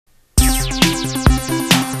Hey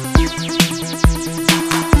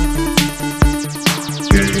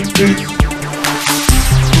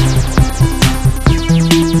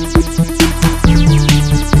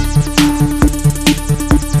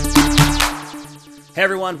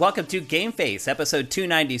everyone, welcome to GameFace, episode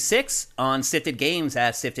 296 on Sifted Games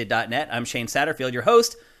at Sifted.net. I'm Shane Satterfield, your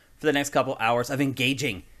host for the next couple hours of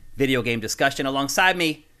engaging video game discussion. Alongside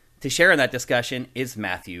me to share in that discussion is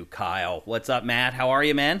Matthew Kyle. What's up, Matt? How are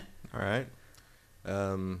you, man? All right.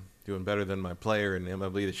 Doing better than my player in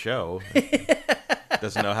MLB The Show.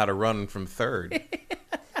 Doesn't know how to run from third.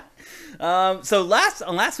 So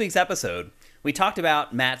on last week's episode, we talked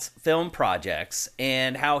about Matt's film projects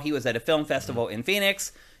and how he was at a film festival in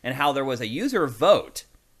Phoenix and how there was a user vote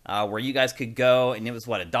where you guys could go, and it was,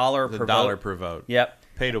 what, $1 per vote? $1 per vote. Yep.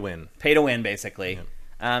 Pay to win. Pay to win, basically. Yep.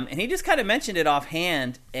 And he just kind of mentioned it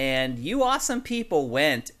offhand, and you awesome people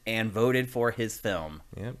went and voted for his film.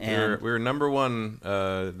 Yep. And We were number one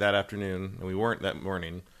that afternoon, and we weren't that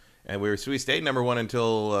morning. And we stayed number one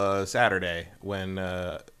until Saturday when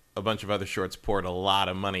a bunch of other shorts poured a lot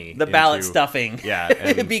of money. The ballot stuffing. Yeah,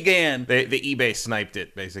 it began. The eBay sniped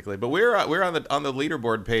it, basically. But we're on the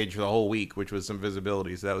leaderboard page for the whole week, which was some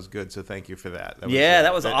visibility, so that was good. So thank you for that.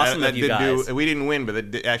 That was awesome of you guys. We didn't win, but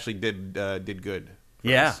it actually did good.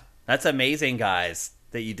 Yeah, that's amazing, guys,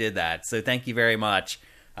 that you did that. So thank you very much.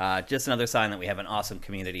 Just another sign that we have an awesome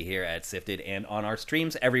community here at Sifted and on our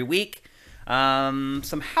streams every week.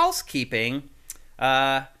 Some housekeeping.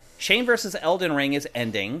 Shane vs. Elden Ring is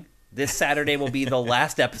ending. This Saturday will be the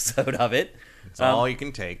last episode of it. It's all you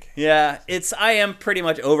can take. Yeah, I am pretty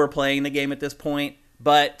much overplaying the game at this point,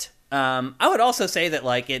 but I would also say that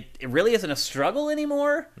like it really isn't a struggle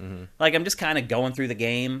anymore. Mm-hmm. Like I'm just kind of going through the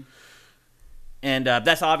game. And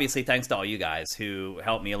that's obviously thanks to all you guys who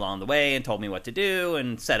helped me along the way and told me what to do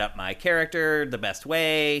and set up my character the best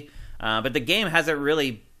way. But the game hasn't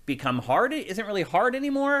really become hard. It isn't really hard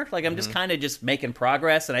anymore. Like I'm just kind of just making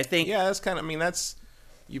progress. And I think that's kind of. I mean, that's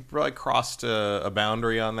you probably crossed a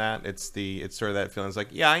boundary on that. It's sort of that feeling. It's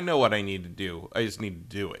like I know what I need to do. I just need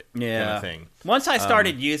to do it. Yeah. Kind of thing. Once I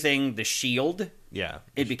started using the shield,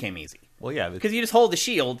 it became easy. Well, yeah, because you just hold the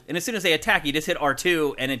shield, and as soon as they attack, you just hit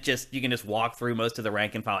R2, and you can just walk through most of the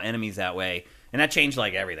rank and file enemies that way, and that changed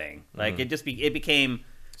like everything. Like it became.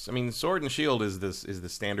 I mean, sword and shield is the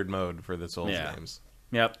standard mode for the Souls games.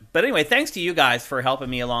 Yep. But anyway, thanks to you guys for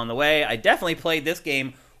helping me along the way. I definitely played this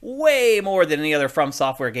game way more than any other From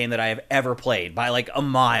Software game that I have ever played by like a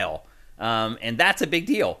mile, and that's a big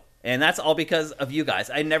deal. And that's all because of you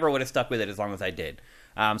guys. I never would have stuck with it as long as I did.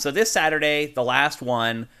 So this Saturday, the last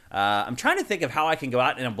one, I'm trying to think of how I can go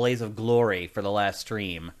out in a blaze of glory for the last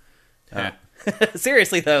stream.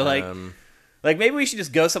 Seriously, though, like maybe we should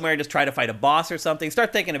just go somewhere and just try to fight a boss or something.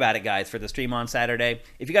 Start thinking about it, guys, for the stream on Saturday.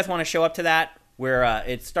 If you guys want to show up to that,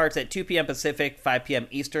 it starts at 2 p.m. Pacific, 5 p.m.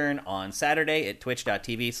 Eastern on Saturday at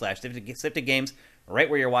twitch.tv/SiftedGames, right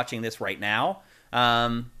where you're watching this right now.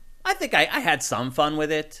 I think I had some fun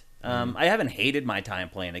with it. I haven't hated my time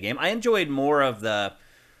playing the game. I enjoyed more of the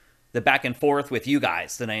back and forth with you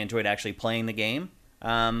guys than I enjoyed actually playing the game.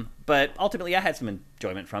 But ultimately, I had some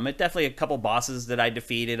enjoyment from it. Definitely a couple bosses that I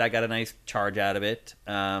defeated. I got a nice charge out of it.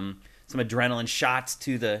 Some adrenaline shots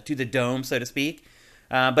to the dome, so to speak.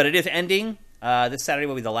 But it is ending. This Saturday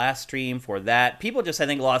will be the last stream for that. People just, I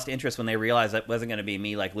think, lost interest when they realized that wasn't going to be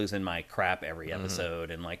me like losing my crap every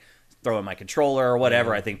episode and like throwing my controller or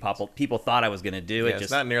whatever. I think people thought I was going to do. It's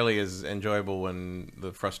not nearly as enjoyable when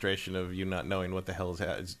the frustration of you not knowing what the hell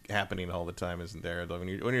is happening all the time isn't there. When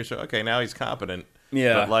you're so, okay, now he's competent.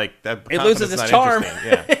 Yeah, but like that, it loses its charm.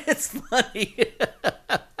 Yeah, it's funny.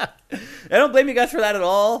 I don't blame you guys for that at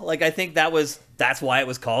all. Like, I think that's why it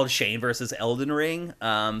was called Shane versus Elden Ring.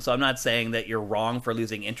 So I'm not saying that you're wrong for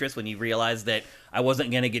losing interest when you realized that I wasn't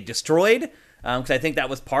going to get destroyed. Because I think that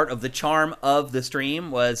was part of the charm of the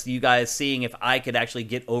stream, was you guys seeing if I could actually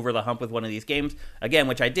get over the hump with one of these games. Again,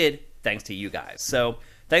 which I did, thanks to you guys. So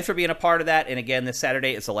thanks for being a part of that. And again, this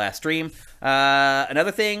Saturday is the last stream.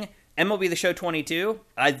 Another thing, MLB The Show 22.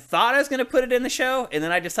 I thought I was going to put it in the show, and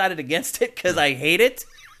then I decided against it because I hate it.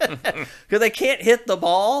 Because I can't hit the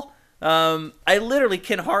ball. I literally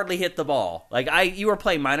can hardly hit the ball. Like you were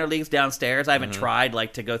playing minor leagues downstairs. I haven't tried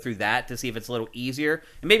to go through that to see if it's a little easier.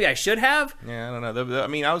 And maybe I should have. Yeah, I don't know. I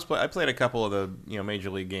mean, I played a couple of the major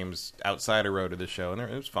league games outside of Road to the Show, and it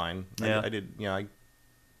was fine. Yeah. I did. I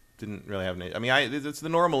didn't really have any. I mean, it's the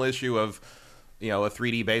normal issue of a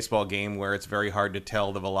 3D baseball game where it's very hard to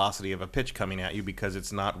tell the velocity of a pitch coming at you because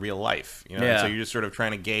it's not real life. Yeah. So you're just sort of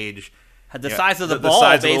trying to gauge the size of the the ball,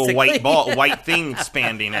 size basically. of a little white ball, white thing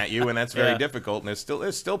expanding at you, and that's very difficult. And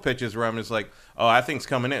there's still pitches where I'm just like, oh, that thing's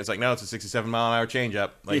coming in. It's like, no, it's a 67-mile-an-hour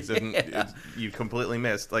changeup. Like, you completely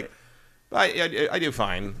missed. Like, I do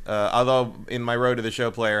fine. Although in my road to the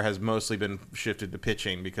show player has mostly been shifted to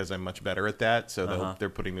pitching because I'm much better at that. So they're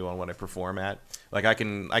putting me on what I perform at. Like I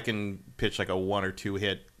can pitch like a 1 or 2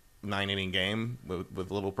 hit 9-inning game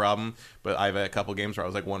with little problem, but I've had a couple games where I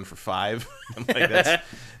was like 1 for 5. Like that's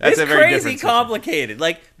it's a very crazy different complicated.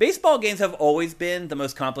 Like baseball games have always been the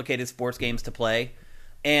most complicated sports games to play,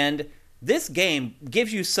 and this game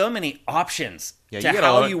gives you so many options to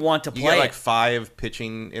how you want to play. You get like 5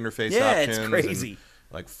 pitching interface options. Yeah, it's crazy.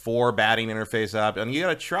 Like 4 batting interface options, and you got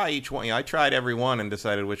to try each one. I tried every one and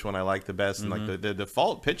decided which one I liked the best. And like the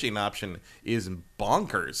default pitching option is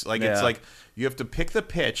bonkers. Like it's like you have to pick the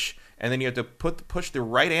pitch, and then you have to push the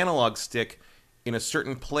right analog stick in a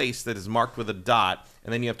certain place that is marked with a dot,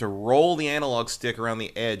 and then you have to roll the analog stick around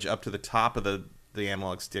the edge up to the top of the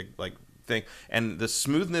analog stick like thing. And the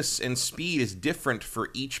smoothness and speed is different for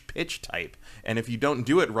each pitch type. And if you don't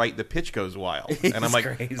do it right, the pitch goes wild. And I'm like,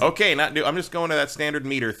 crazy. Okay, I'm just going to that standard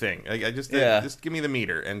meter thing. Just give me the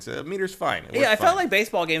meter, and so meter's fine. I felt like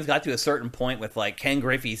baseball games got to a certain point with like Ken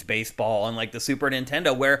Griffey's baseball and like the Super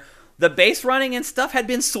Nintendo where the base running and stuff had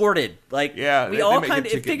been sorted. Like we all kind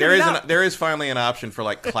of figured it out. There is finally an option for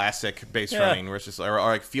like classic base running, where it's just or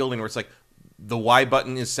like fielding, where it's like the Y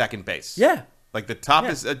button is second base. Yeah. Like the top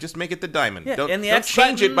is just make it the diamond. Yeah. Don't X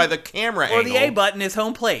change button, it by the camera or angle. the A button is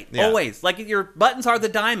home plate. Yeah. Always. Like your buttons are the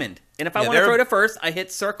diamond. And if I want to throw to first, I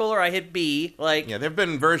hit circle or I hit B. Like there have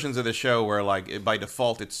been versions of the show where like by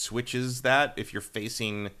default it switches that if you're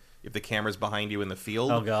facing. If the camera's behind you in the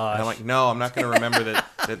field. Oh, gosh. And I'm like, no, I'm not going to remember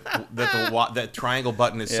that triangle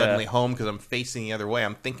button is suddenly home because I'm facing the other way.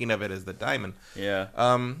 I'm thinking of it as the diamond. Yeah.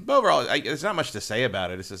 But overall, there's not much to say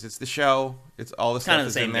about it. It's just, it's the show. It's all the stuff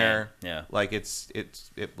that's in there. Game. Yeah. Like,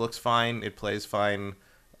 it looks fine. It plays fine.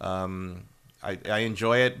 I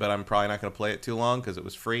enjoy it, but I'm probably not going to play it too long because it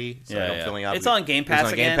was free. So I don't feel any It's on Game Pass It's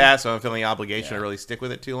on again. Game Pass, so I don't feel any obligation to really stick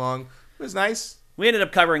with it too long. It was nice. We ended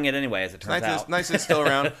up covering it anyway, as it turns out. Nice it's still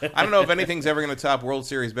around. I don't know if anything's ever going to top World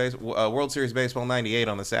Series Baseball '98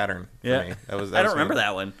 on the Saturn. For me. I don't remember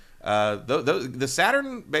that one. The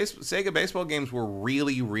Saturn Sega baseball games were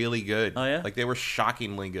really, really good. Oh yeah, like they were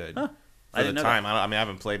shockingly good for the time. I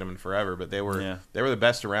haven't played them in forever, but they were the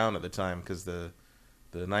best around at the time because the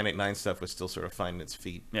 989 stuff was still sort of finding its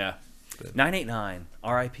feet. Yeah, 989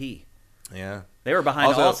 R.I.P. Yeah. They were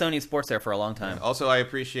behind all Sony sports there for a long time. Also, I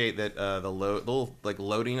appreciate that the little like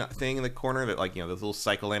loading thing in the corner that like the little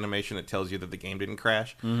cycle animation that tells you that the game didn't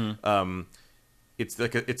crash. Mm-hmm. It's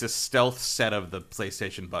like it's a stealth set of the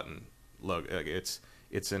PlayStation button logo.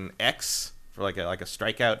 It's an X for like a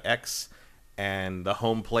strikeout X, and the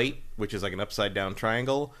home plate, which is like an upside down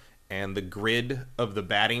triangle, and the grid of the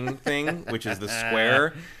batting thing, which is the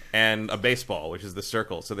square. And a baseball, which is the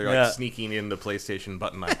circle. So they're like sneaking in the PlayStation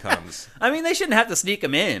button icons. I mean, they shouldn't have to sneak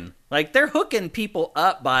them in. Like, they're hooking people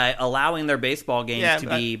up by allowing their baseball games to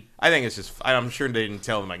be... I think it's just... I'm sure they didn't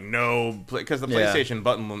tell them, like, no... Because the PlayStation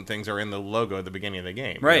button things are in the logo at the beginning of the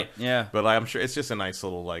game. Right, yeah. But I'm sure it's just a nice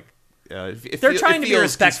little, like... they're trying to be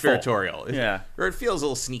respectful. Conspiratorial. Or it feels a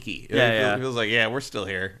little sneaky. It feels like, we're still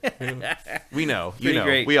here. We know. You know.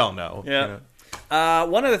 Great. We all know. Yeah.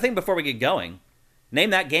 One other thing before we get going...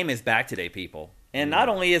 Name That Game is back today, people. And not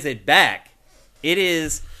only is it back, it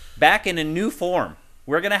is back in a new form.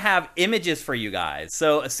 We're going to have images for you guys.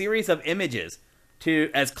 So a series of images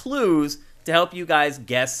as clues to help you guys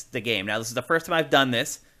guess the game. Now, this is the first time I've done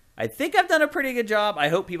this. I think I've done a pretty good job. I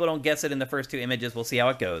hope people don't guess it in the first 2 images. We'll see how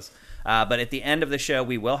it goes. But at the end of the show,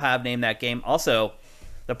 we will have Name That Game. Also,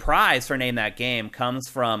 the prize for Name That Game comes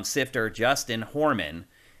from Sifter Justin Horman.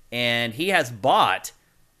 And he has bought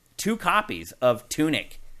 2 copies of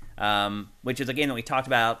Tunic, which is a game that we talked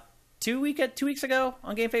about 2 weeks ago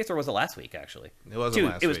on GameFace, or was it last week, actually? It wasn't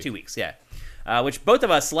last week. It was 2 weeks, yeah. Which both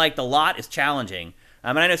of us liked a lot. Is challenging.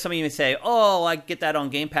 And I know some of you may say, oh, I get that on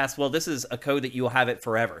Game Pass. Well, this is a code that you will have it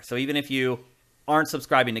forever. So even if you aren't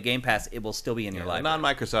subscribing to Game Pass, it will still be in your library.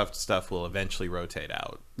 Non-Microsoft stuff will eventually rotate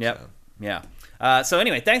out. Yep. So. Yeah. So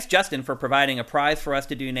anyway, thanks, Justin, for providing a prize for us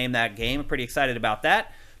to do Name That Game. I'm pretty excited about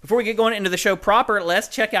that. Before we get going into the show proper, let's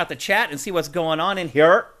check out the chat and see what's going on in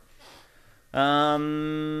here.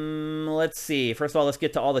 Let's see. First of all, let's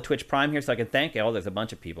get to all the Twitch Prime here so I can thank you. Oh, there's a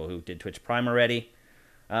bunch of people who did Twitch Prime already.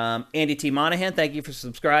 Andy T. Monahan, thank you for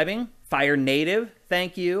subscribing. Fire Native,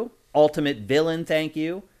 thank you. Ultimate Villain, thank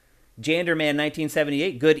you.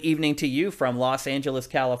 Janderman1978, good evening to you from Los Angeles,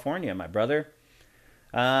 California, my brother.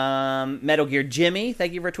 Metal Gear Jimmy,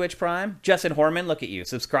 thank you for Twitch Prime. Justin Horman, look at you,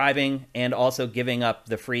 subscribing and also giving up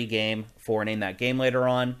the free game for Name That Game later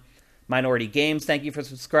on. Minority Games, thank you for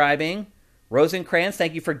subscribing. Rosencrantz,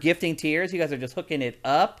 thank you for gifting tiers. You guys are just hooking it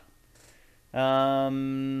up. Lesteved,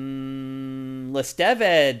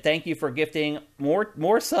 thank you for gifting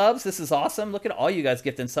more subs. This is awesome. Look at all you guys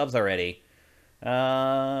gifting subs already.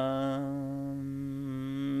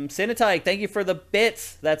 Cinetike, thank you for the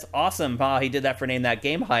bits. That's awesome. Wow, he did that for Name That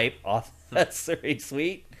Game hype. Awesome. That's very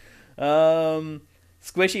sweet.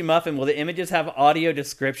 Squishy Muffin, will the images have audio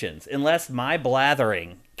descriptions? Unless my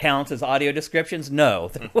blathering counts as audio descriptions, no,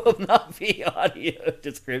 there will not be audio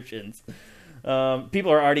descriptions.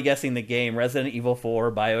 People are already guessing the game. Resident Evil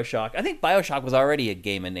 4, Bioshock. I think Bioshock was already a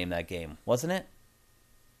game in Name That Game, wasn't it?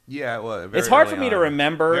 Yeah, well, it's hard for me to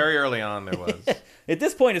remember. Very early on there was. At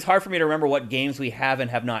this point, it's hard for me to remember what games we have and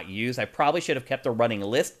have not used. I probably should have kept a running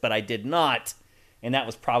list, but I did not. And that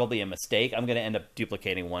was probably a mistake. I'm going to end up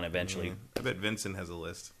duplicating one eventually. I bet Vincent has a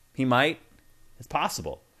list. He might. It's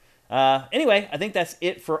possible. Anyway, I think that's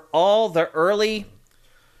it for all the early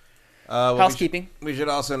housekeeping. We should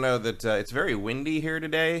also know that it's very windy here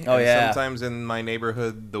today. Oh, yeah. Sometimes in my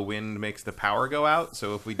neighborhood, the wind makes the power go out.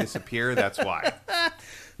 So if we disappear, that's why.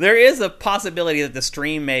 There is a possibility that the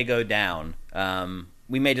stream may go down.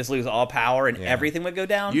 We may just lose all power and everything would go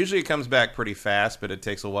down. Usually it comes back pretty fast, but it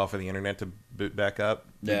takes a while for the internet to boot back up.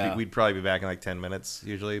 Yeah. We'd probably be back in like 10 minutes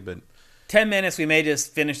usually, but 10 minutes, we may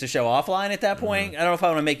just finish the show offline at that point. I don't know if I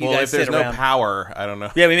want to make you guys sit around. If there's no power, I don't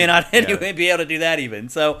know. Yeah, we may not be able to do that even.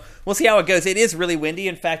 So we'll see how it goes. It is really windy.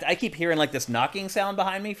 In fact, I keep hearing like this knocking sound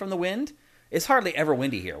behind me from the wind. It's hardly ever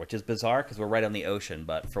windy here, which is bizarre because we're right on the ocean,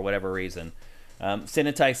 but for whatever reason.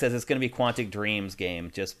 Cinetike says it's going to be Quantic Dreams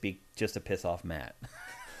game just to piss off Matt.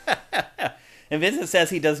 And Vincent says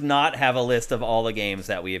he does not have a list of all the games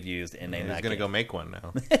that we have used in Name That Game. He's going to go make one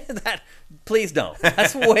now. Please don't.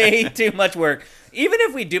 That's way too much work. Even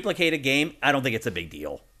if we duplicate a game, I don't think it's a big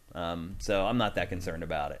deal. So I'm not that concerned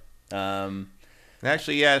about it.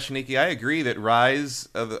 Actually, yeah, Shaniki, I agree that Rise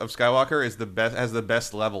of Skywalker is has the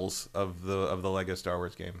best levels of the Lego Star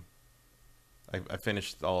Wars game. I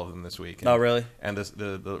finished all of them this week. Oh, really? And Rise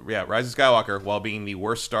of Skywalker, while being the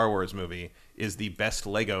worst Star Wars movie, is the best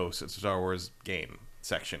Lego Star Wars game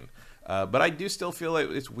section. But I do still feel like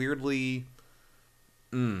it's weirdly...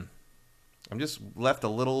 I'm just left a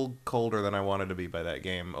little colder than I wanted to be by that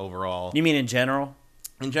game overall. You mean in general?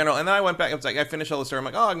 In general, and then I went back. It's like I finished all the story. I'm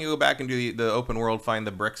like, oh, I'm gonna go back and do the open world, find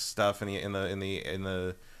the bricks stuff in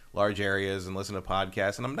the large areas, and listen to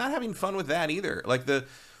podcasts. And I'm not having fun with that either. Like the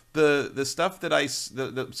stuff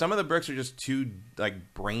that some of the bricks are just too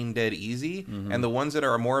like brain dead easy, and the ones that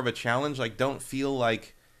are more of a challenge don't feel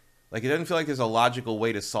like it doesn't feel like there's a logical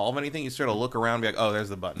way to solve anything. You sort of look around and be like, oh, there's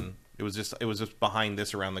the button. It was just behind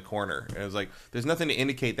this around the corner. And it was like there's nothing to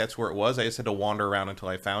indicate that's where it was. I just had to wander around until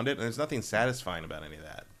I found it, and there's nothing satisfying about any of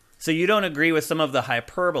that. So you don't agree with some of the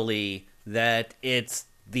hyperbole that it's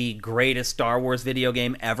the greatest Star Wars video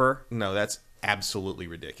game ever? No, that's absolutely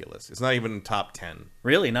ridiculous. It's not even in top 10.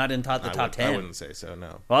 Really? Not in the top 10? I wouldn't say so,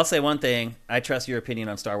 no. Well, I'll say one thing. I trust your opinion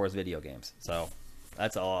on Star Wars video games. So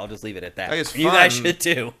that's all. I'll just leave it at that. It's you fun. guys should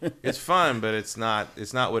too. It's fun, but it's not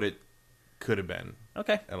what it could have been.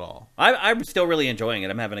 Okay. At all. I'm still really enjoying it.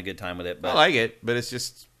 I'm having a good time with it. But I like it, but it's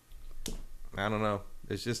just... I don't know.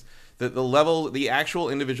 It's just... The actual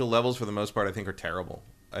individual levels, for the most part, I think are terrible.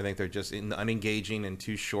 I think they're just unengaging and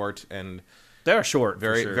too short, and... They're short,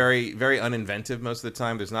 very, for sure. very, very uninventive most of the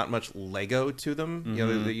time. There's not much Lego to them. You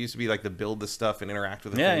know, there used to be like the build the stuff and interact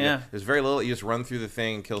with the thing. Yeah. There's very little. You just run through the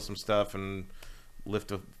thing, kill some stuff, and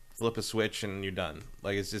flip a switch, and you're done.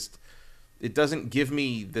 Like it's just, it doesn't give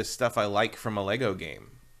me the stuff I like from a Lego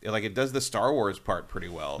game. Like it does the Star Wars part pretty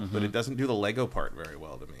well, but it doesn't do the Lego part very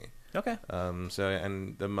well to me. Okay. And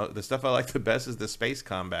the stuff I like the best is the space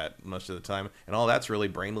combat most of the time, and all that's really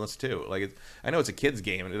brainless too. Like I know it's a kid's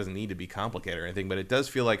game and it doesn't need to be complicated or anything, but it does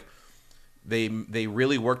feel like they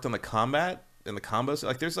really worked on the combat and the combos.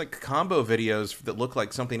 Like there's like combo videos that look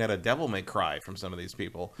like something out of Devil May Cry from some of these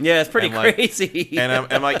people. Yeah, it's pretty crazy. And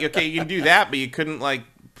I'm like, okay, you can do that, but you couldn't like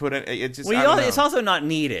put it. It's just it's also not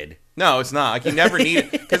needed. No, it's not. Like you never need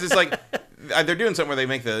it because it's like. They're doing something where they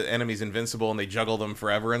make the enemies invincible and they juggle them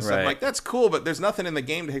forever and stuff. Right. Like, that's cool, but there's nothing in the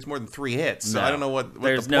game that takes more than 3 hits. So no. I don't know what the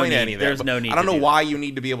There's point of any of that. There's no need. I don't know why you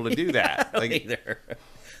need to be able to do that. Like, either.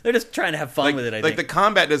 They're just trying to have fun with it, I think. Like the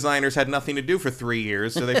combat designers had nothing to do for 3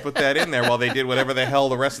 years, so they put that in there while they did whatever the hell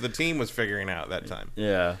the rest of the team was figuring out that time.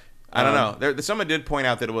 Yeah. I don't know. Someone did point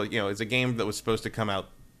out that it was, it's a game that was supposed to come out,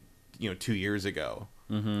 2 years ago.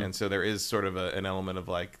 And so there is sort of an element of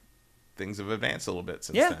like, things have advanced a little bit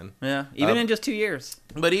since Yeah, then. yeah. Even in just 2 years.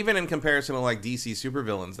 But even in comparison to like DC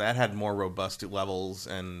supervillains, that had more robust levels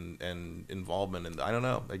and involvement. And I don't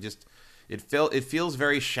know. It feels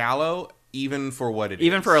very shallow, even for what it is.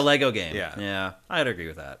 Even for a Lego game. Yeah. Yeah. I'd agree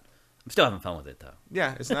with that. I'm still having fun with it, though.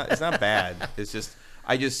 Yeah, it's not bad. It's just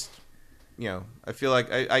I feel like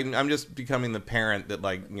I'm just becoming the parent that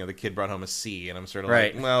like the kid brought home a C, and I'm sort of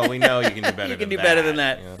right. like, well, we know you can do better. You can do better than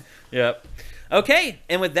that. You know? Yep. Okay,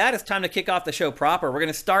 and with that, it's time to kick off the show proper. We're going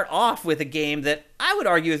to start off with a game that I would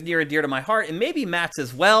argue is near and dear to my heart, and maybe Matt's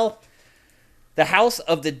as well. The House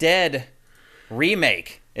of the Dead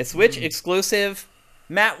remake. It's Switch exclusive.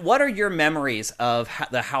 Matt, what are your memories of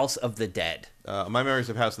the House of the Dead? My memories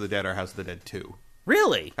of House of the Dead are House of the Dead 2.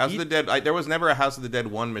 Really? House of the Dead. There was never a House of the Dead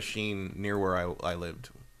 1 machine near where I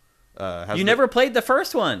lived. You never played the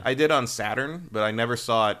first one? I did on Saturn, but I never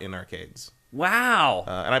saw it in arcades. Wow.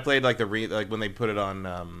 And I played like when they put it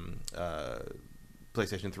on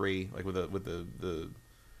PlayStation 3, like with the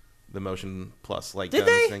Motion Plus light guns.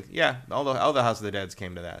 Did they? Thing. Yeah, all the House of the Deads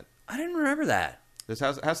came to that. I didn't remember that. There's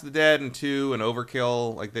House of the Dead and 2 and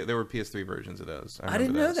Overkill. Like there were PS3 versions of those. I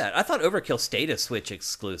didn't know that. I thought Overkill stayed a Switch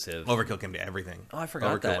exclusive. Overkill came to everything. Oh, I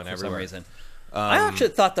forgot Overkill that went for everywhere. some reason. I actually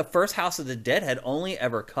thought the first House of the Dead had only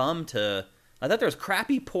ever come to... I thought there was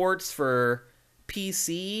crappy ports for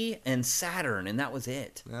PC and Saturn, and that was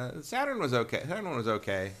it. Saturn was okay. Saturn was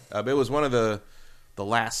okay. But it was one of the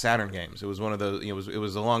last Saturn games. It was one of the... it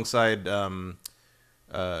was alongside...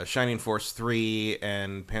 Shining Force 3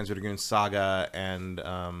 and Panzer Dragoon Saga and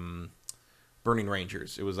Burning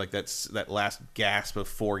Rangers. It was like that last gasp of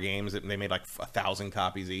 4 games that they made like 1,000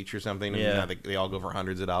 copies each or something. And now they all go for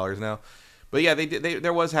hundreds of dollars now. But yeah,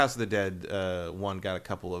 there was House of the Dead 1 got a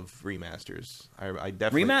couple of remasters. I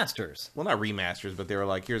definitely remasters. Well, not remasters, but they were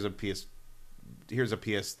like here's a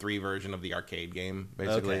PS3 version of the arcade game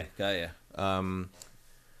basically. Okay, got ya.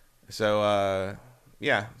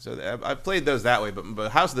 Yeah, so I played those that way, but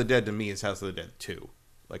House of the Dead to me is House of the Dead 2.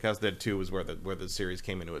 Like House of the Dead 2 was where the series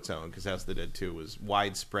came into its own, because House of the Dead 2 was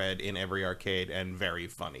widespread in every arcade and very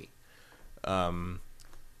funny. We're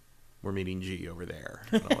meeting G over there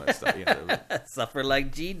and all that stuff. Suffer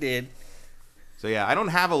like G did. So yeah, I don't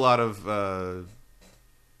have a lot of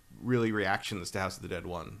really reactions to House of the Dead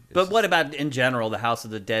 1. But what about in general the House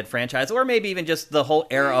of the Dead franchise, or maybe even just the whole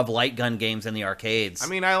era of light gun games in the arcades? I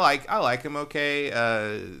mean, I like them okay.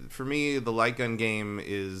 For me, the light gun game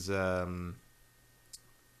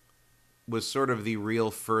was sort of the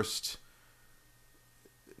real first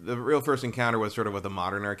encounter with sort of what the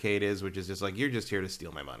modern arcade is, which is just like, you're just here to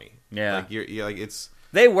steal my money. Yeah, like you're like it's.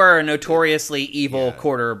 They were notoriously evil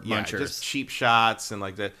quarter munchers. Just cheap shots and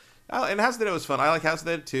like that. And House of the Dead was fun. I like House of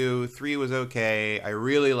the Dead 2. 3 was okay. I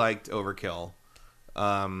really liked Overkill.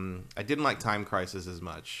 I didn't like Time Crisis as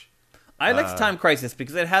much. I liked Time Crisis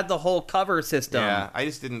because it had the whole cover system. Yeah, I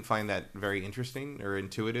just didn't find that very interesting or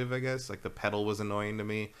intuitive, I guess. Like the pedal was annoying to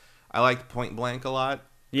me. I liked Point Blank a lot.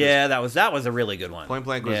 Yeah, that was a really good one. Point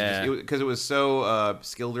Blank was because it was so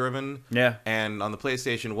skill driven. Yeah. And on the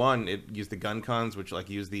PlayStation 1, it used the gun cons, which like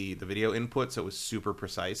used the video input, so it was super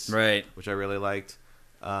precise. Right. Which I really liked.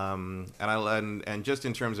 And just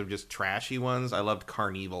in terms of just trashy ones, I loved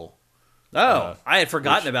Carnival. Oh, I had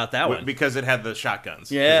forgotten about that one because it had the shotguns.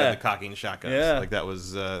 Yeah, it had the cocking shotguns. Yeah, like that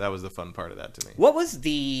was the fun part of that to me. What was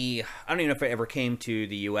the? I don't even know if it ever came to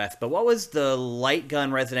the U.S., but what was the light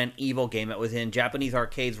gun Resident Evil game that was in Japanese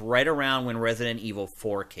arcades right around when Resident Evil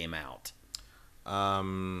 4 came out?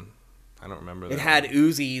 I don't remember that. It had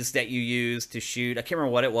Uzis that you used to shoot. I can't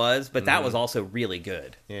remember what it was, but that was also really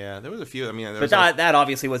good. Yeah, there was a few. I mean, that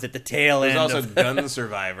obviously was at the tail end. There was also Gun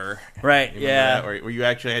Survivor. Right, that, where you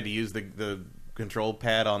actually had to use the control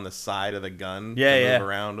pad on the side of the gun to move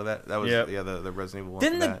around with that. That was the Resident Evil one.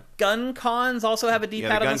 Didn't the gun cons also have a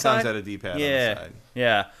D-pad on the side? Yeah, the gun cons had a D-pad on the side.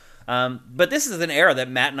 Yeah. But this is an era that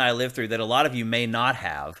Matt and I lived through that a lot of you may not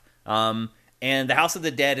have. And the House of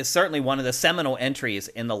the Dead is certainly one of the seminal entries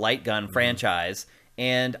in the light gun franchise.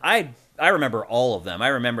 And I remember all of them. I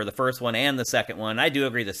remember the first one and the second one. I do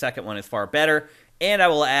agree the second one is far better. And I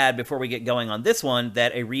will add, before we get going on this one,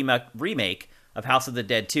 that a remake of House of the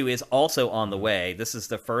Dead 2 is also on the way. This is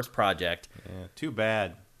the first project. Yeah, too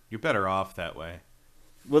bad. You're better off that way.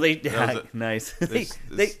 Well, nice.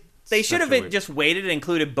 They should have just waited and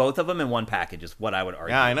included both of them in one package, is what I would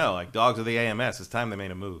argue. Yeah, I know. Like Dogs of the AMS. It's time they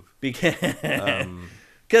made a move. Because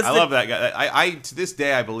I love that guy. I to this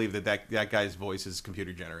day, I believe that guy's voice is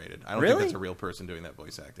computer generated. I don't think that's a real person doing that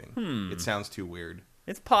voice acting. It sounds too weird.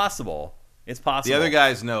 It's possible. The other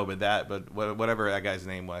guys know, but whatever that guy's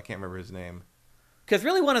name was, I can't remember his name. Because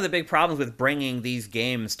really one of the big problems with bringing these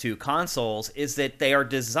games to consoles is that they are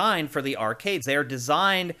designed for the arcades. They are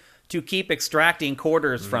designed to keep extracting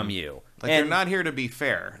quarters from you. Like, they're not here to be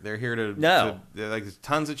fair. They're here to... No. Like, there's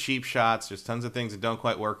tons of cheap shots. There's tons of things that don't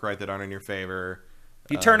quite work right that aren't in your favor.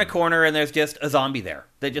 You turn a corner and there's just a zombie there.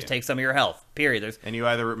 They just take some of your health, period. And you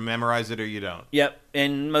either memorize it or you don't. Yep,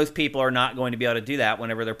 and most people are not going to be able to do that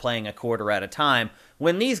whenever they're playing a quarter at a time.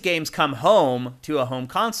 When these games come home to a home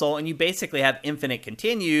console and you basically have infinite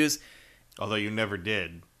continues... Although you never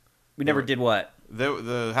did. We never did what?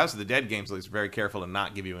 The House of the Dead games is very careful to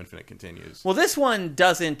not give you infinite continues. Well, this one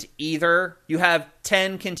doesn't either. You have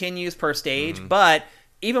 10 continues per stage, but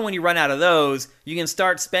even when you run out of those, you can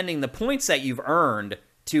start spending the points that you've earned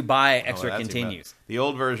to buy extra continues. The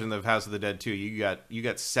old version of House of the Dead 2, you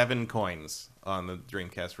got 7 coins on the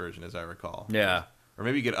Dreamcast version, as I recall. Yeah. Or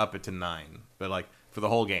maybe you get up it to 9, but like for the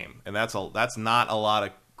whole game. And that's not a lot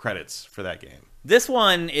of credits for that game. This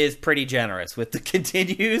one is pretty generous with the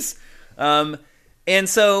continues. And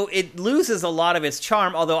so it loses a lot of its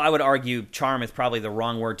charm, although I would argue charm is probably the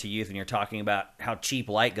wrong word to use when you're talking about how cheap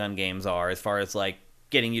light gun games are as far as like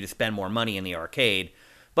getting you to spend more money in the arcade.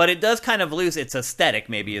 But it does kind of lose its aesthetic,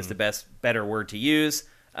 maybe is the better word to use,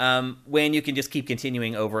 when you can just keep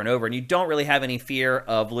continuing over and over. And you don't really have any fear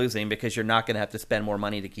of losing because you're not going to have to spend more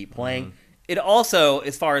money to keep playing. It also,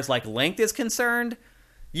 as far as like length is concerned,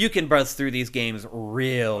 you can buzz through these games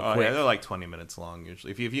real quick. Yeah, they're like 20 minutes long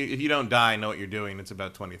usually. If you don't die and know what you're doing, it's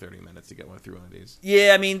about 20-30 minutes to get through one of these.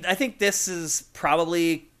 Yeah, I mean, I think this is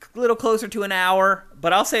probably a little closer to an hour.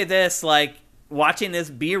 But I'll say this, like, watching this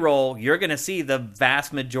B-roll, you're going to see the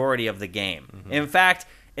vast majority of the game. In fact,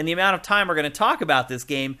 in the amount of time we're going to talk about this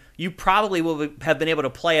game, you probably will have been able to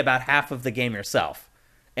play about half of the game yourself.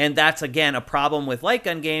 And that's, again, a problem with light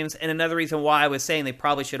gun games, and another reason why I was saying they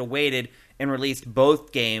probably should have waited and released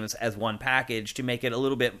both games as one package to make it a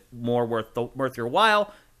little bit more worth your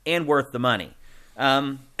while and worth the money.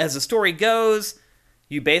 As the story goes,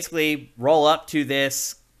 you basically roll up to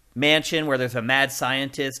this mansion where there's a mad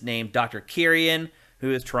scientist named Dr. Kyrian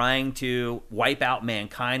who is trying to wipe out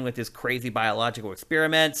mankind with his crazy biological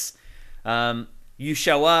experiments. You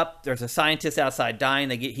show up, there's a scientist outside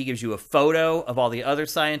dying, he gives you a photo of all the other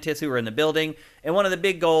scientists who are in the building, and one of the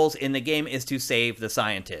big goals in the game is to save the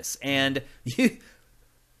scientists. And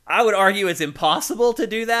I would argue it's impossible to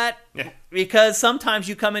do that, because sometimes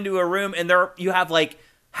you come into a room and you have like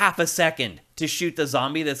half a second to shoot the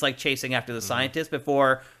zombie that's like chasing after the scientist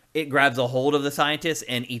before it grabs a hold of the scientist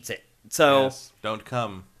and eats it. So don't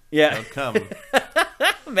come. Yeah. Don't come.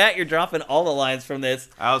 Matt, you're dropping all the lines from this.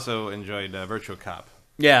 I also enjoyed Virtua Cop.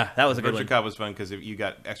 Yeah, that was a good one. Virtua Cop was fun because you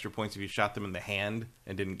got extra points if you shot them in the hand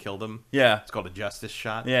and didn't kill them. Yeah. It's called a justice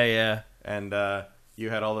shot. Yeah. And you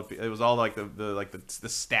had it was all like the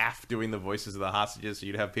staff doing the voices of the hostages. So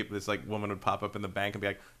you'd have people, this like woman would pop up in the bank and be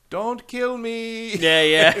like, "Don't kill me."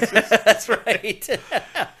 Yeah. That's right.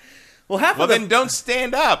 Then don't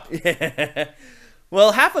stand up.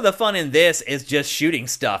 Well, half of the fun in this is just shooting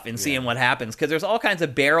stuff and seeing what happens, because there's all kinds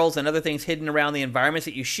of barrels and other things hidden around the environments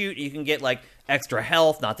that you shoot. You can get like extra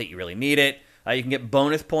health, not that you really need it. You can get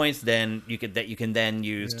bonus points that you can then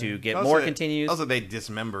use to get more continues. Also, they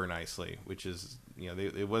dismember nicely, which is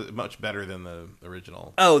it was much better than the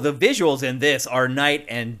original. Oh, the visuals in this are night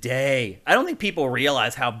and day. I don't think people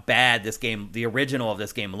realize how bad the original of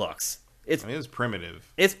this game looks. It's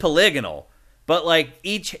primitive. It's polygonal. But, like,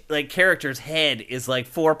 each, like, character's head is, like,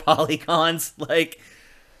 4 polygons. Like,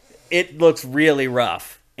 it looks really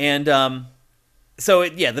rough. And,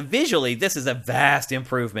 visually, this is a vast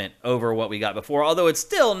improvement over what we got before. Although it's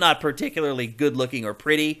still not particularly good-looking or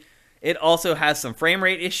pretty. It also has some frame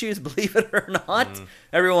rate issues, believe it or not.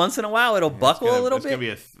 Every once in a while, it'll buckle a little bit. It's going to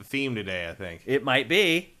be a theme today, I think. It might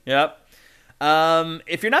be. Yep.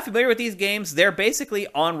 If you're not familiar with these games, they're basically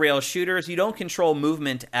on-rail shooters. You don't control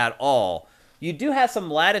movement at all. You do have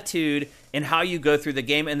some latitude in how you go through the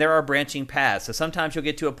game, and there are branching paths. So sometimes you'll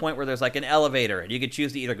get to a point where there's like an elevator, and you could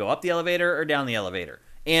choose to either go up the elevator or down the elevator.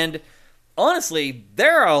 And honestly,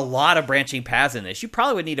 there are a lot of branching paths in this. You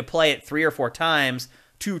probably would need to play it 3 or 4 times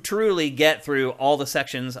to truly get through all the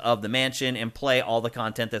sections of the mansion and play all the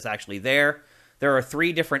content that's actually there. There are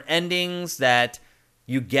 3 different endings that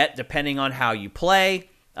you get depending on how you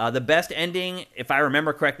play. The best ending, if I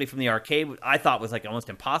remember correctly from the arcade, I thought was like almost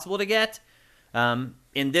impossible to get.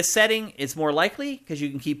 In this setting, it's more likely because you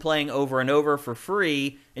can keep playing over and over for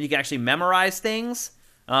free, and you can actually memorize things.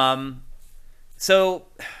 So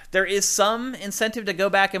there is some incentive to go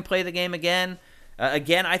back and play the game again.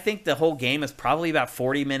 Again, I think the whole game is probably about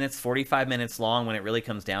 40 minutes, 45 minutes long when it really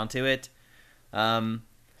comes down to it.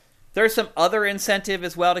 There's some other incentive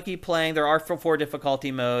as well to keep playing. There are 4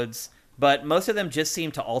 difficulty modes, but most of them just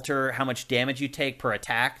seem to alter how much damage you take per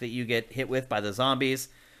attack that you get hit with by the zombies.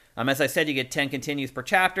 As I said, you get 10 continues per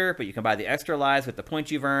chapter, but you can buy the extra lives with the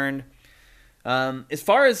points you've earned. As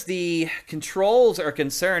far as the controls are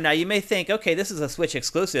concerned, now you may think, okay, this is a Switch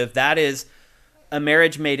exclusive. That is a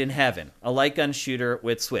marriage made in heaven, a light gun shooter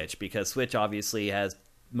with Switch, because Switch obviously has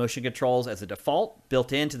motion controls as a default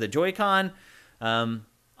built into the Joy-Con.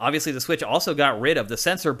 Obviously, the Switch also got rid of the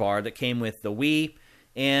sensor bar that came with the Wii,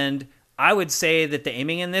 and I would say that the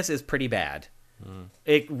aiming in this is pretty bad.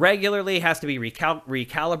 It regularly has to be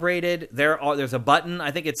recalibrated. There's a button. I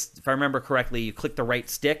think it's, if I remember correctly, you click the right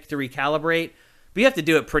stick to recalibrate. But you have to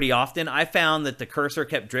do it pretty often. I found that the cursor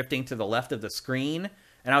kept drifting to the left of the screen,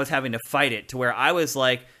 and I was having to fight it to where I was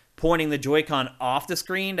like pointing the Joy-Con off the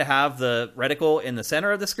screen to have the reticle in the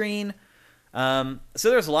center of the screen. So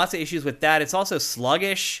there's lots of issues with that. It's also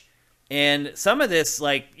sluggish. And some of this,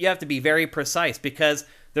 like, you have to be very precise because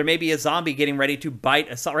there may be a zombie getting ready to bite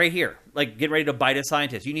right here, like getting ready to bite a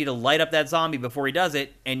scientist. You need to light up that zombie before he does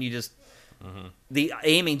it, and you just the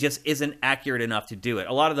aiming just isn't accurate enough to do it.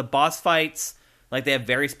 A lot of the boss fights, like, they have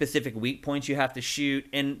very specific weak points you have to shoot,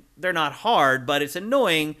 and they're not hard, but it's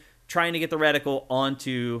annoying trying to get the reticle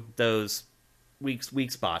onto those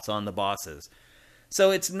weak spots on the bosses.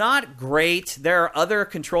 So it's not great. There are other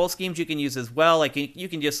control schemes you can use as well. Like, you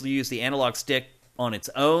can just use the analog stick on its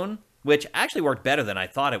own, which actually worked better than I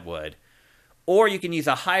thought it would. Or you can use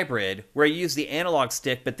a hybrid where you use the analog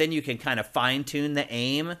stick, but then you can kind of fine-tune the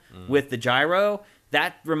aim with the gyro.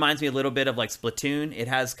 That reminds me a little bit of like Splatoon. It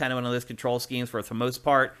has kind of one of those control schemes where, for the most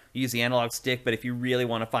part, you use the analog stick, but if you really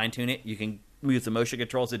want to fine-tune it, you can use the motion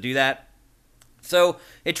controls to do that. So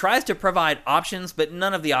it tries to provide options, but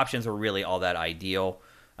none of the options are really all that ideal.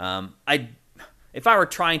 If I were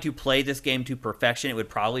trying to play this game to perfection, it would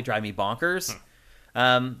probably drive me bonkers.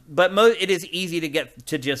 But it is easy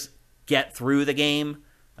to just get through the game,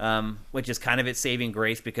 which is kind of its saving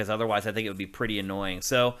grace, because otherwise I think it would be pretty annoying.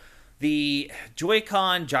 So the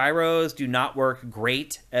Joy-Con gyros do not work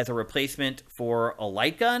great as a replacement for a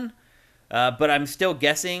light gun, but I'm still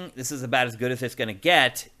guessing this is about as good as it's going to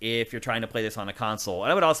get if you're trying to play this on a console.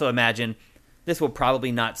 And I would also imagine this will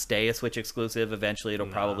probably not stay a Switch exclusive. Eventually, it'll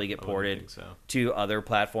probably get ported to other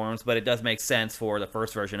platforms, but it does make sense for the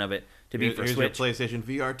first version of it to be for Switch. Here's your PlayStation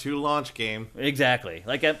VR 2 launch game. Exactly.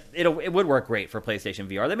 Like, it would work great for PlayStation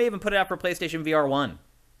VR. They may even put it out for PlayStation VR 1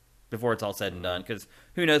 before it's all said and done, because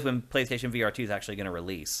who knows when PlayStation VR 2 is actually going to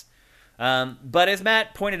release. But as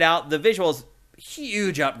Matt pointed out, the visuals,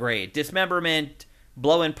 huge upgrade. Dismemberment,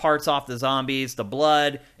 blowing parts off the zombies, the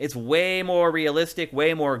blood. It's way more realistic,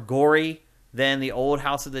 way more gory than the old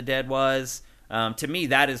House of the Dead was. To me,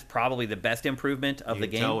 that is probably the best improvement of the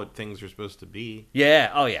game. You can tell what things are supposed to be.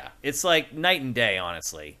 Yeah, oh yeah. It's like night and day,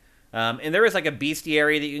 honestly. And there is like a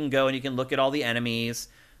bestiary that you can go and you can look at all the enemies.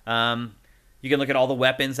 You can look at all the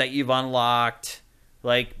weapons that you've unlocked.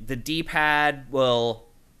 Like, the D-pad will...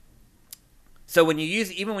 So when you use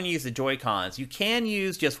the Joy-Cons, you can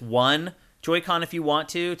use just one Joy-Con if you want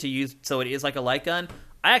to use, so it is like a light gun.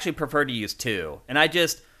 I actually prefer to use 2. And I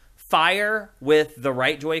just fire with the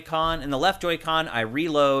right Joy-Con, and the left Joy-Con I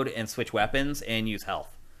reload and switch weapons and use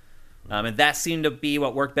health. And that seemed to be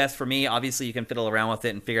what worked best for me. Obviously, you can fiddle around with it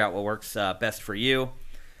and figure out what works best for you.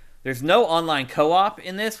 There's no online co-op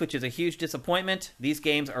in this, which is a huge disappointment. These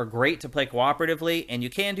games are great to play cooperatively, and you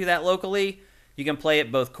can do that locally. You can play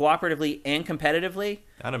it both cooperatively and competitively.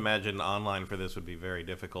 I'd imagine online for this would be very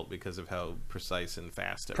difficult because of how precise and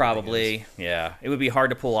fast probably is. Yeah. It would be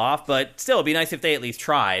hard to pull off, but still, it'd be nice if they at least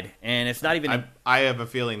tried. And it's not even... I have a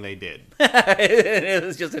feeling they did. It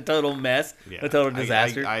was just a total mess, a total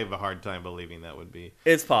disaster. I have a hard time believing that would be...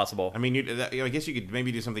 It's possible. I mean, I guess you could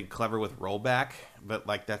maybe do something clever with rollback, but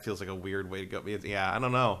like that feels like a weird way to go. Yeah, I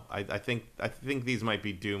don't know. I think these might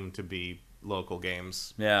be doomed to be local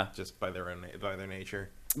games, just by their nature.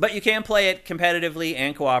 But you can play it competitively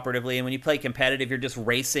and cooperatively, and when you play competitive, you're just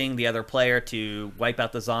racing the other player to wipe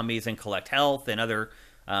out the zombies and collect health and other...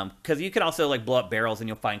 Because you can also like blow up barrels and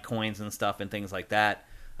you'll find coins and stuff and things like that.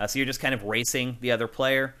 So you're just kind of racing the other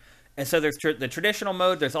player. And so there's the traditional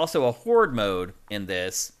mode. There's also a horde mode in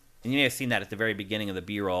this. And you may have seen that at the very beginning of the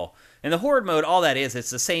B-roll. And the horde mode, all that is, it's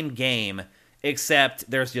the same game, except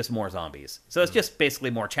there's just more zombies. So it's just basically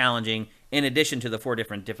more challenging, in addition to the 4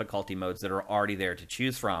 different difficulty modes that are already there to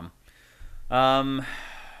choose from.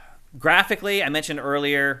 Graphically, I mentioned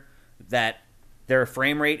earlier that there are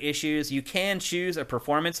frame rate issues. You can choose a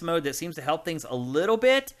performance mode that seems to help things a little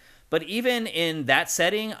bit, but even in that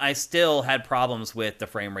setting, I still had problems with the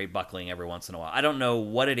frame rate buckling every once in a while. I don't know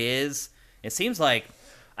what it is. It seems like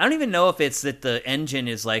I don't even know if it's that the engine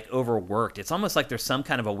is like overworked. It's almost like there's some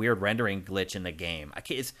kind of a weird rendering glitch in the game.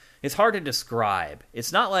 It's hard to describe.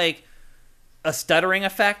 It's not like a stuttering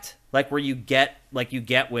effect, like where you get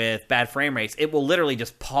with bad frame rates. It will literally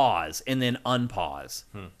just pause and then unpause.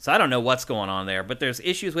 So I don't know what's going on there, but there's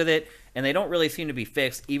issues with it, and they don't really seem to be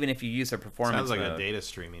fixed, even if you use a performance Sounds like mode. a data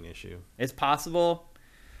streaming issue. It's possible.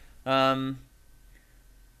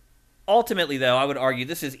 Ultimately, though, I would argue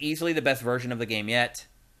this is easily the best version of the game yet.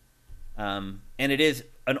 And it is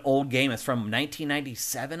an old game. It's from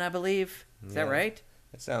 1997, I believe. Is that right?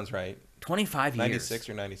 That sounds right. 25 years. 96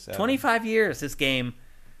 or 97. 25 years this game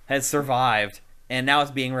has survived, and now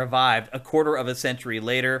it's being revived a quarter of a century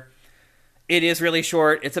later. It is really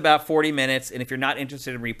short. It's about 40 minutes, and if you're not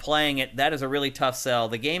interested in replaying it, that is a really tough sell.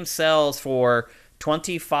 The game sells for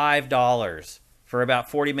 $25 for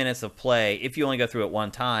about 40 minutes of play if you only go through it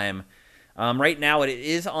one time. Right now, it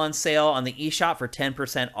is on sale on the eShop for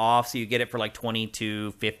 10% off, so you get it for like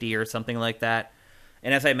 $22.50 or something like that.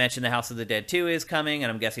 And as I mentioned, The House of the Dead 2 is coming,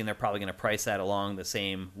 and I'm guessing they're probably going to price that along the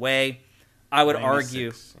same way. I would argue...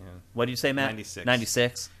 Yeah. What did you say, Matt? 96.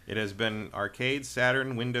 96? It has been arcade,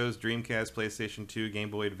 Saturn, Windows, Dreamcast, PlayStation 2, Game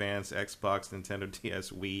Boy Advance, Xbox, Nintendo DS,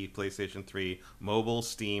 Wii, PlayStation 3, mobile,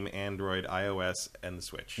 Steam, Android, iOS, and the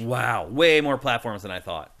Switch. Wow. Way more platforms than I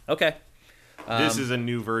thought. Okay. This is a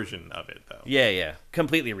new version of it, though. Yeah.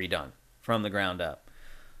 Completely redone from the ground up.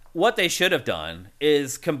 What they should have done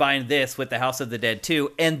is combine this with The House of the Dead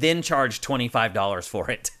 2 and then charge $25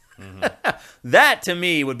 for it. That, to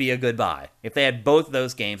me, would be a good buy. If they had both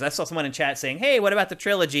those games. I saw someone in chat saying, hey, what about the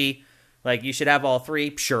trilogy? Like, you should have all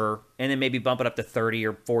three? Sure. And then maybe bump it up to $30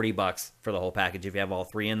 or $40 for the whole package if you have all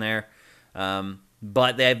three in there.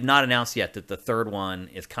 But they have not announced yet that the third one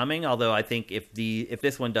is coming, although I think if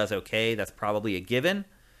this one does okay, that's probably a given.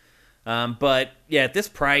 But yeah, at this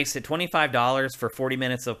price, at $25 for 40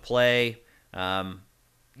 minutes of play,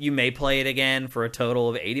 you may play it again for a total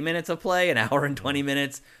of 80 minutes of play, an hour and 20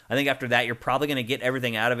 minutes. I think after that, you're probably going to get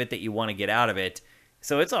everything out of it that you want to get out of it.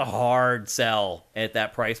 So it's a hard sell at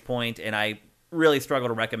that price point, and I really struggle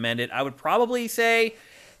to recommend it. I would probably say,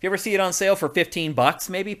 if you ever see it on sale for $15,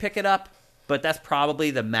 maybe pick it up. But that's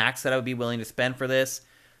probably the max that I would be willing to spend for this.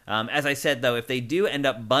 As I said, though, if they do end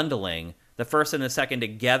up bundling the first and the second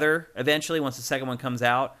together eventually, once the second one comes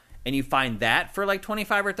out, and you find that for like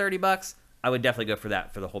 $25 or $30, I would definitely go for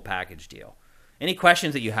that for the whole package deal. Any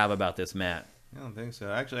questions that you have about this, Matt? I don't think so.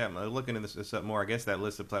 Actually, I'm looking at this up more. I guess that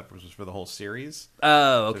list of platforms was for the whole series.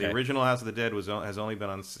 Oh, okay. So the original House of the Dead has only been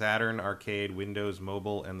on Saturn, arcade, Windows,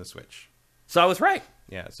 mobile, and the Switch. So I was right.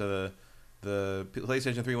 Yeah, so the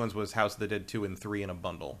PlayStation 3 ones was House of the Dead 2 and 3 in a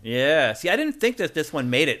bundle. Yeah. See, I didn't think that this one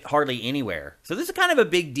made it hardly anywhere. So this is kind of a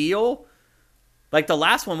big deal. Like the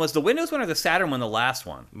last one, was the Windows one or the Saturn one the last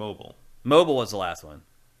one? Mobile. Mobile was the last one.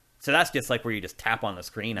 So that's just like where you just tap on the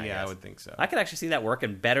screen, I guess. Yeah, I would think so. I could actually see that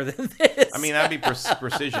working better than this. I mean, that'd be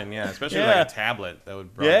precision, yeah. Especially like a tablet. That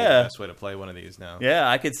would probably be the best way to play one of these now. Yeah,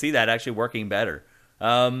 I could see that actually working better.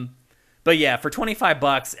 But yeah, for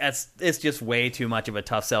 $25, it's just way too much of a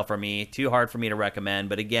tough sell for me. Too hard for me to recommend.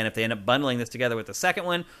 But again, if they end up bundling this together with the second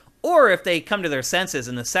one, or if they come to their senses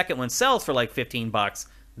and the second one sells for like $15,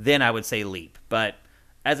 then I would say leap. But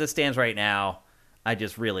as it stands right now, I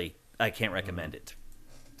can't recommend it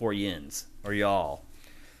for yins or y'all.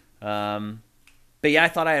 But yeah, I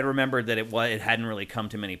thought I had remembered that it hadn't really come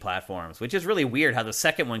to many platforms, which is really weird how the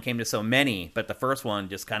second one came to so many, but the first one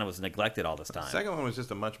just kind of was neglected all this time. The second one was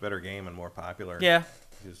just a much better game and more popular. Yeah.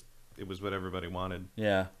 It was what everybody wanted.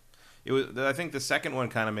 Yeah. It was. I think the second one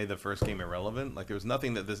kind of made the first game irrelevant. Like there was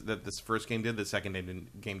nothing that this first game did. The second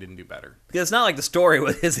game didn't do better. Because it's not like the story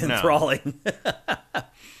is enthralling.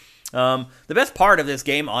 The best part of this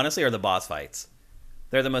game, honestly, are the boss fights.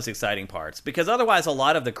 They're the most exciting parts. Because otherwise, a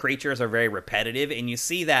lot of the creatures are very repetitive, and you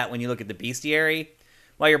see that when you look at the bestiary.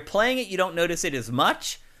 While you're playing it, you don't notice it as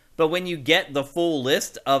much, but when you get the full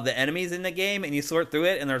list of the enemies in the game, and you sort through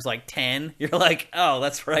it, and there's like 10, you're like, oh,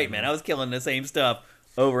 that's right, man. I was killing the same stuff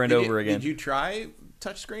over and over again. Did you try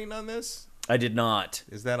touchscreen on this? I did not.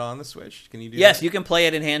 Is that on the Switch? Can you do Yes, that? you can play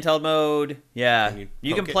it in handheld mode. Yeah.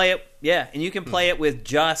 You can play it. Yeah, and you can play it with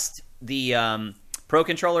just the Pro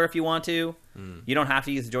Controller if you want to. You don't have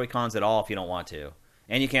to use the Joy-Cons at all if you don't want to.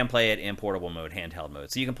 And you can play it in portable mode, handheld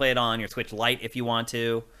mode. So you can play it on your Switch Lite if you want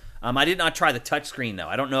to. I did not try the touchscreen, though.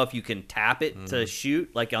 I don't know if you can tap it to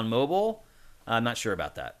shoot, like on mobile. I'm not sure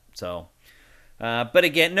about that. So, but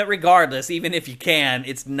again, regardless, even if you can,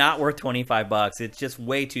 it's not worth $25. It's just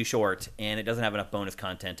way too short, and it doesn't have enough bonus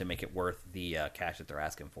content to make it worth the cash that they're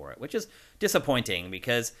asking for it, which is disappointing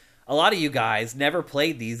because a lot of you guys never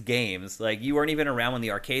played these games. Like, you weren't even around when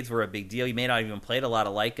the arcades were a big deal. You may not even played a lot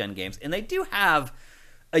of light gun games, and they do have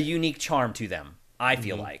a unique charm to them, I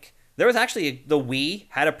feel like. There was actually, the Wii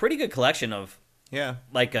had a pretty good collection of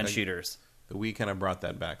light gun shooters. The Wii kind of brought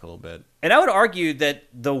that back a little bit. And I would argue that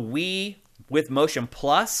the Wii with Motion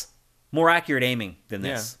Plus, more accurate aiming than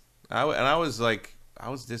this. Yeah. I was disappointed. I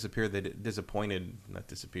was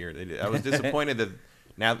disappointed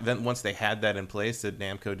that once they had that in place, that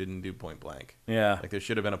Namco didn't do Point Blank. Yeah. Like, there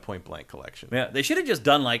should have been a Point Blank collection. Yeah, they should have just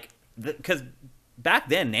done, like, because back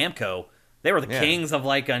then, Namco, they were the kings of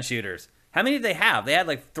light gun shooters. How many did they have? They had,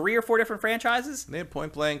 like, 3 or 4 different franchises? They had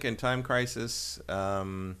Point Blank and Time Crisis,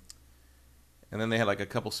 and then they had, like, a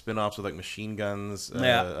couple spin-offs with, like, machine guns. What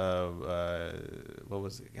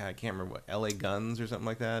was it? I can't remember what. LA Guns or something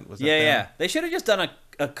like that? Was that them? Yeah. They should have just done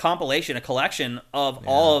a compilation, a collection of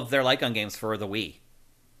all of their light gun games for the Wii.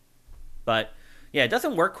 But, yeah, it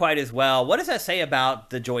doesn't work quite as well. What does that say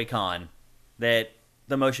about the Joy-Con? That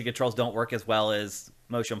the motion controls don't work as well as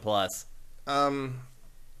Motion Plus?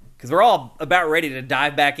 Because we're all about ready to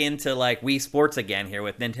dive back into, like, Wii Sports again here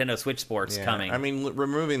with Nintendo Switch Sports coming. I mean,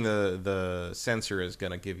 removing the sensor is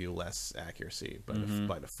going to give you less accuracy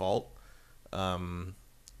by default. I don't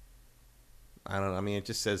know. I mean, it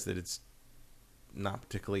just says that it's not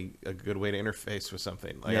particularly a good way to interface with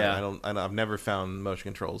something. Like, I've never found motion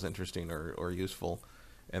controls interesting or useful,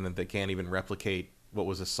 and that they can't even replicate what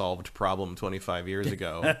was a solved problem 25 years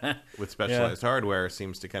ago with specialized hardware.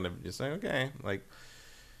 Seems to kind of just say, okay, like.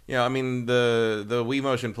 Yeah, I mean the Wii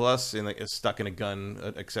Motion Plus is stuck in a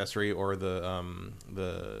gun accessory, or the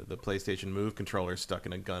PlayStation Move controller stuck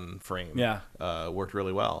in a gun frame. Yeah, worked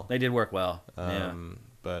really well. They did work well.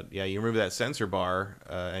 But yeah, you remove that sensor bar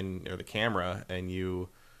or the camera, and you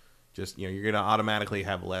just you're going to automatically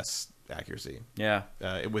have less accuracy. Yeah,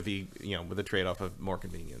 with the trade off of more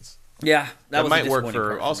convenience. Yeah, that might work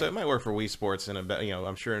for. Also, it might work for Wii Sports, and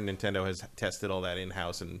I'm sure Nintendo has tested all that in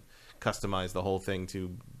house and customized the whole thing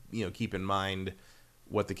to keep in mind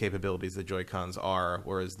what the capabilities of the Joy-Cons are,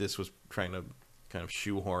 whereas this was trying to kind of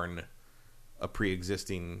shoehorn a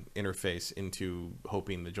pre-existing interface into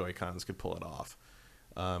hoping the Joy-Cons could pull it off.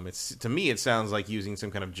 To me, it sounds like using some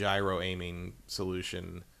kind of gyro aiming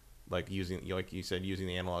solution, like you said, using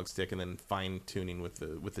the analog stick and then fine tuning with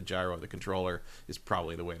the gyro of the controller is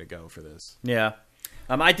probably the way to go for this. Yeah.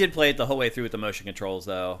 I did play it the whole way through with the motion controls,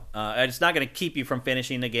 though. It's not going to keep you from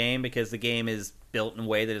finishing the game because the game is built in a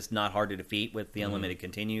way that it's not hard to defeat with the unlimited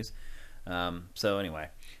continues. So anyway,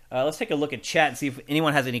 let's take a look at chat and see if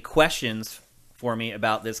anyone has any questions for me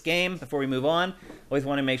about this game before we move on. Always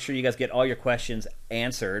want to make sure you guys get all your questions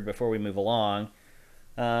answered before we move along.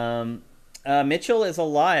 Mitchell is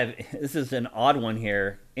alive. This is an odd one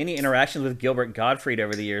here. Any interactions with Gilbert Gottfried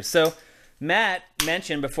over the years? So Matt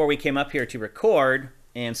mentioned before we came up here to record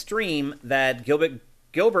and stream that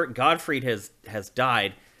Gilbert Gottfried has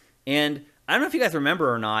died. And I don't know if you guys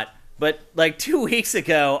remember or not, but like 2 weeks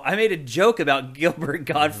ago, I made a joke about Gilbert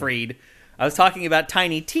Gottfried. I was talking about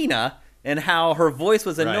Tiny Tina and how her voice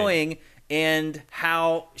was annoying and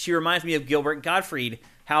how she reminds me of Gilbert Gottfried,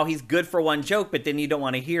 how he's good for one joke, but then you don't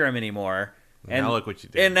want to hear him anymore. And now look what you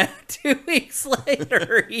did. And 2 weeks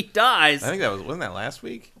later, he dies. I think wasn't that last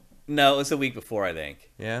week? No, it was the week before, I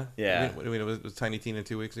think. Yeah? Yeah. Was Tiny Tina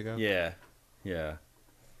 2 weeks ago? Yeah.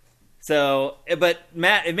 So, but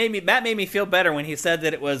Matt made me feel better when he said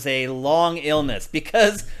that it was a long illness,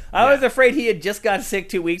 because I was afraid he had just got sick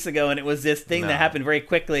 2 weeks ago and it was this thing that happened very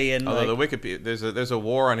quickly. And although the Wikipedia, there's a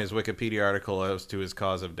war on his Wikipedia article as to his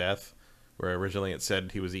cause of death, where originally it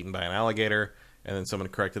said he was eaten by an alligator, and then someone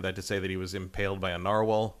corrected that to say that he was impaled by a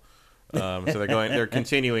narwhal. So they're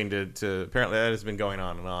continuing to apparently that has been going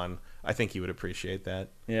on and on. I think you would appreciate that.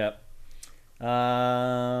 Yeah.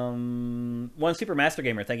 One Super Master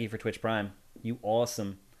Gamer, thank you for Twitch Prime. You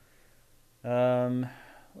awesome.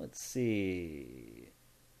 Let's see.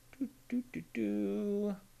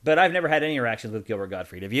 But I've never had any interactions with Gilbert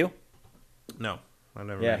Gottfried. Have you? No, I've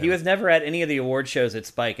never. Yeah, he was never at any of the award shows at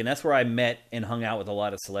Spike, and that's where I met and hung out with a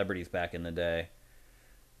lot of celebrities back in the day.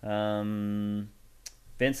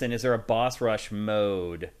 Vincent, is there a boss rush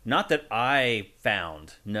mode? Not that I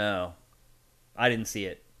found. No, I didn't see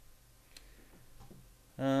it.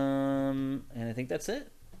 And I think that's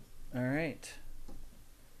it. All right.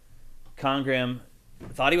 Congram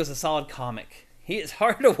thought he was a solid comic. It's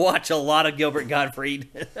hard to watch a lot of Gilbert Gottfried,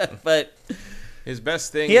 but his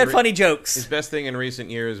best thing. He had funny jokes. His best thing in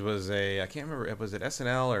recent years was I can't remember, was it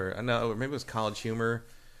SNL or no? Maybe it was College Humor.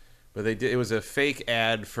 But it was a fake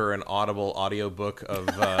ad for an Audible audiobook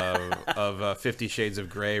of 50 Shades of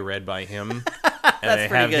Grey read by him. That's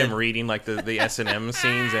pretty good. Him reading like the S&M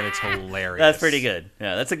scenes, and it's hilarious. That's pretty good.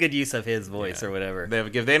 Yeah, that's a good use of his voice or whatever.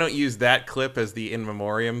 If they don't use that clip as the in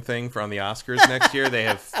memoriam thing from the Oscars next year, they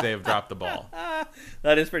have dropped the ball.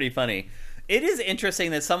 That is pretty funny. It is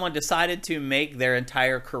interesting that someone decided to make their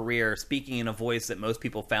entire career speaking in a voice that most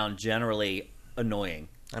people found generally annoying.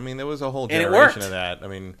 I mean, there was a whole And generation of that. I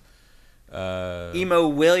mean, Emo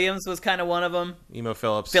Williams was kind of one of them. Emo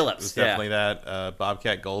Phillips was definitely that.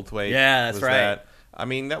 Bobcat Goldthwait. Yeah, that's was right. That. I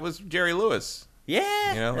mean, that was Jerry Lewis.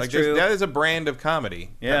 Yeah, you know, that's true. that is a brand of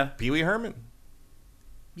comedy. Yeah, Pee Wee Herman.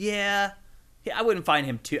 Yeah, I wouldn't find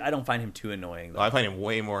him too. I don't find him too annoying, though. I find him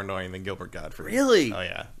way more annoying than Gilbert Gottfried. Really? Oh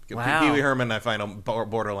yeah. Wow. Pee Wee Herman, I find him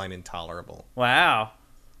borderline intolerable. Wow.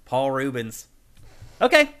 Paul Rubens.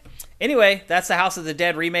 Okay. Anyway, that's the House of the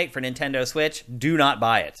Dead remake for Nintendo Switch. Do not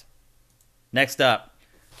buy it. Next up,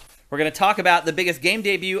 we're going to talk about the biggest game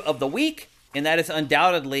debut of the week, and that is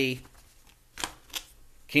undoubtedly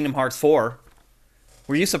Kingdom Hearts 4.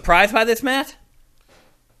 Were you surprised by this, Matt?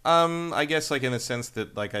 I guess like in the sense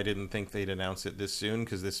that like I didn't think they'd announce it this soon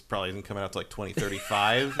because this probably isn't coming out to like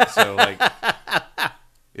 2035. So like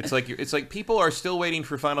it's like people are still waiting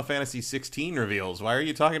for Final Fantasy 16 reveals. Why are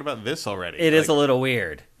you talking about this already? It is a little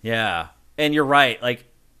weird. Yeah. And you're right. Like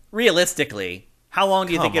realistically, how long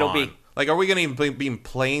do you think it'll be? Like, are we going to be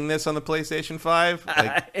playing this on the PlayStation 5?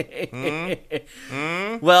 Like,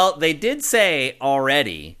 Well, they did say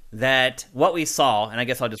already that what we saw, and I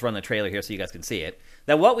guess I'll just run the trailer here so you guys can see it,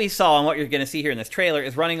 that what we saw and what you're going to see here in this trailer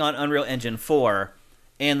is running on Unreal Engine 4,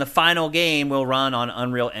 and the final game will run on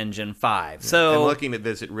Unreal Engine 5. So, and looking at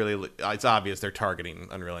this, it's obvious they're targeting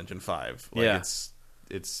Unreal Engine 5. Like, yeah.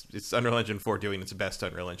 It's Unreal Engine 4 doing its best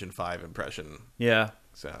Unreal Engine 5 impression. Yeah.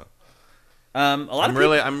 So... I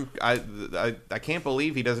can't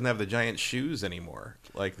believe he doesn't have the giant shoes anymore.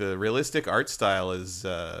 Like the realistic art style is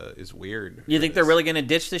weird. You think they're really going to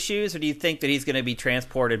ditch the shoes, or do you think that he's going to be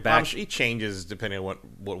transported back? He changes depending on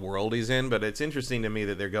what world he's in, but it's interesting to me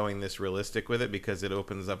that they're going this realistic with it because it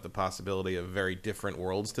opens up the possibility of very different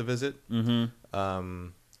worlds to visit. Mm-hmm.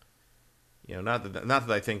 Not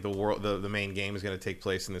that I think the main game is going to take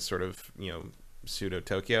place in this sort of pseudo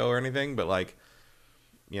Tokyo or anything, but like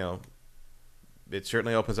it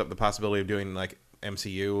certainly opens up the possibility of doing like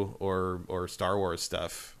MCU or Star Wars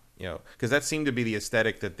stuff, because that seemed to be the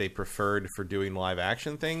aesthetic that they preferred for doing live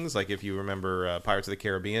action things. Like if you remember Pirates of the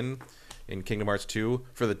Caribbean in Kingdom Hearts 2,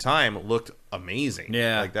 for the time looked amazing.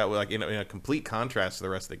 Yeah, like that was like in a complete contrast to the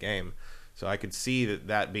rest of the game. So I could see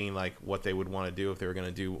that being like what they would want to do if they were going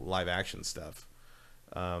to do live action stuff,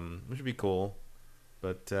 which would be cool.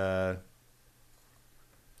 But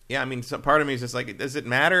yeah, I mean, some part of me is just like, does it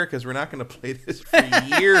matter? Because we're not going to play this for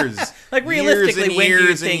years. Like, realistically, when do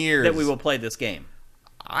you think that we will play this game?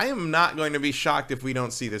 I am not going to be shocked if we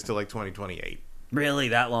don't see this till like 2028. Really,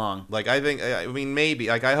 that long? Like, I mean, maybe.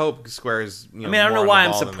 Like, I hope Square's. I mean, I don't know why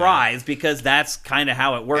I'm surprised, because that's kind of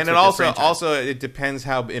how it works. And it also it depends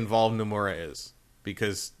how involved Nomura is,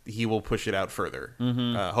 because he will push it out further.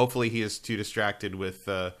 Mm-hmm. Hopefully, he is too distracted with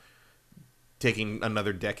taking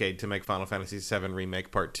another decade to make Final Fantasy VII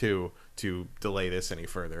Remake Part 2 to delay this any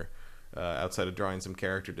further, outside of drawing some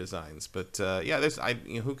character designs. But yeah,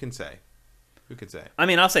 who can say? Who could say? I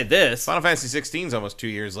mean, I'll say this. Final Fantasy 16 is almost 2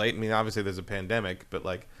 years late. I mean, obviously there's a pandemic, but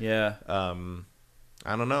like... Yeah.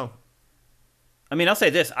 I don't know. I mean, I'll say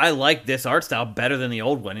this. I like this art style better than the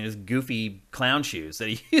old one in his goofy clown shoes that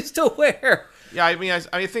he used to wear. Yeah, I mean,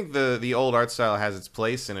 I think the old art style has its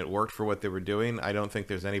place, and it worked for what they were doing. I don't think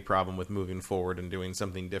there's any problem with moving forward and doing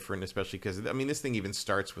something different, especially because, I mean, this thing even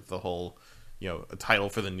starts with the whole, a title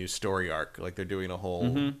for the new story arc. Like, they're doing a whole...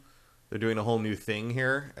 Mm-hmm. They're doing a whole new thing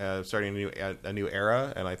here, starting a new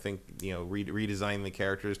era, and I think redesigning the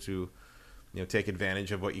characters to take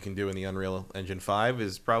advantage of what you can do in the Unreal Engine 5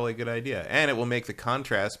 is probably a good idea, and it will make the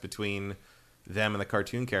contrast between them and the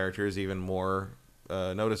cartoon characters even more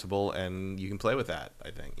noticeable, and you can play with that.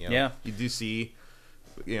 I think. Yeah. You do see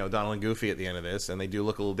Donald and Goofy at the end of this, and they do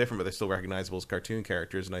look a little different, but they're still recognizable as cartoon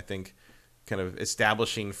characters, and I think kind of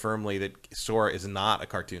establishing firmly that Sora is not a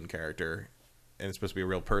cartoon character and it's supposed to be a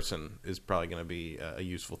real person is probably going to be a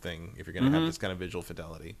useful thing if you're going to have this kind of visual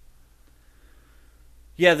fidelity.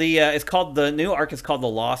 Yeah, the new arc is called the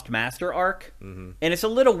Lost Master arc, and it's a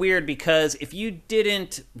little weird because if you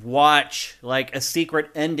didn't watch like a secret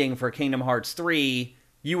ending for Kingdom Hearts 3,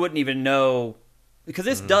 you wouldn't even know, because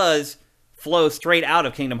this does flow straight out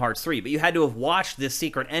of Kingdom Hearts 3, but you had to have watched this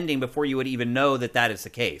secret ending before you would even know that is the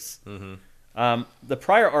case. The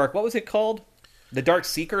prior arc, what was it called? The Dark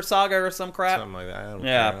Seeker Saga or some crap? Something like that. I don't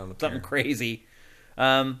care. Something crazy.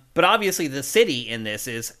 But obviously the city in this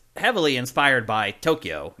is heavily inspired by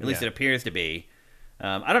Tokyo. At least it appears to be.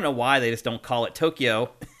 I don't know why they just don't call it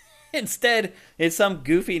Tokyo. Instead, it's some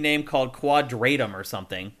goofy name called Quadratum or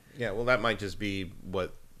something. Yeah, well, that might just be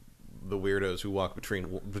what the weirdos who walk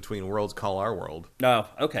between worlds call our world. Oh,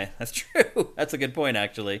 okay. That's true. That's a good point,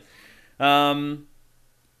 actually. Yeah,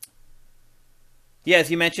 as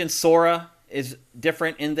you mentioned, Sora is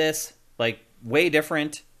different in this. Like, way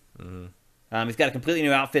different. Mm-hmm. He's got a completely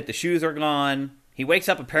new outfit. The shoes are gone. He wakes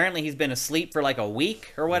up, apparently he's been asleep for like a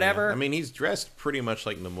week or whatever. Yeah. I mean, he's dressed pretty much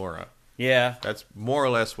like Nomura. Yeah. That's more or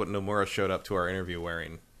less what Nomura showed up to our interview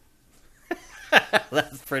wearing.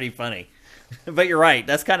 That's pretty funny. But you're right.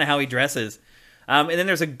 That's kind of how he dresses. And then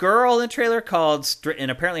there's a girl in the trailer called,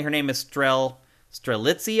 and apparently her name is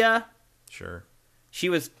Strelitzia. Sure. She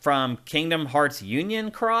was from Kingdom Hearts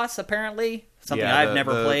Union Cross, apparently. Something I've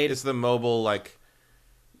never played. It's the mobile, like,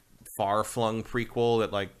 far-flung prequel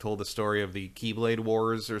that, like, told the story of the Keyblade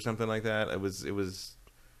Wars or something like that. It was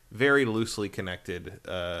very loosely connected,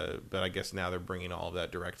 but I guess now they're bringing all of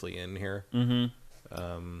that directly in here. Mm-hmm.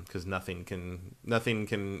 Because nothing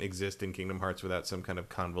can exist in Kingdom Hearts without some kind of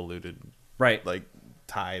convoluted, like,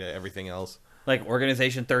 tie to everything else. Like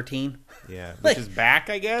Organization 13? Yeah, which is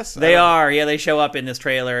back, I guess? They are, yeah, they show up in this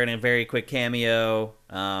trailer in a very quick cameo.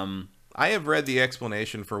 I have read the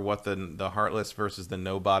explanation for what the Heartless versus the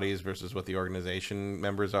Nobodies versus what the Organization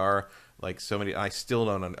members are. Like, so many, I still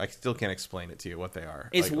can't explain it to you what they are.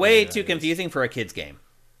 It's like, way too confusing for a kid's game.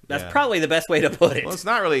 That's probably the best way to put it. Well, it's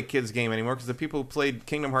not really a kid's game anymore because the people who played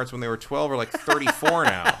Kingdom Hearts when they were 12 are like 34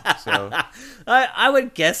 now. So I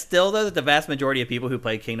would guess still, though, that the vast majority of people who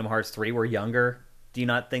played Kingdom Hearts 3 were younger. Do you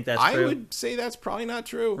not think that's true? I would say that's probably not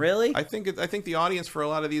true. Really? I think the audience for a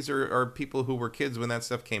lot of these are people who were kids when that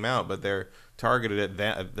stuff came out, but they're targeted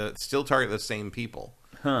at still target the same people.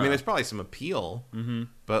 Huh. I mean, there's probably some appeal,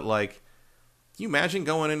 but like, can you imagine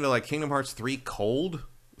going into like Kingdom Hearts 3 cold?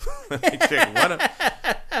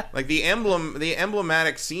 Like the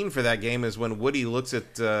emblematic scene for that game is when Woody looks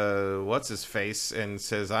at what's his face and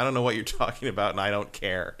says, "I don't know what you're talking about, and I don't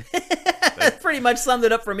care." That pretty much summed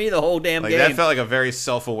it up for me the whole damn game. That felt like a very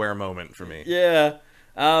self-aware moment for me. Yeah.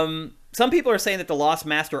 Some people are saying that the Lost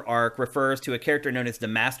Master arc refers to a character known as the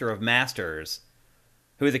Master of Masters,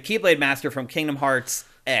 who is a Keyblade Master from Kingdom Hearts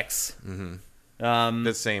X. Mm-hmm.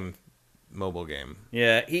 The same mobile game.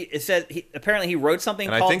 Yeah, it says apparently he wrote something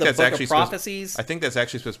called the Book of Prophecies. I think that's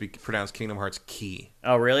actually supposed to be pronounced Kingdom Hearts Key.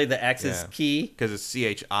 Oh, really? The X is key? Because it's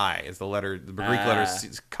CHI. Is the letter, the Greek letter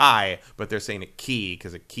is Chi, but they're saying it key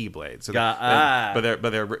because of Keyblade. So but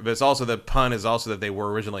it's also, the pun is also that they were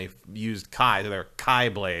originally used Kai, so they're Kai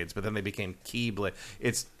blades, but then they became Keyblade.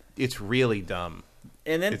 It's really dumb.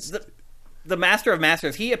 And then the Master of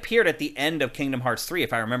Masters, he appeared at the end of Kingdom Hearts 3,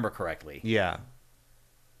 if I remember correctly. Yeah.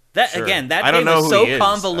 Again, that game was so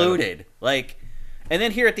convoluted. Like, and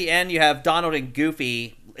then here at the end, you have Donald and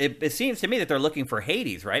Goofy. It seems to me that they're looking for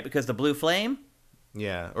Hades, right? Because the blue flame?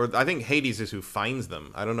 Yeah. Or I think Hades is who finds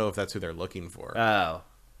them. I don't know if that's who they're looking for. Oh.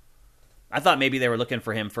 I thought maybe they were looking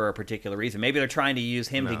for him for a particular reason. Maybe they're trying to use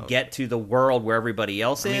him to get to the world where everybody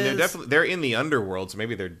else is. I mean, they're in the underworld, so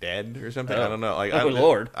maybe they're dead or something. I don't know. Like,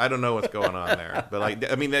 Lord. I don't know what's going on there. But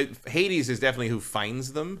like, I mean, Hades is definitely who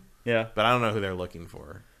finds them. Yeah. But I don't know who they're looking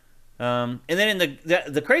for. And then in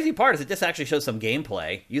the crazy part is it just actually shows some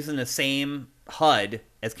gameplay using the same HUD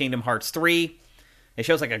as Kingdom Hearts 3. It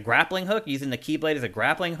shows like a grappling hook, using the Keyblade as a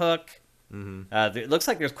grappling hook. Mm-hmm. It looks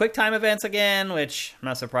like there's quick time events again, which I'm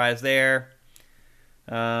not surprised there.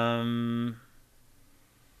 Foliage.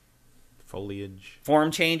 Form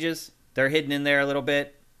changes. They're hidden in there a little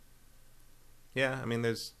bit. Yeah, I mean,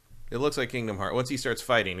 it looks like Kingdom Hearts. Once he starts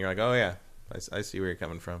fighting, you're like, oh yeah, I see where you're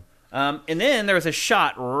coming from. And then there was a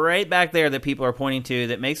shot right back there that people are pointing to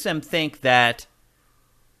that makes them think that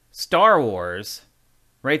Star Wars,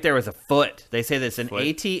 right there was a foot. They say that's an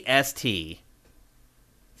ATST.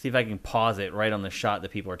 See if I can pause it right on the shot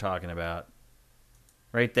that people are talking about.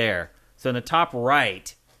 Right there. So in the top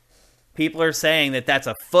right, people are saying that that's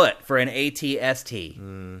a foot for an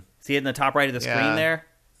ATST. See it in the top right of the screen there?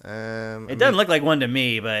 It doesn't look like one to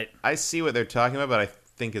me, but... I see what they're talking about, but I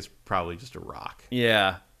think it's probably just a rock.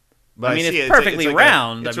 Yeah. But I mean, it's perfectly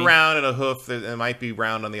round. It's round and a hoof. It might be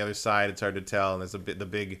round on the other side. It's hard to tell. And there's the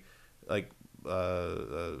big, like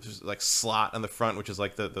slot on the front, which is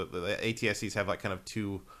like the ATSTs have like kind of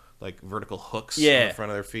two like vertical hooks on the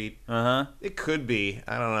front of their feet. It could be.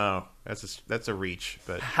 I don't know. That's a reach.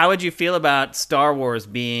 But how would you feel about Star Wars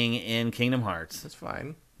being in Kingdom Hearts? That's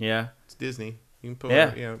fine. Yeah, it's Disney. You can put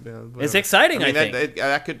it's exciting. I think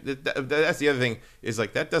that's the other thing is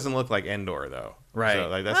like that doesn't look like Endor though. Right. So,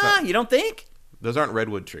 like, that's not, you don't think? Those aren't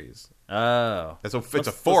redwood trees. Oh. It's a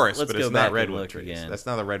forest, let's but go it's back not and redwood look trees. again. That's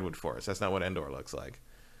not the redwood forest. That's not what Endor looks like.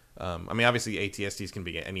 I mean, obviously ATSTs can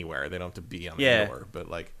be anywhere. They don't have to be on Endor, but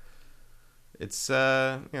like, it's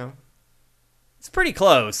It's pretty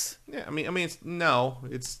close. yeah. I mean, it's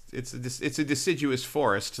a deciduous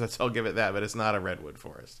forest. I'll give it that, but it's not a redwood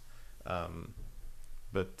forest.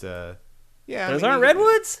 But yeah, Those aren't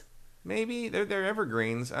redwoods? Maybe they're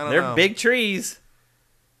evergreens. I don't know. They're big trees.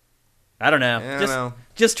 I don't know. I don't know.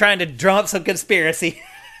 Just trying to drum up some conspiracy.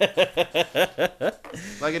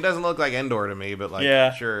 Like, it doesn't look like Endor to me, but like,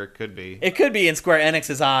 Yeah. sure, it could be. It could be in Square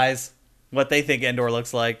Enix's eyes what they think Endor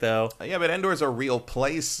looks like, though. Yeah, but Endor's a real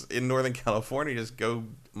place in Northern California. Just go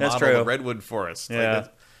That's model true. the redwood forest. Yeah.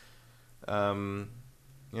 Yeah, I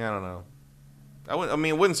don't know. I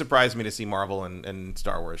mean, it wouldn't surprise me to see Marvel and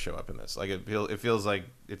Star Wars show up in this. Like, it feels like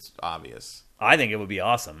it's obvious. I think it would be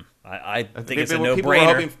awesome. I think it's a People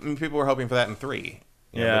no-brainer. people were hoping for that in 3.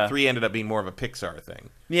 You know, Yeah. but 3 ended up being more of a Pixar thing.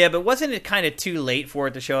 Yeah, but wasn't it kind of too late for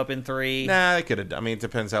it to show up in 3? Nah, they could have. I mean, it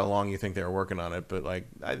depends how long you think they were working on it, but like,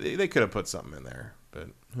 they could have put something in there. But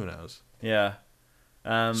who knows? Yeah.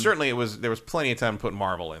 Certainly, there was plenty of time to put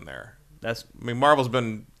Marvel in there. I mean, Marvel's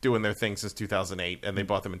been doing their thing since 2008, and they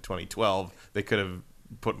bought them in 2012. They could have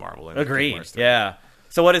put Marvel in. Agreed. Yeah.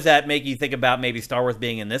 So what does that make you think about maybe Star Wars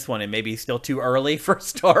being in this one and maybe still too early for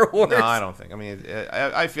Star Wars? No, I don't think. I mean,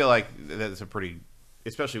 I feel like that's a pretty,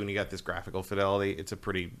 especially when you got this graphical fidelity, it's a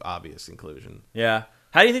pretty obvious inclusion. Yeah.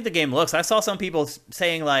 How do you think the game looks? I saw some people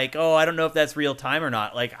saying like, "Oh, I don't know if that's real time or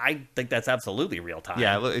not." Like, I think that's absolutely real time.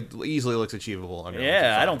 Yeah, it easily looks achievable.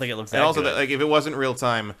 Yeah, I don't think it looks that and also, good. like, if it wasn't real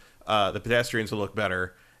time, the pedestrians would look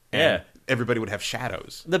better. And everybody would have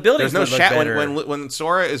shadows. The buildings would look better. When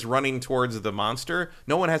Sora is running towards the monster,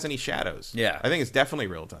 no one has any shadows. Yeah. I think it's definitely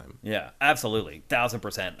real time. Yeah, absolutely.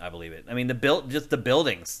 1,000%, I believe it. I mean, just the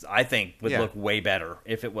buildings, I think, would look way better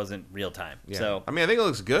if it wasn't real time. Yeah. So, I mean, I think it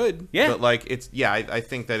looks good. Yeah. But, like, I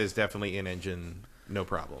think that is definitely in-engine, no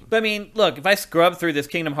problem. But, I mean, look, if I scrub through this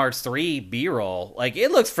Kingdom Hearts 3 B-roll, like,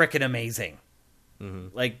 it looks freaking amazing.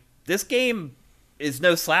 Mm-hmm. Like, this game is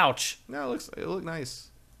no slouch. No, it looked nice.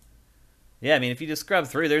 Yeah, I mean, if you just scrub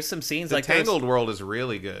through, there's some scenes like the Tangled world is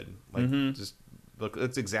really good. Like, just look,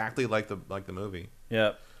 it's exactly like the movie.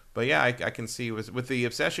 Yeah. But yeah, I can see with the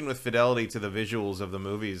obsession with fidelity to the visuals of the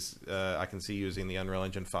movies, I can see using the Unreal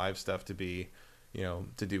Engine 5 stuff to be,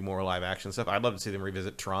 to do more live action stuff. I'd love to see them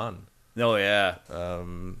revisit Tron. Oh yeah.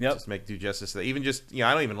 Just do justice to that. Even just,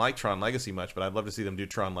 I don't even like Tron Legacy much, but I'd love to see them do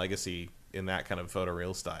Tron Legacy in that kind of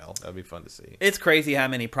photoreal style. That'd be fun to see. It's crazy how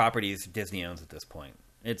many properties Disney owns at this point.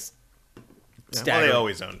 It's well, they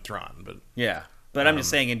always own Tron, but yeah. But I'm just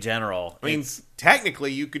saying in general. I mean,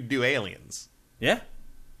 technically, you could do Aliens. Yeah.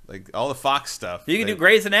 Like all the Fox stuff. You can do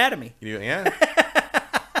Grey's Anatomy. Yeah.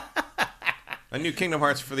 A new Kingdom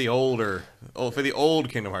Hearts for the old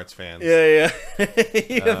Kingdom Hearts fans. Yeah.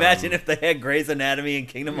 You imagine if they had Grey's Anatomy and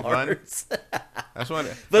Kingdom Hearts.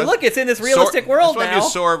 But look, it's in this realistic world now. That's why I do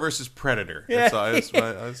Sora versus Predator. Yeah.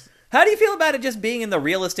 How do you feel about it just being in the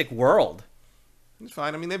realistic world? It's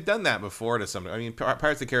fine. I mean, they've done that before to some. I mean, Pirates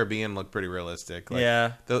of the Caribbean look pretty realistic. Like,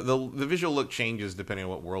 yeah. The visual look changes depending on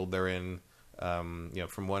what world they're in.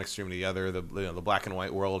 From one extreme to the other. The black and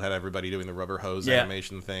white world had everybody doing the rubber hose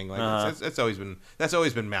animation thing. Like that's always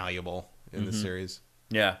been malleable in the series.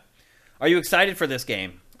 Yeah. Are you excited for this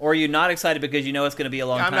game, or are you not excited because you know it's going to be a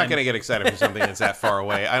long time? I'm not going to get excited for something that's that far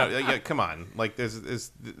away. Come on. Like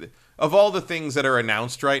there's of all the things that are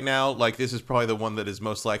announced right now, like this is probably the one that is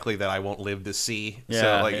most likely that I won't live to see.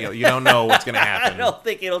 Yeah. So you don't know what's going to happen. I don't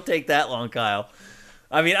think it'll take that long, Kyle.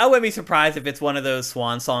 I mean, I wouldn't be surprised if it's one of those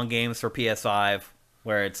swan song games for PS5,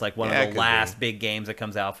 where it's like one of the last big games that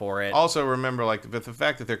comes out for it. Also, remember, like, the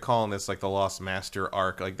fact that they're calling this like the Lost Master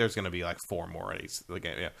arc, like, there's going to be like 4 more of these. Like,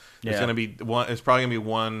 there's going to be one. It's probably going to be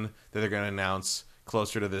one that they're going to announce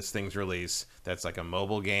closer to this thing's release. That's like a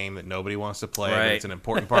mobile game that nobody wants to play. But it's an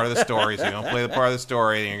important part of the story, so you don't play the part of the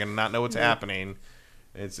story, and you're going to not know what's happening.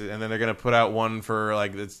 And then they're going to put out one for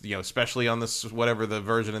like it's especially on this whatever the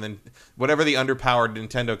version, and then whatever the underpowered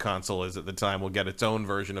Nintendo console is at the time will get its own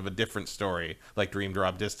version of a different story, like Dream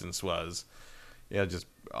Drop Distance was. Just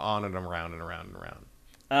on and around and around and around.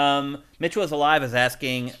 Mitchell is Alive is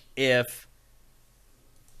asking if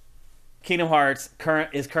Kingdom Hearts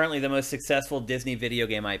is currently the most successful Disney video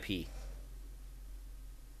game IP.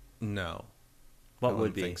 No, what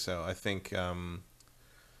would be? I think so. I think.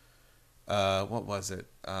 What was it?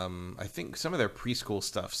 I think some of their preschool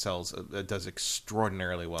stuff does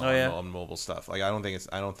extraordinarily well on mobile stuff. Like I don't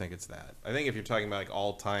think it's that. I think if you're talking about like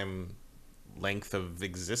all time length of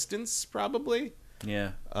existence, probably.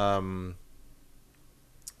 Yeah.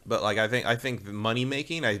 But like I think the money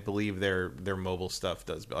making, I believe their mobile stuff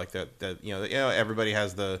does, but like that everybody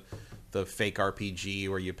has the fake RPG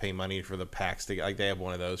where you pay money for the packs. Like they have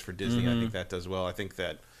one of those for Disney. I think that does well. I think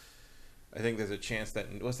there's a chance that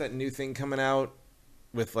what's that new thing coming out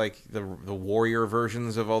with like the warrior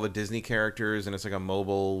versions of all the Disney characters, and it's like a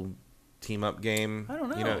mobile team up game. I don't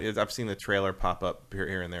know. You know, I've seen the trailer pop up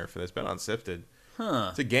here and there for this. It's been on Sifted. Huh.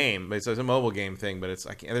 It's a game, but it's a mobile game thing. But it's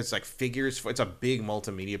like figures. It's a big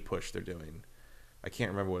multimedia push they're doing. I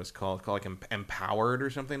can't remember what it's called. It's called like Empowered or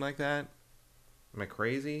something like that. Am I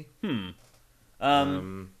crazy?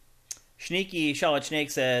 Sneaky Charlotte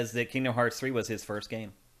Snake says that Kingdom Hearts 3 was his first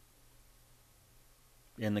game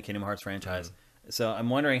in the Kingdom Hearts franchise. So I'm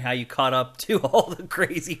wondering how you caught up to all the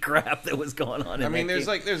crazy crap that was going on. There's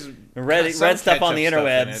read stuff on the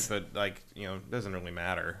interwebs, stuff in it, but like it doesn't really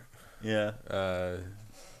matter. Yeah.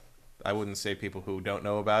 I wouldn't say people who don't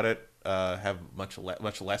know about it have much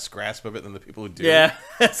less grasp of it than the people who do. Yeah,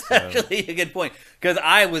 that's actually a good point. Because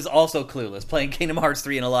I was also clueless playing Kingdom Hearts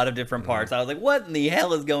 3 in a lot of different parts. I was like, what in the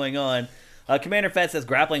hell is going on? Commander Fett says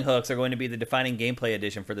grappling hooks are going to be the defining gameplay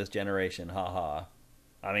addition for this generation. Haha.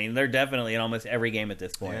 I mean, they're definitely in almost every game at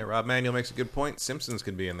this point. Yeah, Rob Manuel makes a good point. Simpsons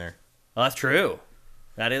could be in there. Oh, that's true.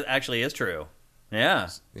 That is true. Yeah.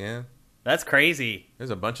 Yeah. That's crazy.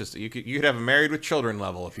 There's a bunch of you could have a Married with Children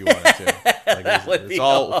level if you wanted to. Like That would be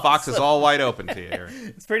awesome. Fox is all wide open to you here.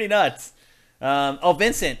 It's pretty nuts.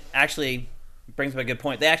 Vincent actually brings up a good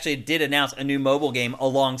point. They actually did announce a new mobile game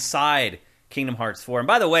alongside Kingdom Hearts 4. And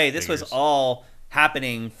by the way, this was all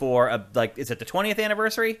happening for is it the 20th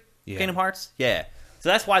anniversary? Yeah. Kingdom Hearts? Yeah. So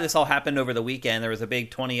that's why this all happened over the weekend. There was a big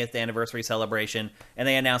 20th anniversary celebration, and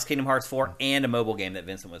they announced Kingdom Hearts 4 and a mobile game that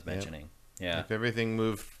Vincent was mentioning. Yep. Yeah. If everything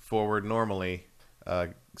moved forward normally,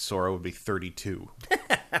 Sora would be 32.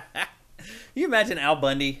 You imagine Al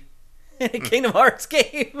Bundy in a Kingdom Hearts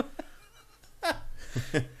game?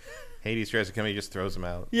 Hades tries to come, he just throws him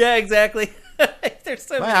out. Yeah, exactly. There's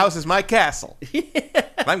so my house is my castle.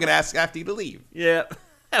 I'm going to ask after you to leave. Yeah,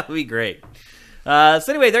 that would be great. So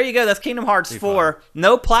anyway, there you go. That's Kingdom Hearts 4.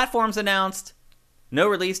 No platforms announced. No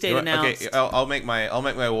release date announced. Okay, I'll make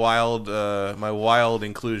my wild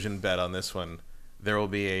inclusion bet on this one. There will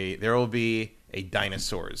be a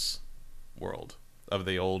dinosaurs world of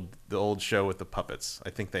the old show with the puppets. I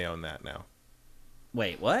think they own that now.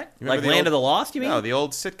 Wait, what? Like Land of the Lost? You mean? No, the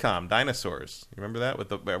old sitcom Dinosaurs. You remember that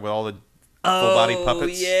with all the full body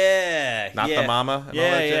puppets? Yeah, not the mama. And all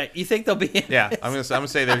that shit? You think they'll be in Yeah, I'm gonna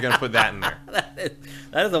say they're gonna put that in there.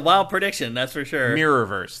 That is a wild prediction. That's for sure.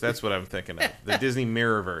 Mirrorverse. That's what I'm thinking of. The Disney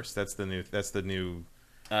Mirrorverse. That's the new.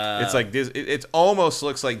 It's like it almost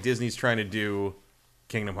looks like Disney's trying to do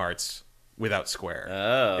Kingdom Hearts without Square.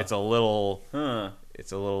 Oh, it's a little.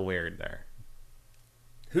 It's a little weird there.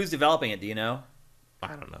 Who's developing it? Do you know?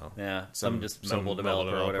 I don't know. Yeah, some mobile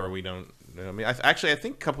developer or whatever. We don't. I mean, I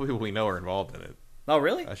think a couple people we know are involved in it. Oh,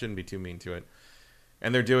 really? I shouldn't be too mean to it.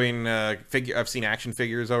 And they're doing figure. I've seen action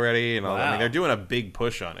figures already, and all that. I mean, they're doing a big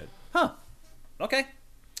push on it. Huh. Okay.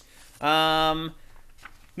 No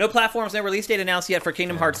platforms, no release date announced yet for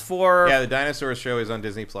Kingdom Hearts 4. Yeah, the Dinosaurs show is on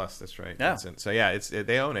Disney Plus. That's right. Yeah. So yeah,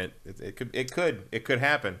 they own it. It could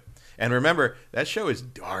happen. And remember, that show is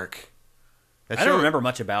dark. I don't remember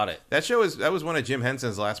much about it. That was one of Jim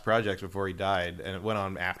Henson's last projects before he died, and it went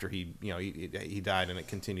on after he died, and it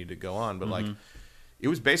continued to go on. But like, it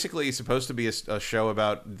was basically supposed to be a show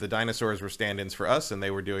about the dinosaurs were stand-ins for us, and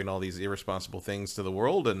they were doing all these irresponsible things to the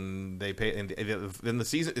world, and they pay. And then the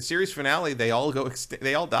series finale, they all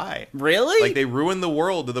die. Really? Like they ruin the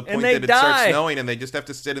world to the point that it starts snowing, and they just have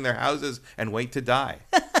to sit in their houses and wait to die.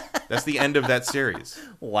 That's the end of that series.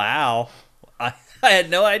 Wow. I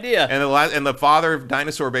had no idea. And the father of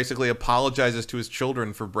Dinosaur basically apologizes to his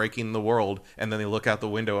children for breaking the world, and then they look out the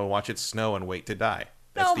window and watch it snow and wait to die.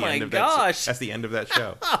 That's the end of gosh. That's the end of that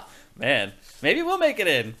show. Man, maybe we'll make it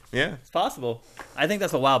in. Yeah. It's possible. I think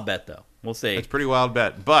that's a wild bet, though. We'll see. It's a pretty wild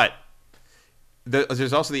bet. But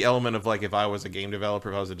there's also the element of, like, if I was a game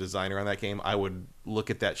developer, if I was a designer on that game, I would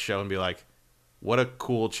look at that show and be like, what a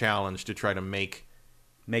cool challenge to try to make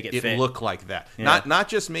it fit. Look like that. Yeah. Not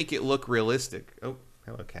just make it look realistic. Oh,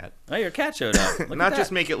 hello, cat. Oh, your cat showed up. Not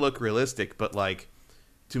just make it look realistic, but like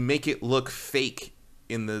to make it look fake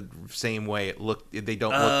in the same way they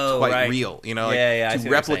don't look quite real. You know, to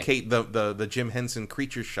replicate the Jim Henson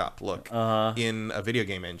Creature Shop look in a video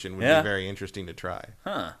game engine would be very interesting to try.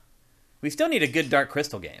 Huh. We still need a good Dark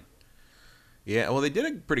Crystal game. Yeah, well, they did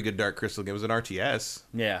a pretty good Dark Crystal game. It was an RTS.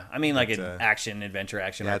 Yeah, I mean, like an action That's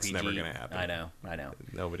RPG. never going to happen. I know.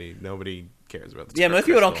 Nobody cares about this. Yeah, most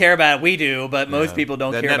people don't care about it. We do, but most people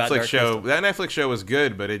don't care about Dark Crystal. That Netflix show was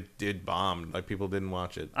good, but it bombed. Like, people didn't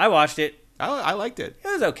watch it. I watched it. I liked it. It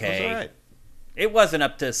was okay. It was all right. It wasn't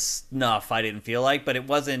up to snuff, I didn't feel like, but it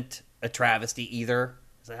wasn't a travesty either.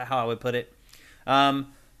 Is that how I would put it?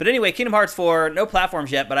 But anyway, Kingdom Hearts 4, no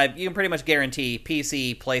platforms yet, but you can pretty much guarantee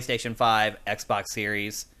PC, PlayStation 5, Xbox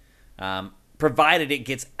Series, provided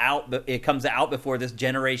it comes out before this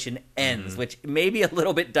generation ends, which may be a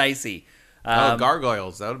little bit dicey.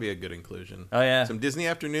 Gargoyles, that would be a good inclusion. Oh, yeah. Some Disney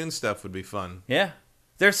Afternoon stuff would be fun. Yeah.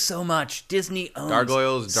 There's so much. Disney owns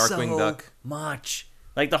Gargoyles, Darkwing Duck. Much.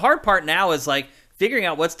 Like, the hard part now is, like, figuring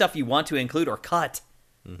out what stuff you want to include or cut.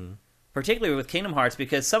 Mm-hmm. Particularly with Kingdom Hearts,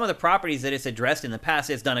 because some of the properties that it's addressed in the past,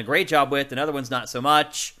 it's done a great job with, and other ones not so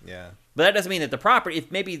much. Yeah. But that doesn't mean that the property,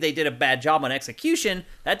 if maybe they did a bad job on execution,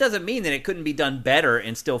 that doesn't mean that it couldn't be done better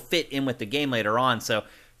and still fit in with the game later on. So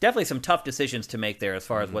definitely some tough decisions to make there as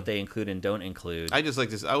far as what they include and don't include. I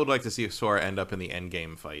would like to see Sora end up in the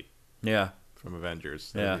endgame fight. Yeah. From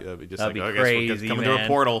Avengers. Yeah. That'd be crazy, I guess we're coming man. through a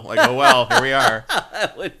portal. Like, oh, well, here we are.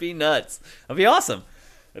 That would be nuts. That'd be awesome.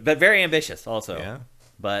 But very ambitious also. Yeah.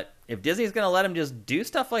 But if Disney's going to let them just do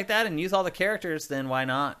stuff like that and use all the characters, then why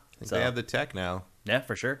not? I think they have the tech now. Yeah,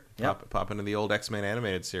 for sure. Yep. Pop into the old X-Men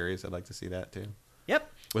animated series. I'd like to see that, too.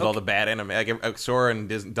 Yep. With all the bad anime. Like, Sora and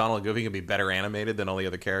Donald and Goofy can be better animated than all the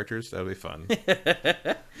other characters. That would be fun.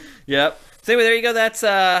 Yep. So anyway, there you go. That's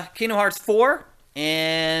Kingdom Hearts 4.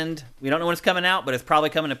 And we don't know when it's coming out, but it's probably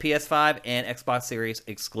coming to PS5 and Xbox Series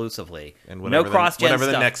exclusively. And whatever, no cross-gen whatever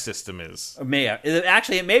the stuff. next system is.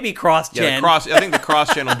 Actually, it may be cross-gen. Yeah, I think the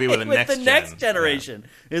cross-gen will be with the next generation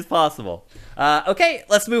is possible. Okay,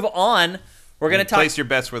 let's move on. We're going to talk... Place your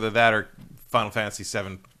bets whether that or Final Fantasy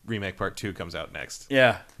VII Remake Part 2 comes out next.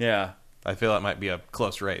 Yeah. I feel that might be a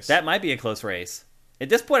close race. That might be a close race. At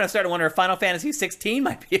this point, I'm starting to wonder if Final Fantasy 16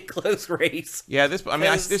 might be a close race. Yeah,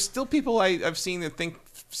 there's still people I've seen that think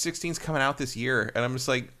 16's coming out this year, and I'm just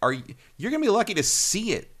like, you're gonna be lucky to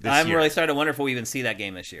see it this year. I'm really starting to wonder if we'll even see that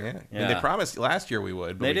game this year. Yeah. I mean, they promised last year we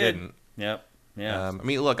would, but we didn't. Yep. Yeah. I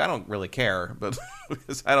mean, look, I don't really care, but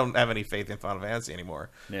because I don't have any faith in Final Fantasy anymore.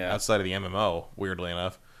 Yeah. Outside of the MMO, weirdly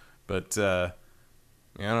enough, but I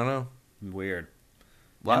don't know. Weird.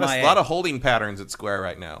 A lot of holding patterns at Square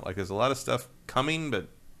right now. Like, there's a lot of stuff coming, but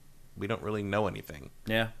we don't really know anything.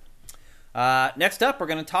 Yeah. Next up, we're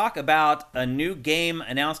going to talk about a new game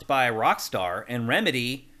announced by Rockstar and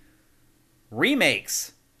Remedy.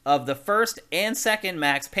 Remakes of the first and second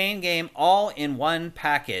Max Payne game all in one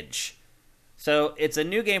package. So it's a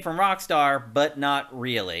new game from Rockstar, but not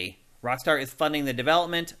really. Rockstar is funding the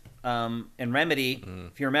development, and Remedy,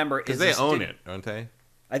 if you remember... Because they own it, don't they?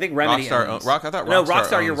 I think Remedy owns.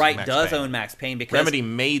 Rockstar, you're right, does own Max Payne because Remedy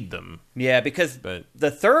made them. Yeah, because the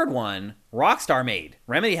third one Rockstar made.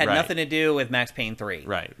 Remedy had nothing to do with Max Payne 3.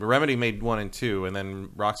 Right. But Remedy made 1 and 2, and then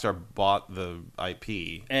Rockstar bought the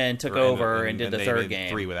IP and took over and did the third game.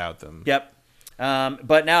 3 without them. Yep.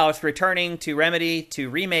 But now it's returning to Remedy to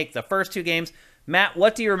remake the first 2 games. Matt,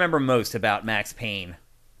 what do you remember most about Max Payne?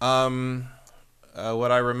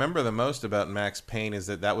 What I remember the most about Max Payne is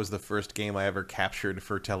that was the first game I ever captured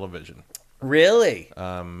for television. Really?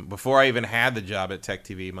 Before I even had the job at Tech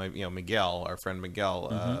TV, Miguel, our friend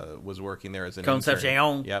Miguel, was working there as an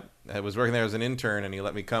intern. Yep, I was working there as an intern, and he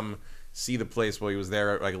let me come see the place while he was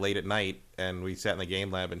there like late at night, and we sat in the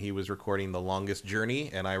game lab, and he was recording The Longest Journey,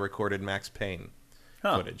 and I recorded Max Payne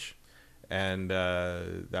footage, and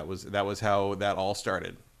that was how that all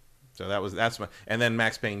started. So and then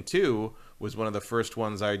Max Payne 2 was one of the first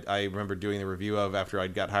ones I remember doing the review of after I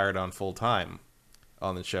got hired on full time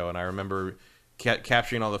on the show, and I remember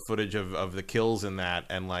capturing all the footage of the kills in that,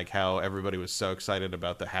 and like how everybody was so excited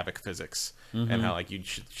about the havoc physics, and how like you'd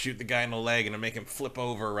shoot the guy in the leg and it'd make him flip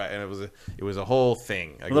over, right? And it was a whole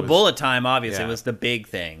thing. Like, the bullet time obviously was the big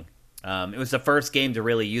thing. It was the first game to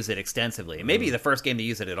really use it extensively. Maybe the first game to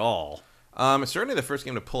use it at all. Certainly the first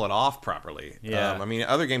game to pull it off properly. Yeah. I mean,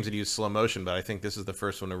 other games had used slow motion, but I think this is the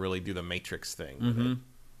first one to really do the Matrix thing. Mm-hmm.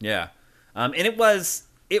 Yeah. And it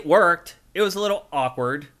worked. It was a little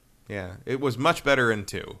awkward. Yeah. It was much better in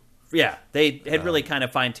 2. Yeah. They had really kind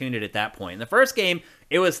of fine-tuned it at that point. In the first game,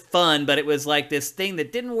 it was fun, but it was like this thing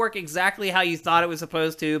that didn't work exactly how you thought it was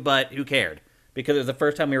supposed to, but who cared? Because it was the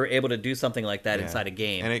first time we were able to do something like that inside a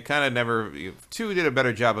game. And it kind of never... 2 did a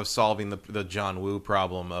better job of solving the John Woo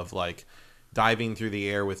problem of, like, diving through the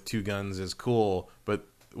air with 2 guns is cool, but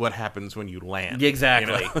what happens when you land?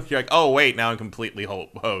 Exactly. You know? You're like, oh, wait, now I'm completely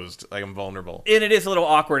hosed. Like, I'm vulnerable. And it is a little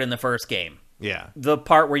awkward in the first game. the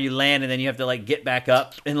part where you land and then you have to like get back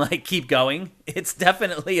up and like keep going. It's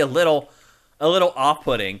definitely a little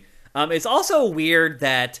off-putting. It's also weird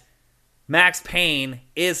that Max Payne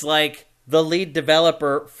is like the lead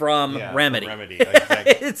developer from Remedy. From Remedy,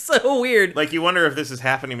 exactly. It's so weird. Like, you wonder if this is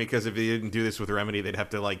happening because if they didn't do this with Remedy, they'd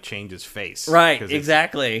have to like change his face. Right,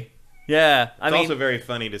 exactly. Yeah. It's also very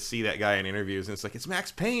funny to see that guy in interviews, and it's like, it's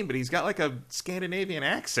Max Payne, but he's got like a Scandinavian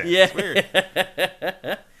accent. Yeah. It's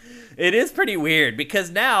weird. It is pretty weird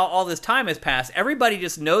because now all this time has passed. Everybody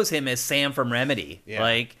just knows him as Sam from Remedy.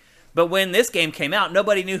 Yeah. But when this game came out,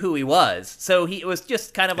 nobody knew who he was. So it was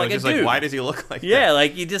just kind of like a dude. Like, why does he look like that? Yeah,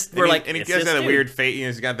 like you just were like, and he does that weird face. You know,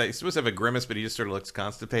 he's got that. He's supposed to have a grimace, but he just sort of looks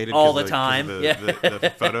constipated all the time.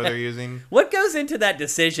 The photo they're using. What goes into that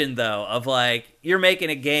decision though of like you're making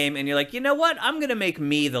a game and you're like, you know what? I'm gonna make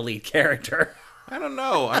me the lead character. I don't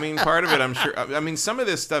know. I mean, part of it, I'm sure. I mean, some of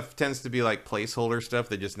this stuff tends to be like placeholder stuff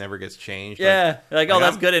that just never gets changed. Yeah,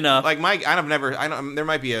 that's good enough. Like there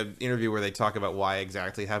might be an interview where they talk about why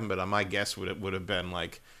exactly it happened, but my guess would have been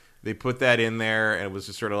like they put that in there and it was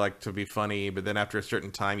just sort of like to be funny, but then after a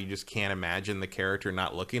certain time, you just can't imagine the character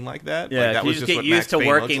not looking like that. Yeah, like, that you was just what get used to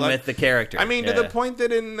working with the character. I mean, to the point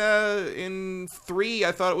that in 3,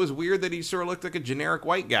 I thought it was weird that he sort of looked like a generic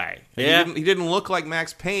white guy. Yeah, he didn't look like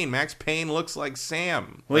Max Payne. Max Payne looks like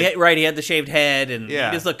Sam. Well, he had the shaved head and he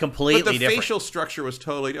just looked completely different. But the facial structure was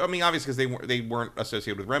totally. I mean, obviously because they weren't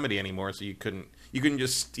associated with Remedy anymore, so you couldn't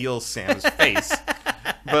just steal Sam's face.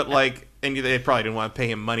 But like, and they probably didn't want to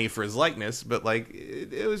pay him money for his likeness. But like,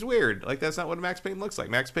 it was weird. Like, that's not what Max Payne looks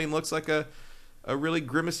like. Max Payne looks like a really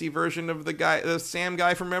grimacy version of the Sam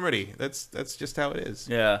guy from Remedy. That's just how it is.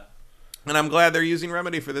 Yeah. And I'm glad they're using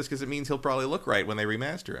Remedy for this because it means he'll probably look right when they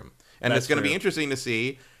remaster him. And it's going to be interesting to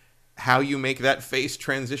see how you make that face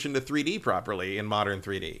transition to 3D properly in modern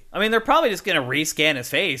 3D. I mean, they're probably just going to rescan his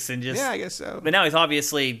face and just... Yeah, I guess so. But now he's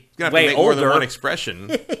obviously he's gonna have way to make older. more than one expression.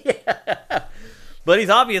 Yeah. But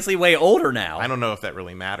he's obviously way older now. I don't know if that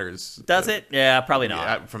really matters. Does it? Yeah, probably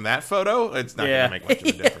not. Yeah, from that photo, it's not going to make much of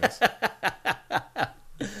a difference.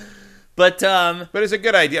 But it's a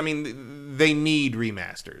good idea. I mean, they need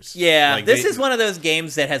remasters. Yeah, like this is one of those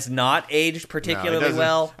games that has not aged particularly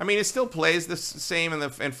well. I mean, it still plays the same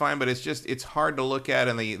and fine, but it's hard to look at,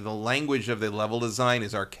 and the language of the level design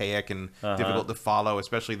is archaic and difficult to follow,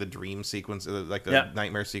 especially the dream sequence, like the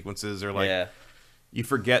nightmare sequences, or like you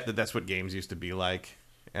forget that that's what games used to be like.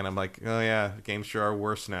 And I'm like, oh yeah, games sure are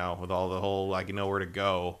worse now with all the whole like you know where to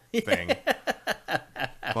go thing.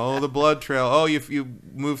 Follow the blood trail. Oh, you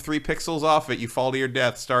move 3 pixels off it, you fall to your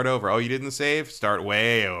death. Start over. Oh, you didn't save? Start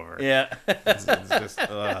way over. Yeah. It's just,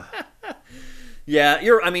 Yeah,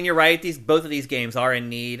 you're right. Both of these games are in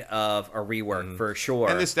need of a rework for sure.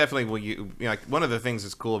 And this definitely will like one of the things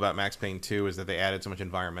that's cool about Max Payne 2 is that they added so much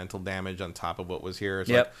environmental damage on top of what was here. It's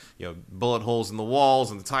like, bullet holes in the walls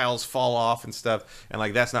and the tiles fall off and stuff. And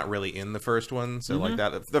like that's not really in the first one. So like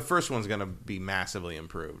that the first one's going to be massively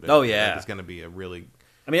improved. Oh yeah. Like, it's going to be a really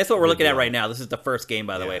I mean, that's what we're looking at right now. This is the first game,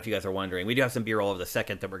 by the way, if you guys are wondering. We do have some B-roll of the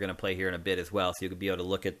second that we're going to play here in a bit as well, so you could be able to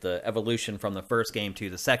look at the evolution from the first game to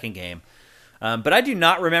the second game. But I do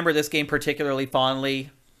not remember this game particularly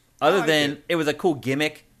fondly, other than it was a cool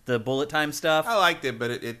gimmick, the bullet time stuff. I liked it,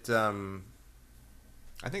 but it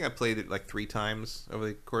I think I played it like 3 times over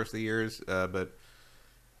the course of the years, but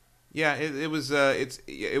yeah, it was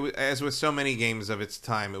as with so many games of its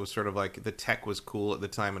time, it was sort of like the tech was cool at the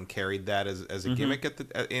time and carried that as a gimmick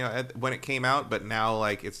when it came out, but now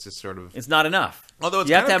like it's just sort of it's not enough. Although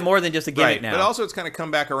you have to have more than just a gimmick now. But also it's kind of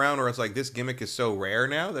come back around where it's like this gimmick is so rare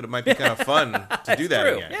now that it might be kind of fun to do that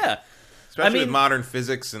again. Yeah. Especially with modern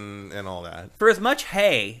physics and all that. For as much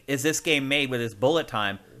hay as this game made with its bullet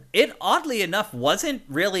time, it oddly enough wasn't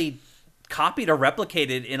really copied or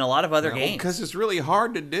replicated in a lot of other games. Because it's really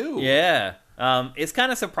hard to do. Yeah. It's kind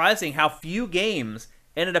of surprising how few games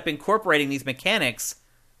ended up incorporating these mechanics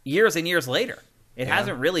years and years later. It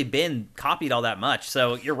hasn't really been copied all that much.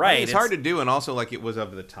 So you're right. I mean, it's hard to do, and also like it was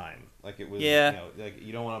of the time. Like it was, like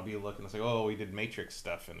you don't want to be looking and say, "Oh, we did Matrix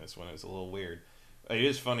stuff in this one." It was a little weird. It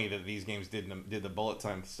is funny that these games did the bullet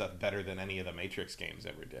time stuff better than any of the Matrix games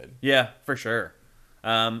ever did. Yeah, for sure.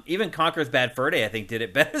 Even Conker's Bad Fur Day, I think, did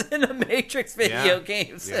it better than the Matrix video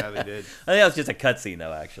games. Yeah, they did. I think that was just a cutscene,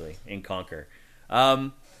 though, actually, in Conker.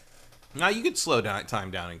 No, you could slow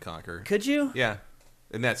time down in Conker. Could you? Yeah,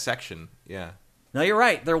 in that section. Yeah. No, you're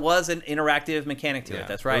right. There was an interactive mechanic to it.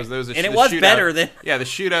 That's right. There was and it was better than... Yeah, the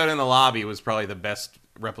shootout in the lobby was probably the best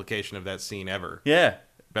replication of that scene ever. Yeah.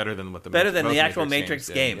 Better than the actual Matrix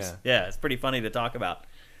games. Yeah, it's pretty funny to talk about.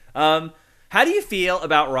 How do you feel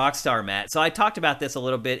about Rockstar, Matt? So I talked about this a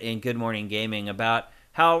little bit in Good Morning Gaming about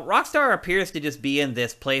how Rockstar appears to just be in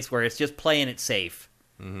this place where it's just playing it safe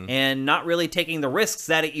and not really taking the risks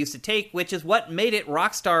that it used to take, which is what made it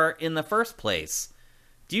Rockstar in the first place.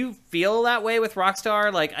 Do you feel that way with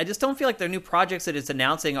Rockstar? Like, I just don't feel like their new projects that it's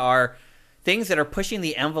announcing are things that are pushing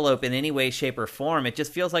the envelope in any way, shape, or form. It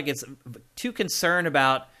just feels like it's too concerned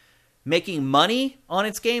about making money on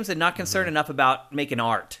its games and not concerned enough about making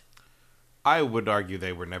art. I would argue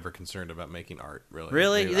they were never concerned about making art, really.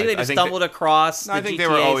 Really? You think they just stumbled across the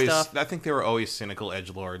GTA stuff? I think they were always cynical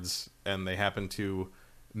edgelords, and they happened to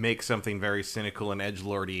make something very cynical and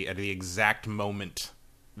edgelordy at the exact moment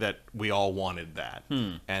that we all wanted that.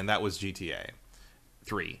 And that was GTA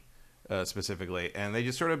 3. Specifically, and they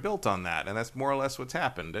just sort of built on that, and that's more or less what's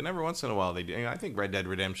happened. And every once in a while, they do. I think Red Dead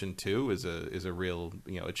Redemption 2 is a real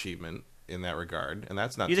achievement in that regard, and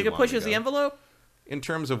that's not. You think it pushes the envelope in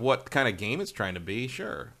terms of what kind of game it's trying to be?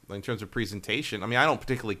 Sure. In terms of presentation, I mean, I don't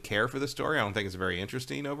particularly care for the story. I don't think it's very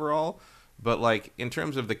interesting overall. But like in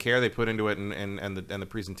terms of the care they put into it and the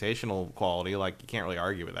presentational quality, like you can't really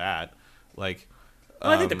argue with that. Like,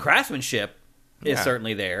 well, I think the craftsmanship is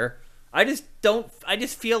certainly there. I just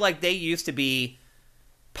feel like they used to be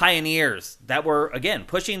pioneers that were, again,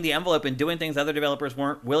 pushing the envelope and doing things other developers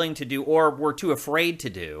weren't willing to do or were too afraid to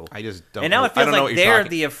do. I just don't. And now it feels like they're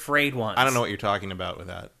the afraid ones. I don't know what you're talking about with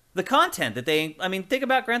that. The content that think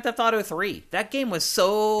about Grand Theft Auto 3. That game was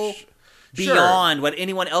so beyond what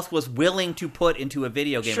anyone else was willing to put into a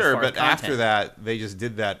video game. Sure, but after that, they just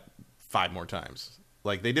did that 5 more times.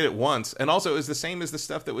 Like, they did it once, and also it was the same as the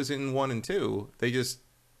stuff that was in 1 and 2. They just...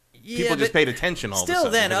 People just paid attention all of a sudden.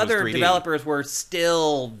 Still, then, other developers were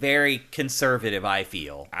still very conservative, I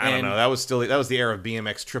feel. I don't know. That was the era of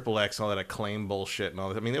BMX, Triple X, and all that acclaim bullshit and all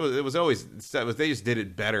that. I mean, it was always... They just did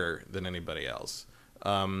it better than anybody else.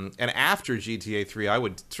 And after GTA 3, I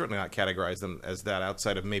would certainly not categorize them as that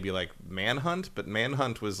outside of maybe, like, Manhunt. But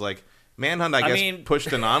Manhunt was, like... Manhunt, I guess,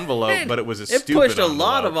 pushed an envelope, but it was a stupid envelope. It pushed a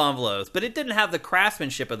lot of envelopes, but it didn't have the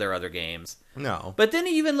craftsmanship of their other games. No. But then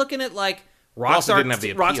even looking at, like...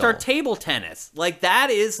 Rockstar Table Tennis. Like, that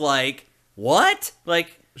is like, what?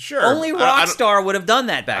 Like, sure. Only Rockstar would have done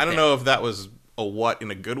that back then. I don't know if that was a what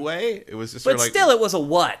in a good way. It was just sort of like... But still, it was a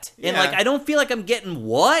what. And, like, I don't feel like I'm getting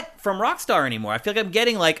what from Rockstar anymore. I feel like I'm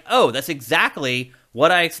getting, like, oh, that's exactly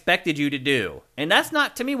what I expected you to do. And that's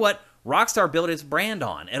not, to me, what Rockstar built its brand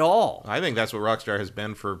on at all. I think that's what Rockstar has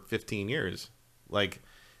been for 15 years. Like,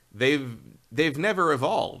 they've never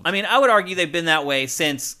evolved. I mean, I would argue they've been that way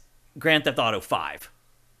since Grand Theft Auto 5.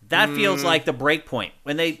 That feels like the break point.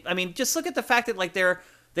 When just look at the fact that like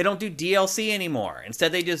they don't do DLC anymore.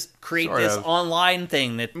 Instead, they just create this online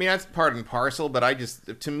thing that... I mean, that's part and parcel, but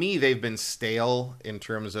to me, they've been stale in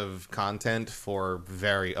terms of content for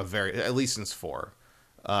at least since 4.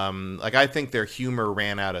 Like, I think their humor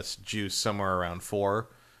ran out of juice somewhere around 4.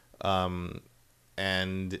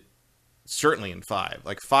 And certainly in 5.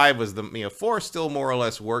 Like, 5 was 4 still more or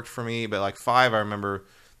less worked for me, but like 5, I remember...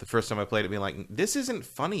 The first time I played it, being like, this isn't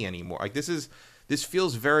funny anymore. Like, this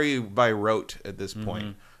feels very by rote at this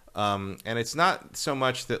point. And it's not so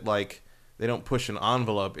much that, like, they don't push an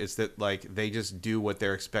envelope. It's that, like, they just do what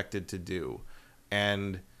they're expected to do.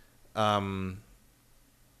 And, I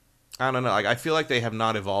don't know. Like, I feel like they have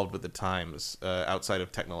not evolved with the times outside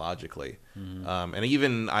of technologically. And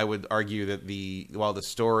even, I would argue that while the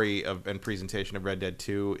story and presentation of Red Dead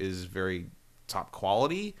 2 is very top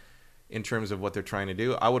quality, in terms of what they're trying to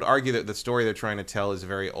do, I would argue that the story they're trying to tell is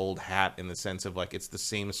very old hat in the sense of like it's the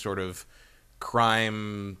same sort of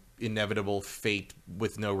crime, inevitable fate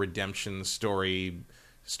with no redemption story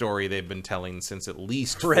they've been telling since at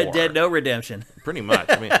least 4. Red Dead No Redemption. Pretty much.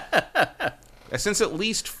 I mean, since at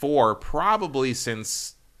least 4, probably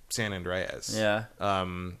since San Andreas. Yeah.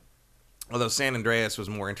 Although San Andreas was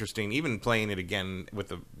more interesting, even playing it again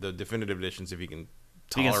with the definitive editions, if you can.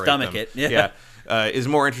 You can stomach them. it. Is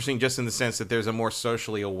more interesting just in the sense that there's a more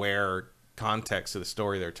socially aware context to the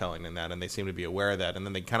story they're telling in that, and they seem to be aware of that, and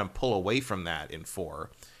then they kind of pull away from that in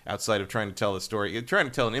 4, outside of trying to tell the story. You're trying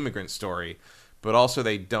to tell an immigrant story, but also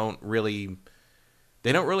they don't really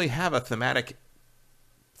have a thematic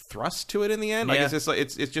thrust to it in the end. Like it's just like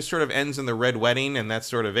it just sort of ends in the red wedding, and that's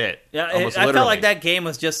sort of it. Yeah, I felt like that game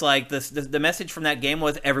was just like the message from that game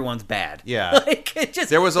was everyone's bad. Yeah, like it just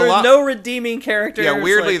there was no redeeming characters. Yeah,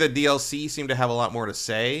 weirdly the DLC seemed to have a lot more to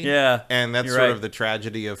say. Yeah, and that's sort of the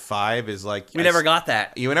tragedy of 5 is like we never got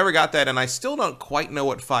that. You never got that, and I still don't quite know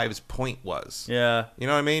what 5's point was. Yeah, you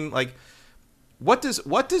know what I mean? Like, what does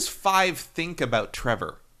 5 think about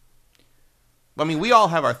Trevor? I mean, we all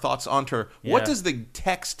have our thoughts on Trevor. Yeah. What does the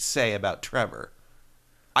text say about Trevor?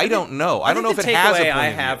 I don't know. I don't know if it has a point I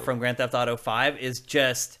have from Grand Theft Auto 5 is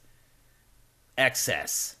just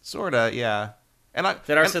excess. Sorta, yeah.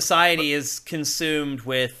 That our society is consumed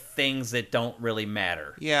with things that don't really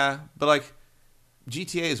matter. Yeah, but like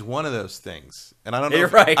GTA is one of those things, and I don't know. You're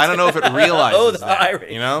right. I don't know if it realizes that.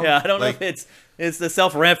 Irony. You know? Yeah, I don't know if it's the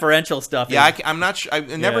self-referential stuff. Yeah, I'm not sure.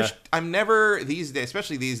 I'm never these days,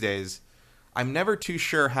 especially these days. I'm never too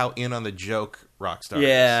sure how in on the joke Rockstar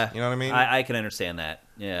is. You know what I mean? I can understand that.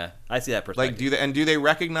 Yeah, I see that perspective. Like, do they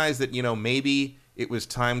recognize that, maybe it was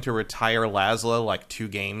time to retire Laszlo like 2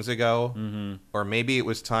 games ago? Mm-hmm. Or maybe it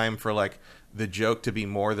was time for, like, the joke to be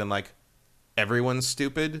more than, like, everyone's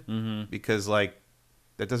stupid? Mm-hmm. Because, like,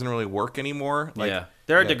 that doesn't really work anymore. Like,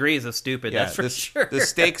 there are degrees of stupid. That's for sure. The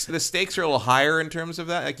stakes are a little higher in terms of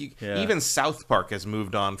that. Like even South Park has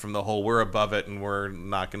moved on from the whole we're above it and we're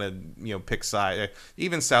not going to pick side.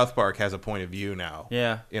 Even South Park has a point of view now.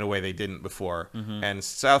 Yeah, in a way they didn't before. Mm-hmm. And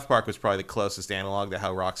South Park was probably the closest analog to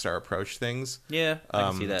how Rockstar approached things. Yeah, I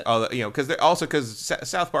can see that. Because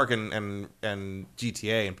South Park and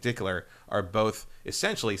GTA in particular are both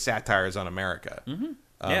essentially satires on America.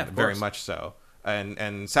 Mm-hmm. Very much so.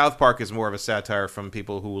 And South Park is more of a satire from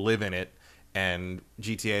people who live in it, and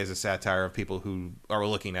GTA is a satire of people who are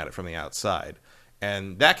looking at it from the outside.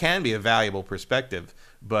 And that can be a valuable perspective,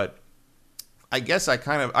 but I guess I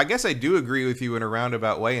do agree with you in a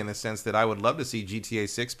roundabout way in the sense that I would love to see GTA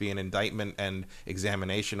 6 be an indictment and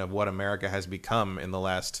examination of what America has become in the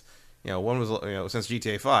last since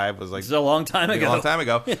GTA 5 was like it's a long time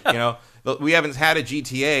ago. Yeah. We haven't had a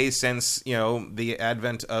GTA since the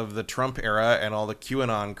advent of the Trump era and all the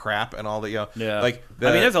QAnon crap and all the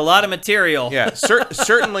there's a lot of material. Yeah,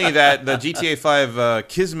 certainly that the GTA 5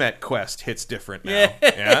 Kismet quest hits different now.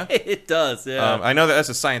 Yeah, it does. Yeah, I know that's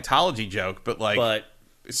a Scientology joke, but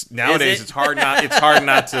nowadays it's hard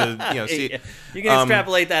not to see. You can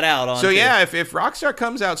extrapolate that out on. So if Rockstar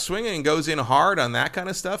comes out swinging and goes in hard on that kind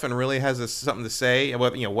of stuff and really has something to say,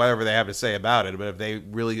 whatever they have to say about it, but if they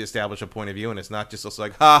really establish a point of view and it's not just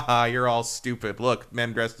like, ha ha, you're all stupid. Look,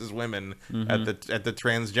 men dressed as women at the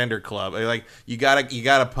transgender club. Like you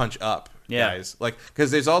gotta punch up, guys. Like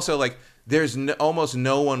because there's also there's almost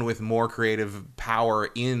no one with more creative power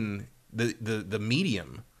in the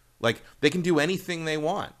medium. Like, they can do anything they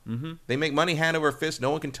want. Mm-hmm. They make money hand over fist.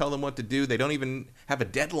 No one can tell them what to do. They don't even have a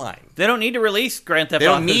deadline. They don't need to release Grand Theft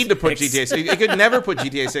Auto. They don't need to put GTA 6. They could never put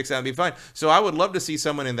GTA 6 out and be fine. So I would love to see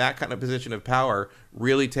someone in that kind of position of power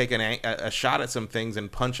really take a shot at some things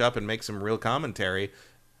and punch up and make some real commentary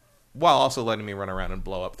while also letting me run around and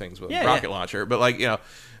blow up things with a rocket launcher. But,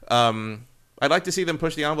 I'd like to see them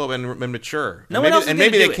push the envelope and mature.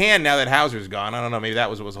 Maybe they can now that Hauser's gone. I don't know. Maybe that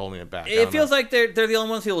was what was holding it back. It feels like they're the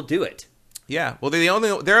only ones who will do it. Yeah. Well,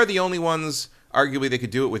 they're the only ones. Arguably, they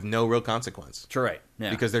could do it with no real consequence. True, right?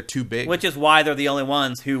 Yeah. Because they're too big. Which is why they're the only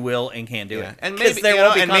ones who will and can do it. And maybe there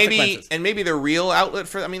will be consequences. Maybe the real outlet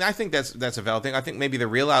for. I mean, I think that's a valid thing. I think maybe the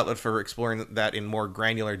real outlet for exploring that in more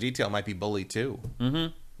granular detail might be Bully 2.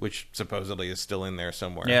 Mm-hmm. Which supposedly is still in there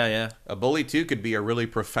somewhere. Yeah. A Bully 2 could be a really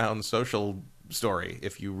profound social story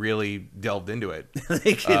if you really delved into it.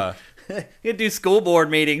 They could do school board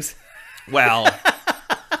meetings. Well,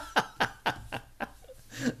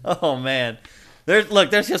 oh man, there's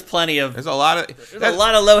just plenty of there's a lot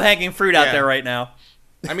of low hanging fruit out there right now.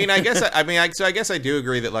 I mean, I guess I do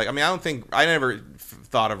agree that I never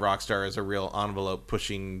thought of Rockstar as a real envelope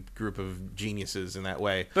pushing group of geniuses in that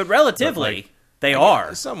way. But relatively, they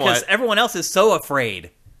are somewhat because everyone else is so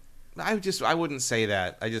afraid. I wouldn't say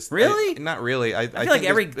that. Really? Not really. I feel like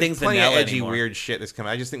everything's plenty of edgy, anymore. Weird shit that's coming.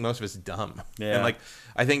 I just think most of it's dumb. Yeah. And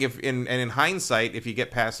I think in hindsight, if you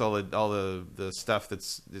get past all the stuff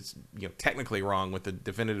that's technically wrong with the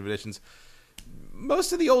definitive editions,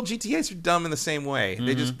 most of the old GTAs are dumb in the same way.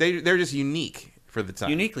 Mm-hmm. They're just unique for the time.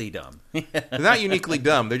 Uniquely dumb. They're not uniquely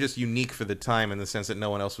dumb. They're just unique for the time in the sense that no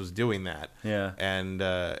one else was doing that. Yeah. And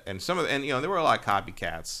there were a lot of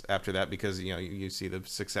copycats after that because you see the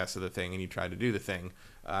success of the thing and you try to do the thing.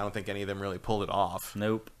 I don't think any of them really pulled it off.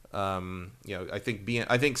 Nope. I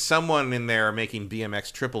think someone in there making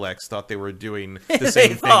BMX XXX thought they were doing the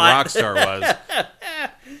same thing Rockstar was.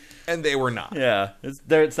 And they were not. Yeah.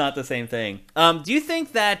 It's not the same thing. Do you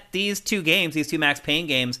think that these two Max Payne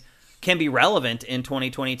games can be relevant in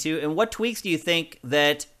 2022, and what tweaks do you think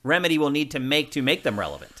that Remedy will need to make them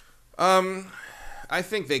relevant? I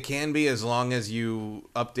think they can be as long as you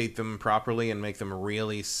update them properly and make them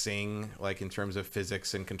really sing, in terms of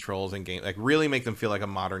physics and controls and game, really make them feel like a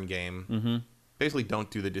modern game. Mm-hmm. Basically, don't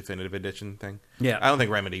do the definitive edition thing. Yeah, I don't think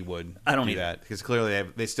Remedy would. I don't do either. That because clearly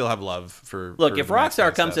they still have love for. Look, if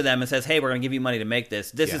Rockstar comes to them and says, "Hey, we're going to give you money to make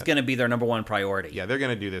this," is going to be their number one priority. Yeah, they're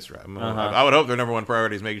going to do this right. I would hope their number one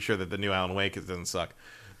priority is making sure that the new Alan Wake doesn't suck.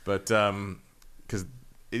 But because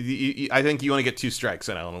I think you only get 2 strikes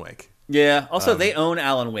on Alan Wake. Yeah. Also, they own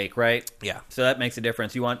Alan Wake, right? Yeah. So that makes a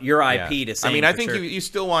difference. You want your IP to sing. I mean, I think you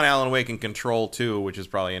still want Alan Wake and Control too, which is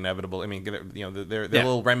probably inevitable. I mean, their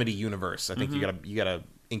little Remedy universe. I think you gotta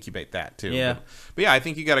incubate that too. Yeah. But yeah, I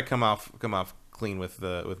think you got to come off clean with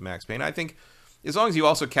Max Payne. I think as long as you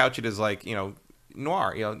also couch it as like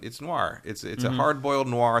noir. It's noir. It's a hard boiled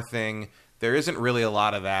noir thing. There isn't really a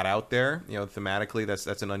lot of that out there. Thematically,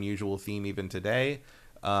 that's an unusual theme even today.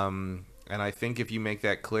 And I think if you make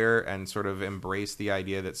that clear and sort of embrace the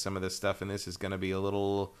idea that some of the stuff in this is going to be it's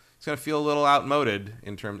going to feel a little outmoded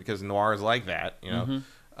in terms, because noir is like that,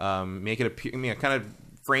 make it kind of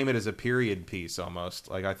frame it as a period piece almost.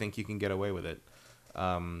 Like, I think you can get away with it.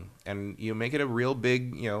 And you make it a real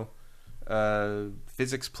big,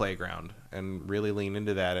 physics playground and really lean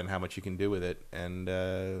into that and how much you can do with it. And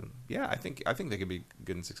I think they could be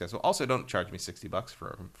good and successful. Also, don't charge me $60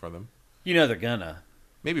 for them. They're gonna.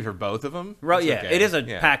 Maybe for both of them? Right, yeah. Okay. It is a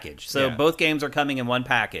package. So both games are coming in one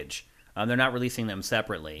package. They're not releasing them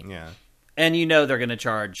separately. Yeah. And they're going to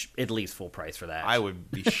charge at least full price for that. I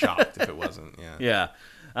would be shocked if it wasn't, yeah. Yeah.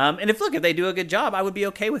 And if they do a good job, I would be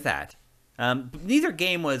okay with that. Neither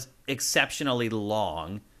game was exceptionally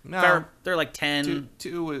long. No. They're like 10.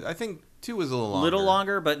 I think 2 was a little longer. A little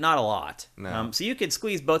longer, but not a lot. No. So you could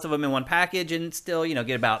squeeze both of them in one package and still,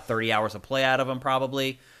 get about 30 hours of play out of them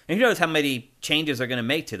probably. And who knows how many changes they're going to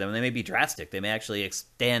make to them. They may be drastic. They may actually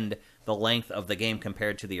extend the length of the game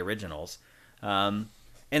compared to the originals. And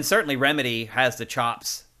certainly Remedy has the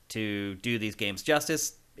chops to do these games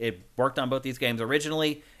justice. It worked on both these games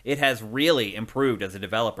originally. It has really improved as a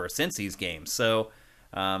developer since these games. So,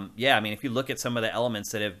 if you look at some of the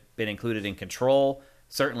elements that have been included in Control,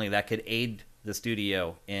 certainly that could aid the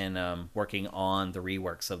studio in working on the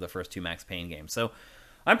reworks of the first 2 Max Payne games. So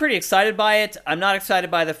I'm pretty excited by it. I'm not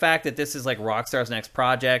excited by the fact that this is like Rockstar's next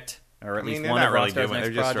project, or at least one of Rockstar's next projects.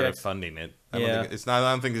 They're just sort of funding it. I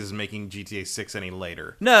don't think this is making GTA 6 any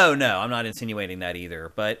later. No, I'm not insinuating that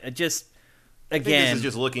either. But just, again, I think this is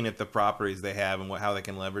just looking at the properties they have and how they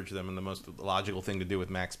can leverage them. And the most logical thing to do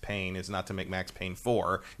with Max Payne is not to make Max Payne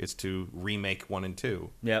 4, it's to remake 1 and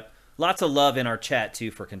 2. Yep. Lots of love in our chat,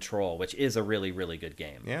 too, for Control, which is a really, really good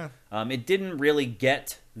game. Yeah. It didn't really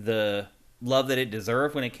get the love that it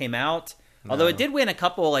deserved when it came out. No. Although it did win a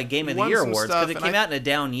couple Game of the Year awards because it came out in a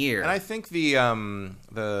down year. And I think the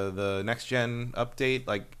next gen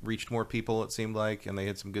update reached more people, it seemed like, and they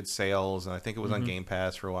had some good sales, and I think it was on Game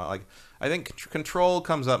Pass for a while. I think Control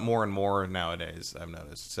comes up more and more nowadays, I've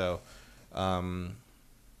noticed. So I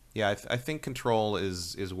think Control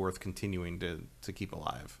is worth continuing to keep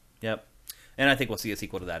alive. Yep. And I think we'll see a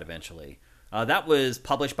sequel to that eventually. That was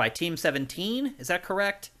published by Team 17, is that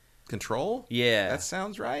correct? Control? Yeah. That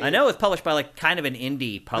sounds right. I know it was published by kind of an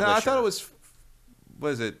indie publisher. No, I thought it was, what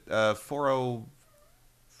is it, 405?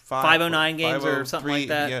 509 Games or something like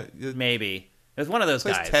that? Yeah. Maybe. It was one of those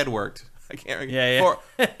guys. Ted worked. I can't remember.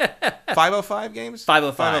 Yeah. 505 Games?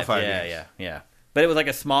 505 games. Yeah. But it was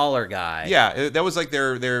a smaller guy. Yeah, that was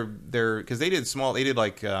their because they did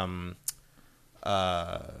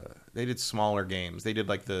they did smaller games. They did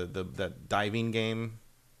the diving game.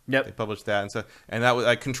 Yep. They published that and that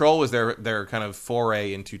was Control was their kind of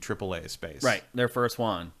foray into AAA space. Right, their first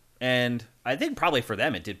one, and I think probably for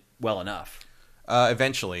them it did well enough.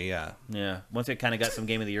 Eventually, yeah. Yeah. Once it kind of got some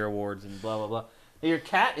Game of the Year awards and blah blah blah. Your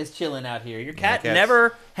cat is chilling out here. Your cat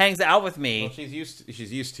never hangs out with me. Well, she's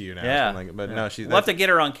used to you now. Yeah. No, we'll have to get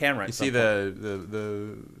her on camera. You see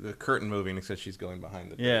the curtain moving except she's going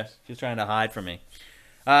behind the doors. Yeah, she's trying to hide from me.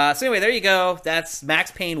 So anyway, there you go. That's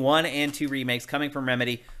Max Payne 1 and 2 remakes coming from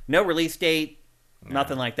Remedy. No release date,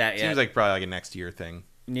 nothing like that yet. Seems like probably a next year thing.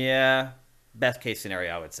 Yeah, best case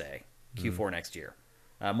scenario, I would say. Q4 next year.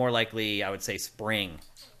 More likely, I would say spring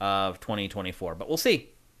of 2024, but we'll see.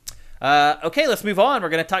 Okay, let's move on. We're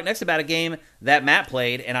going to talk next about a game that Matt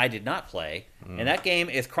played and I did not play, and that game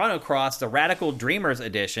is Chrono Cross, the Radical Dreamers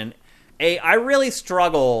Edition. I really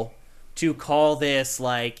struggle to call this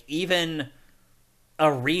even a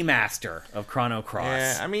remaster of Chrono Cross.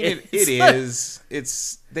 Yeah, I mean, it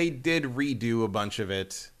is. They did redo a bunch of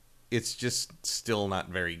it. It's just still not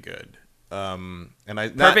very good.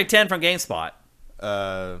 Perfect 10 from GameSpot.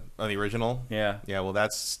 On the original? Yeah. Yeah, well,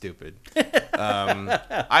 that's stupid.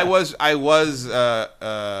 I was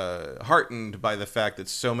heartened by the fact that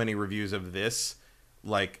so many reviews of this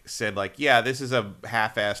said yeah, this is a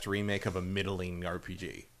half-assed remake of a middling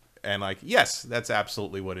RPG. And yes, that's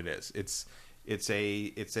absolutely what it is. It's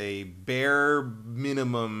a bare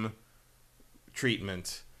minimum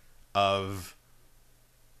treatment of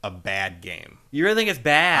a bad game. You really think it's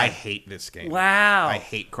bad? I hate this game. Wow. I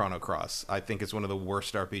hate Chrono Cross. I think it's one of the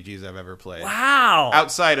worst RPGs I've ever played. Wow.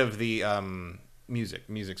 Outside of the music.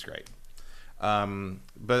 Music's great.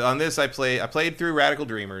 But on this, I played through Radical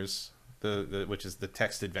Dreamers, which is the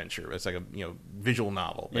text adventure. It's like a visual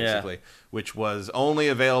novel, basically, which was only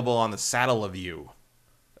available on the Satellaview.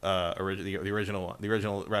 The original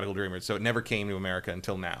Radical Dreamers, so it never came to America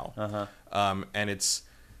until now. And it's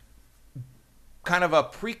kind of a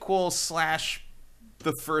prequel /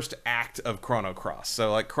 the first act of Chrono Cross.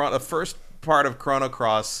 So like the first part of Chrono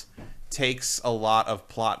Cross takes a lot of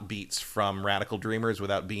plot beats from Radical Dreamers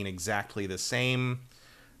without being exactly the same.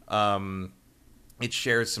 It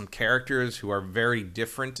shares some characters who are very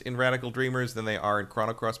different in Radical Dreamers than they are in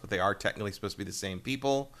Chrono Cross, but they are technically supposed to be the same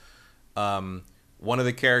people. One of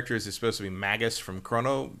the characters is supposed to be Magus from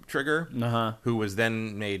Chrono Trigger, who was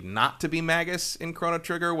then made not to be Magus in Chrono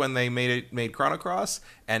Trigger when they made Chrono Cross,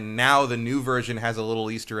 and now the new version has a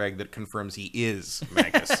little Easter egg that confirms he is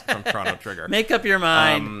Magus from Chrono Trigger. Make up your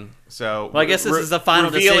mind. Well, I guess this is the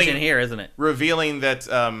final decision here, isn't it? Revealing that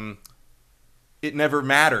it never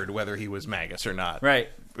mattered whether he was Magus or not. Right.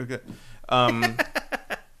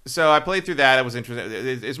 So I played through that. It was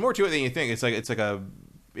interesting. It's more to it than you think.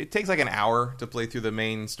 It takes like an hour to play through the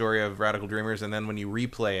main story of Radical Dreamers, and then when you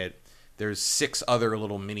replay it, there's 6 other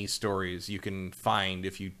little mini stories you can find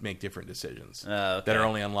if you make different decisions that are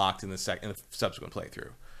only unlocked in the subsequent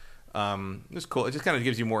playthrough. It's cool. It just kind of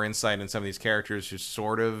gives you more insight in some of these characters who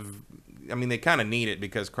sort of... I mean, they kind of need it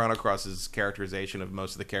because Chrono Cross's characterization of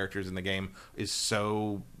most of the characters in the game is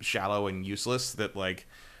so shallow and useless that, like,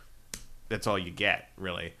 that's all you get,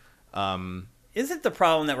 really. Isn't the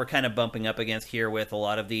problem that we're kind of bumping up against here with a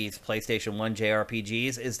lot of these PlayStation 1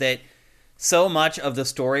 JRPGs is that so much of the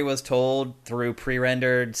story was told through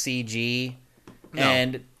pre-rendered CG,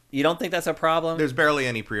 and you don't think that's a problem? There's barely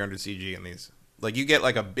any pre-rendered CG in these. Like, you get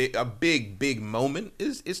like a big moment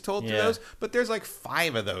is told through those, but there's like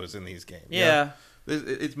 5 of those in these games. Yeah.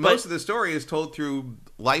 Most of the story is told through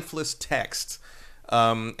lifeless text.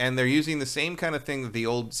 And they're using the same kind of thing that the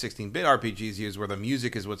old 16-bit RPGs use, where the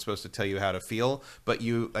music is what's supposed to tell you how to feel. But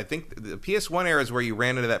I think the PS1 era is where you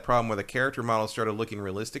ran into that problem where the character models started looking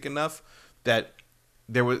realistic enough that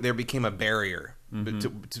there became a barrier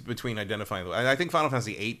between identifying them. I think Final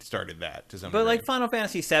Fantasy VIII started that to some degree. But like Final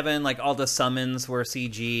Fantasy VII, like all the summons were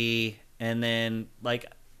CG, and then like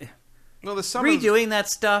the summons, redoing that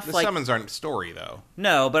stuff. The like, summons aren't story though.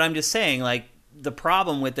 No, but I'm just saying, like, the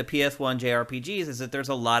problem with the PS1 JRPGs is that there's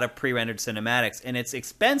a lot of pre-rendered cinematics, and it's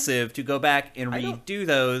expensive to go back and redo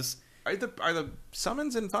those. Are the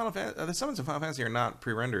summons in Final Fantasy? The summons in Final Fantasy are not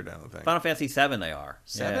pre-rendered, I don't think. Final Fantasy VII, they are.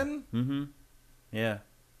 7? Yeah. Mm-hmm. Yeah,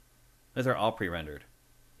 those are all pre-rendered.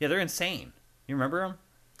 Yeah, they're insane. You remember them?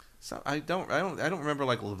 So I don't remember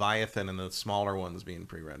like Leviathan and the smaller ones being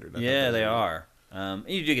pre-rendered. Yeah, they are.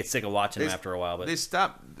 You do get sick of watching them after a while, but they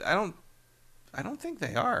stop. I don't think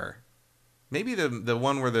they are. Maybe the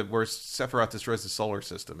one where Sephiroth destroys the solar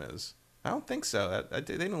system is. I don't think so. They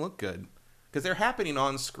didn't look good because they're happening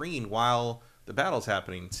on screen while the battle's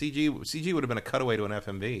happening. CG would have been a cutaway to an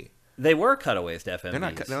FMV. They were cutaways to FMVs. They're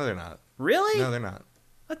not. No, they're not. Really? No, they're not.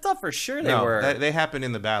 I thought for sure they were. They happen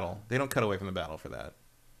in the battle. They don't cut away from the battle for that.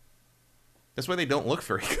 That's why they don't look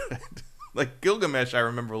very good. Like Gilgamesh, I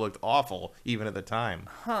remember looked awful even at the time.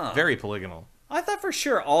 Huh. Very polygonal. I thought for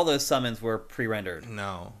sure all those summons were pre-rendered.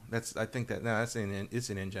 No, it's an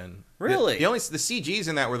InGen. Really? The CGs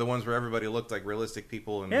in that were the ones where everybody looked like realistic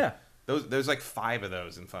people. And yeah. There's like 5 of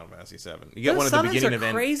those in Final Fantasy VII. You get one at the beginning of summons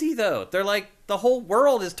are crazy though. They're like the whole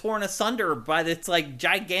world is torn asunder by this like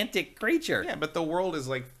gigantic creature. Yeah, but the world is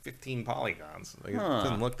like 15 polygons. Like, It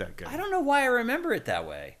doesn't look that good. I don't know why I remember it that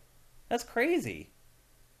way. That's crazy.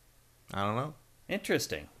 I don't know.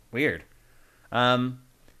 Interesting. Weird.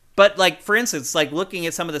 But, like, for instance, like, looking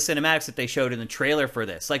at some of the cinematics that they showed in the trailer for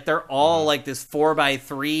this, like, they're all, like, this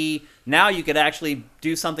 4x3. Now you could actually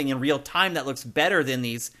do something in real time that looks better than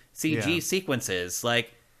these CG sequences.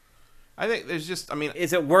 Like, I think there's just,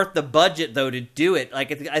 is it worth the budget, though, to do it?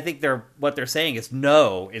 Like, I think what they're saying is,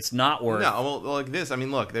 no, it's not worth. No, well, like this,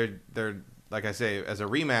 look, they're like I say, as a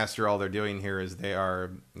remaster, all they're doing here is they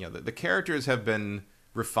are, the characters have been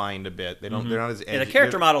refined a bit. They're not as edgy. Yeah, the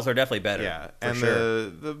character models are definitely better. Yeah, and sure.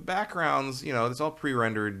 the backgrounds, it's all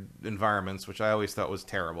pre-rendered environments, which I always thought was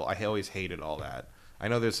terrible. I always hated all that. I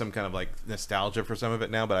know there's some kind of like nostalgia for some of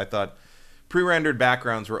it now, but I thought pre-rendered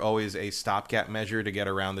backgrounds were always a stopgap measure to get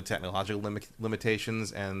around the technological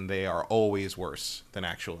limitations, and they are always worse than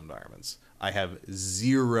actual environments. I have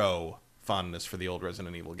zero fondness for the old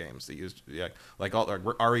Resident Evil games that used remake.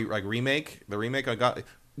 The remake I got.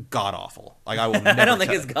 god awful. Like I will never I don't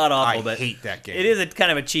think it's god awful, but I hate that game. It is a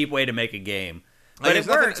kind of a cheap way to make a game. But like, it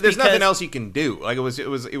works. There's nothing else you can do. Like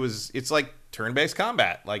it's like turn-based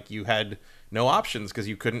combat. Like you had no options because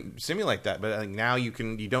you couldn't simulate that. But now you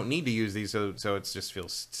can. You don't need to use these, so it just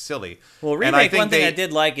feels silly. Well, Remake, one thing I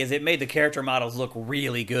did like is it made the character models look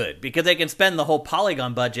really good because they can spend the whole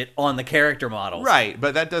polygon budget on the character models. Right,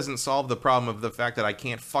 but that doesn't solve the problem of the fact that I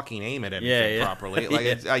can't fucking aim at anything properly.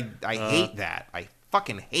 Like I hate that. I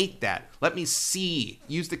fucking hate that. Let me see.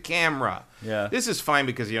 Use the camera. Yeah. This is fine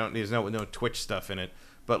because there's no Twitch stuff in it.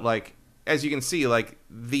 But like as you can see, like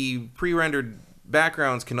the pre-rendered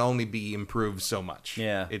backgrounds can only be improved so much.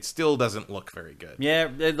 Yeah. It still doesn't look very good. Yeah,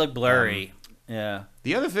 they look blurry. Yeah.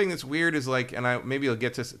 The other thing that's weird is like, and maybe I'll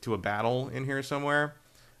get to a battle in here somewhere,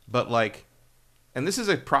 but like, and this is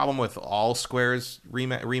a problem with all Square's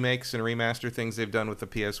remakes and remaster things they've done with the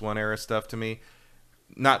PS1 era stuff to me.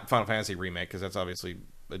 Not Final Fantasy Remake, because that's obviously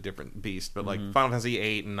a different beast, but like Final Fantasy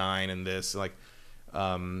 8 and 9 and this, like,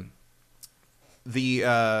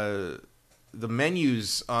 the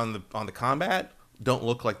menus on the combat don't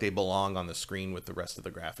look like they belong on the screen with the rest of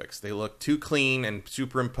the graphics. They look too clean and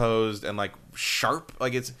superimposed and like sharp.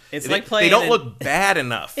 Like it's like playing. They don't look bad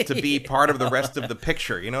enough to be part of the rest of the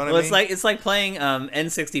picture. You know what I mean? It's like playing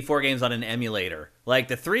N64 games on an emulator. Like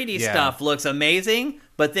the 3D stuff looks amazing,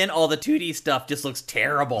 but then all the 2D stuff just looks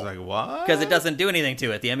terrible. Like what? Because it doesn't do anything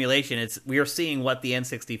to it. The emulation, we are seeing what the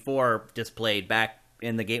N64 displayed back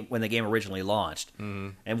in the game when the game originally launched.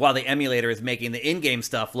 And while the emulator is making the in-game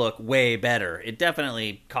stuff look way better, it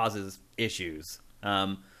definitely causes issues.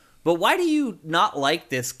 But why do you not like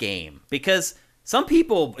this game? Because some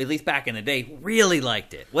people, at least back in the day, really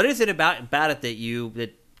liked it. What is it about it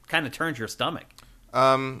that kind of turns your stomach?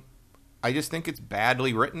 I just think it's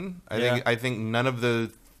badly written. I think none of the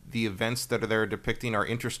events that they're depicting are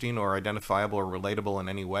interesting or identifiable or relatable in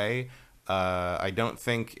any way. I don't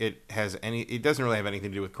think it has any. It doesn't really have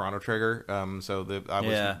anything to do with Chrono Trigger.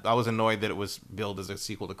 I was annoyed that it was billed as a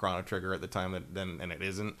sequel to Chrono Trigger at the time, and it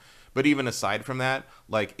isn't. But even aside from that,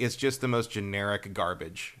 like it's just the most generic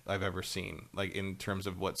garbage I've ever seen. Like in terms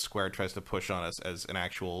of what Square tries to push on us as an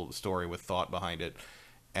actual story with thought behind it.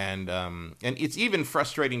 And it's even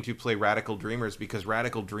frustrating to play Radical Dreamers because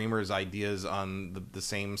Radical Dreamers' ideas on the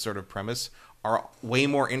same sort of premise are way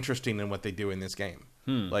more interesting than what they do in this game.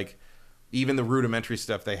 Like even the rudimentary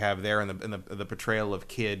stuff they have there and the portrayal of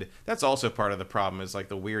Kid, that's also part of the problem is like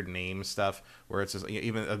the weird name stuff where it's just,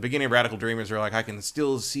 even at the beginning of Radical Dreamers they're like, I can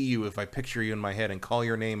still see you if I picture you in my head and call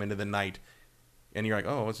your name into the night. And you're like,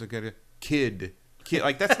 oh, what's a good Kid?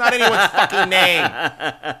 Like that's not anyone's fucking name.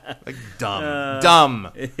 Like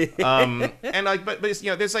dumb. And like, but it's,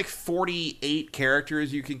 there's like 48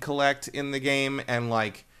 characters you can collect in the game, and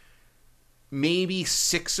like maybe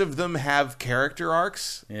 6 of them have character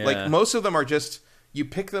arcs. Yeah. Like most of them are just you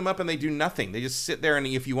pick them up and they do nothing. They just sit there, and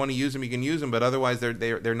if you want to use them, you can use them. But otherwise,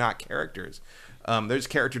 they're not characters. There's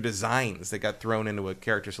character designs that got thrown into a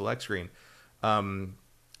character select screen.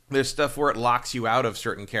 There's stuff where it locks you out of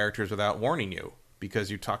certain characters without warning you,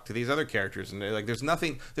 because you talk to these other characters, and like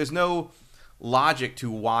there's no logic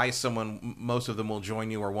to why most of them will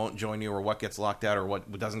join you or won't join you, or what gets locked out or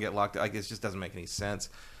what doesn't get locked out. Like it just doesn't make any sense.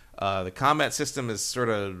 The combat system is sort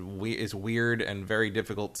of weird and very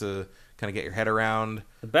difficult to kind of get your head around.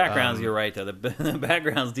 The backgrounds, you're right though. The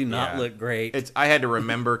backgrounds do not look great. I had to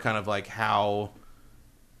remember kind of like how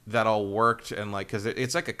that all worked, and like because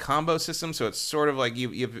it's like a combo system, so it's sort of like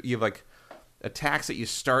you have like attacks that you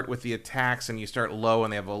start with the attacks and you start low,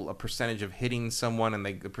 and they have a percentage of hitting someone, and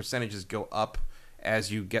the percentages go up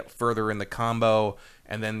as you get further in the combo,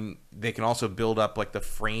 and then they can also build up like the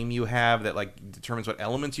frame you have that like determines what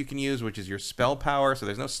elements you can use, which is your spell power. So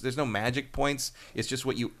there's no magic points. It's just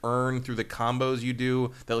what you earn through the combos you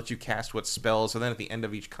do that lets you cast what spells. So then at the end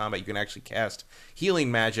of each combat, you can actually cast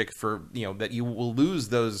healing magic for that you will lose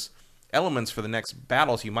those elements for the next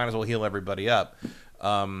battle. So you might as well heal everybody up.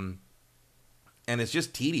 And it's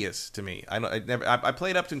just tedious to me. I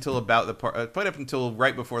played up until about the part. I played up until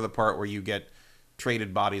right before the part where you get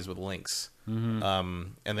traded bodies with Lynx,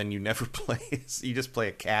 and then you never play. You just play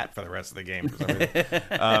a cat for the rest of the game for some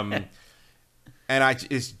reason.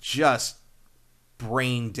 It's just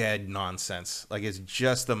brain dead nonsense. Like it's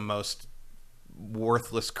just the most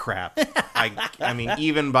worthless crap. I mean,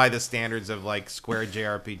 even by the standards of like Square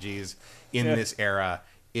JRPGs in this era,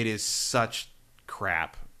 it is such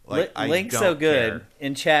crap. Like, Link's so good care.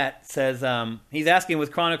 In chat says he's asking, was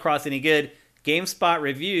Chrono Cross any good? GameSpot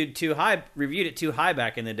reviewed it too high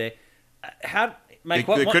back in the day. It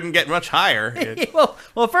couldn't get much higher.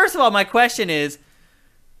 well, first of all, my question is,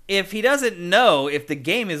 if he doesn't know if the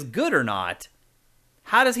game is good or not,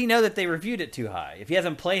 how does he know that they reviewed it too high if he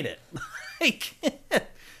hasn't played it? Like,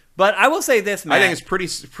 but I will say this, Matt. I think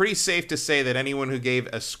it's pretty safe to say that anyone who gave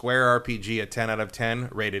a Square RPG a 10 out of 10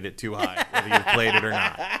 rated it too high, whether you played it or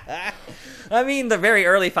not. I mean, the very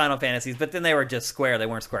early Final Fantasies, but then they were just Square. They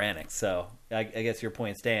weren't Square Enix, so I guess your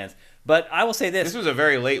point stands. But I will say this. This was a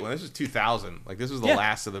very late one. This was 2000. Like, this was the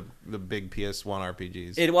last of the big PS1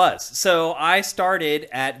 RPGs. It was. So I started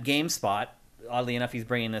at GameSpot. Oddly enough, he's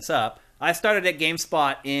bringing this up. I started at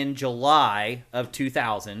GameSpot in July of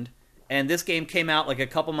 2000, and this game came out like a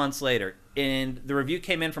couple months later. And the review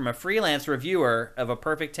came in from a freelance reviewer of a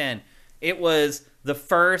Perfect 10. It was the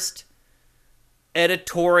first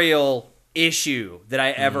editorial issue that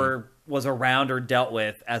I ever was around or dealt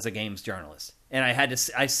with as a games journalist. And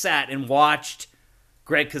I sat and watched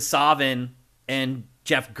Greg Kasavin and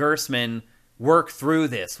Jeff Gersman work through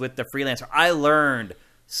this with the freelancer. I learned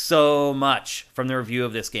so much from the review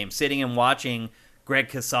of this game, sitting and watching Greg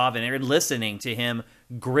Kasavin and listening to him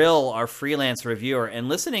grill our freelance reviewer, and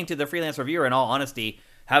listening to the freelance reviewer, in all honesty,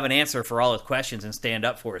 have an answer for all his questions and stand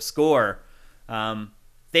up for his score.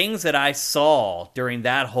 Things that I saw during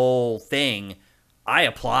that whole thing, I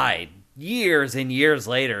applied years and years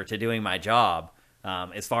later to doing my job,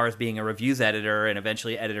 as far as being a reviews editor and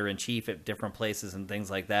eventually editor-in-chief at different places and things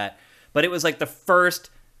like that. But it was like the first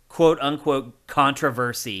quote-unquote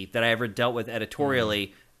controversy that I ever dealt with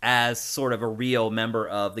editorially as sort of a real member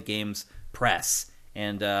of the game's press.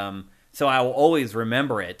 And so I will always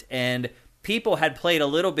remember it. And people had played a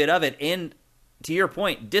little bit of it and, to your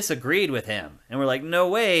point, disagreed with him. And were like, no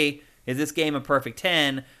way is this game a perfect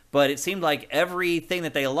 10. But it seemed like everything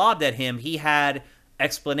that they lobbed at him, he had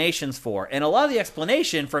explanations for. And a lot of the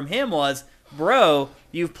explanation from him was, bro,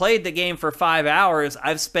 you've played the game for 5 hours.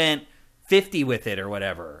 I've spent 50 with it or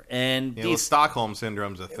whatever. And Stockholm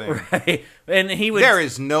Syndrome's a thing. Right. And there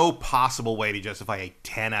is no possible way to justify a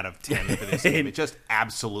 10 out of 10 for this game. It's just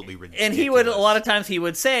absolutely ridiculous. And a lot of times he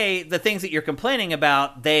would say the things that you're complaining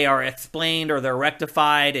about, they are explained or they're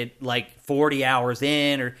rectified at like 40 hours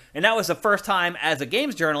in. And that was the first time as a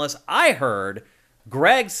games journalist I heard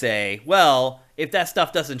Greg say, well, if that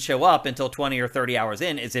stuff doesn't show up until 20 or 30 hours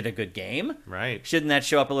in, is it a good game? Right. Shouldn't that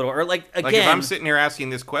show up a little early? Like if I'm sitting here asking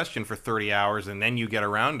this question for 30 hours and then you get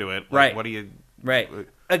around to it, right. What do you... Right.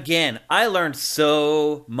 Again, I learned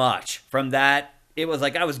so much from that. It was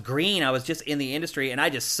like I was green. I was just in the industry, and I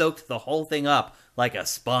just soaked the whole thing up like a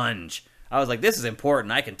sponge. I was like, this is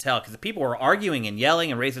important. I can tell, because the people were arguing and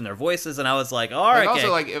yelling and raising their voices, and I was like, all right. Also,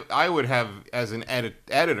 like, if I would have, as an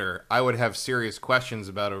editor, I would have serious questions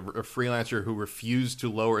about a freelancer who refused to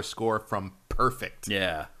lower a score from perfect.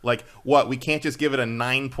 Yeah. Like, what? We can't just give it a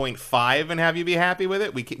 9.5 and have you be happy with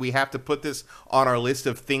it? We have to put this on our list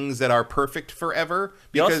of things that are perfect forever?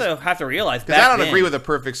 Because, you also have to realize, because I don't agree with a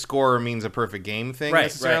perfect score means a perfect game thing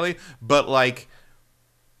necessarily, but like,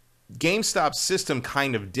 GameStop's system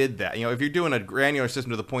kind of did that. You know, if you're doing a granular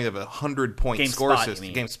system to the point of a 100-point score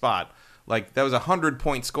system, GameSpot, like that was a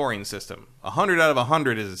 100-point scoring system. 100 out of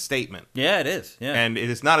 100 is a statement. Yeah, it is. Yeah, and it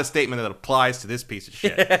is not a statement that applies to this piece of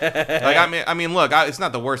shit. Like, I mean, look, it's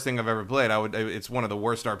not the worst thing I've ever played. It's one of the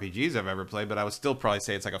worst RPGs I've ever played, but I would still probably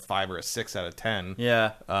say it's like a 5 or a 6 out of 10.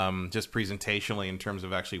 Yeah. Just presentationally in terms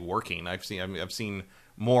of actually working. I've seen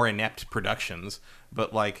more inept productions,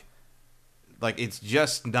 but like it's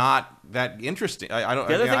just not that interesting. I don't.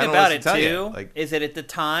 The other thing I don't about know it what to too is that at the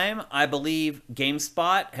time, I believe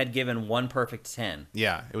GameSpot had given one perfect 10.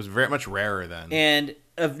 Yeah, it was very much rarer then. And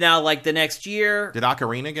of now, like the next year, did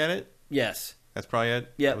Ocarina get it? Yes, that's probably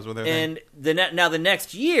it. Yeah, and the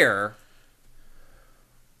next year.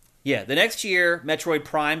 Yeah, the next year, Metroid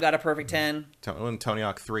Prime got a perfect 10. Tony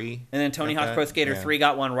Hawk 3. And then Tony Hawk's Pro Skater 3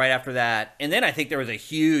 got one right after that. And then I think there was a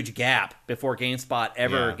huge gap before GameSpot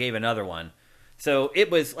ever gave another one. So it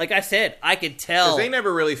was, like I said, I could tell. Because they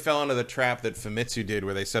never really fell into the trap that Famitsu did,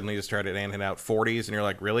 where they suddenly just started handing out 40s, and you're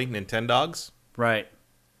like, really? Nintendogs? Right.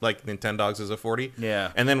 Like Nintendogs is a 40?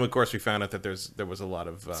 Yeah. And then, of course, we found out that there was a lot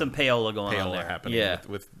of... some payola going on there. Happening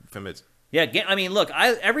with Famitsu. Yeah, I mean, look,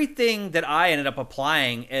 everything that I ended up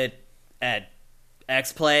applying at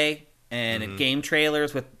X-Play and at game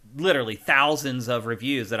trailers with literally thousands of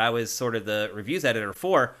reviews that I was sort of the reviews editor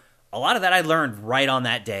for, a lot of that I learned right on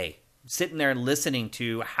that day. Sitting there and listening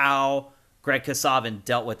to how Greg Kasavin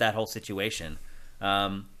dealt with that whole situation.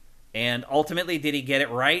 And ultimately, did he get it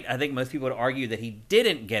right? I think most people would argue that he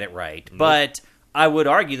didn't get it right. Nope. But I would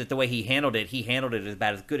argue that the way he handled it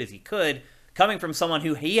about as good as he could, coming from someone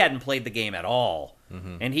who he hadn't played the game at all.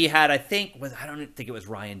 Mm-hmm. And he had, I don't think it was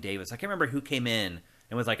Ryan Davis. I can't remember who came in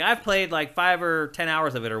and was like, I've played like 5 or 10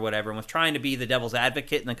 hours of it or whatever, and was trying to be the devil's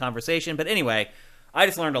advocate in the conversation. But anyway, I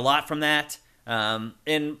just learned a lot from that. And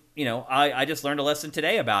I just learned a lesson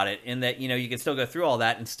today about it, in that you can still go through all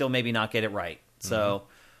that and still maybe not get it right. So,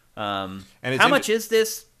 and how much is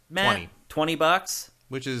this, Matt? $20,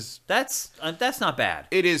 which is that's not bad.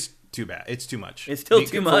 It is too bad. It's too much. It's still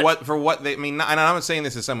too much for what they. I mean, and I'm not saying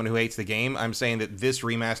this as someone who hates the game. I'm saying that this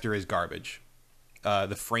remaster is garbage.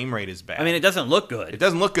 The frame rate is bad. I mean, it doesn't look good. It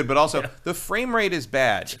doesn't look good, but also the frame rate is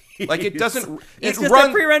bad. Like it doesn't. It's just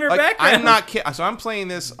a pre-rendered background. I'm not kidding. So I'm playing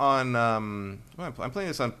this on. I'm playing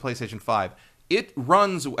this on PlayStation 5. It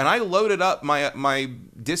runs, and I loaded up my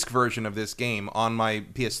disc version of this game on my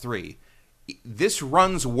PS3. This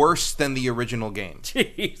runs worse than the original game.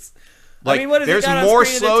 Jeez. Like, I mean, what does there's it got more on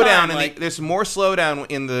screen slowdown at a time? there's more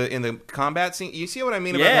slowdown in the combat scene. You see what I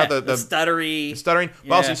mean about how the stuttery, stuttering? Yeah.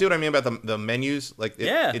 But also, you see what I mean about the menus? Like,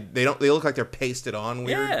 they look like they're pasted on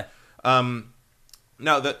weird. Yeah.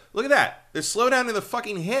 No, look at that. There's slowdown in the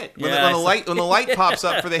fucking hit when the light pops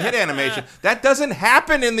up for the hit animation. That doesn't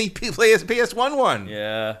happen in the PS1 one.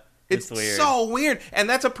 Yeah. It's weird. So weird, and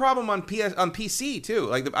that's a problem on PC too.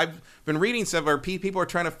 Like I've been reading stuff where people are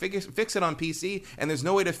trying to fix it on PC, and there's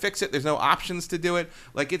no way to fix it. There's no options to do it.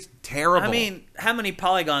 Like it's terrible. I mean, how many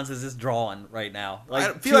polygons is this drawing right now?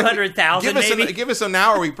 Like 200,000, maybe. Give us an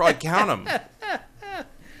hour, we probably count them.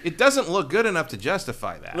 It doesn't look good enough to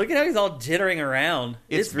justify that. Look at how he's all jittering around.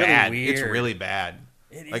 It's really bad. weird. It's really bad.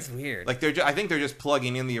 It is weird. Like I think they're just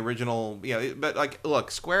plugging in the original. Yeah, but like,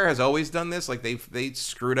 look, Square has always done this. Like they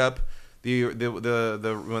screwed up the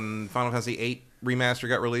when Final Fantasy VIII remaster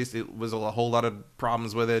got released. It was a whole lot of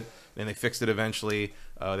problems with it, and they fixed it eventually.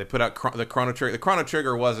 They put out the Chrono Trigger. The Chrono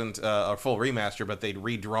Trigger wasn't a full remaster, but they'd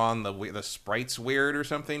redrawn the sprites weird or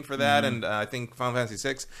something for that. And I think Final Fantasy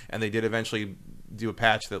VI, and they did eventually do a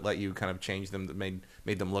patch that let you kind of change them, that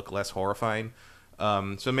made them look less horrifying.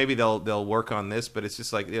 So maybe they'll work on this, but it's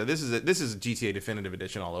just like, this is a GTA Definitive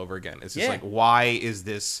Edition all over again. It's just like, why is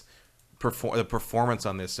this the performance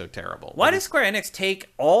on this so terrible? Why does Square Enix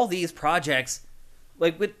take all these projects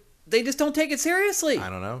they just don't take it seriously?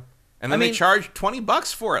 I don't know. And then they charge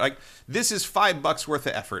 $20 for it. Like, this is $5 worth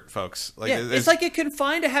of effort, folks. Like, it's like it can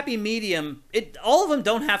find a happy medium. All of them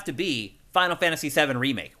don't have to be Final Fantasy VII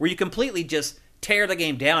Remake, where you completely just tear the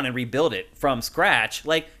game down and rebuild it from scratch.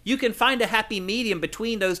 Like, you can find a happy medium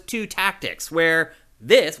between those two tactics, where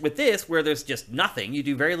where there's just nothing, you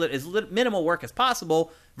do very little, as minimal work as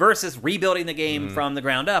possible, versus rebuilding the game from the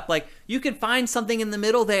ground up. Like, you can find something in the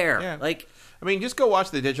middle there. Yeah. Like, I mean, just go watch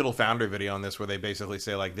the Digital Foundry video on this, where they basically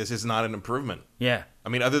say, like, this is not an improvement. Yeah. I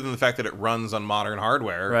mean, other than the fact that it runs on modern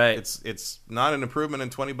hardware, right. It's not an improvement,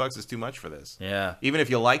 and $20 is too much for this. Yeah. Even if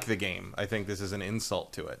you like the game, I think this is an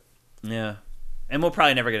insult to it. Yeah. And we'll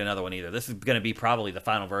probably never get another one either. This is going to be probably the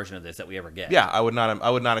final version of this that we ever get. Yeah, I would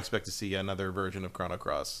not expect to see another version of Chrono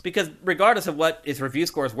Cross. Because regardless of what its review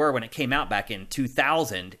scores were when it came out back in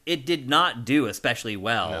 2000, it did not do especially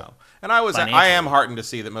well. No. And I am heartened to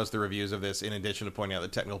see that most of the reviews of this, in addition to pointing out the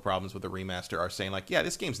technical problems with the remaster, are saying, like, yeah,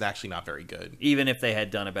 this game's actually not very good. Even if they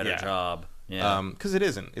had done a better job. Yeah. Because it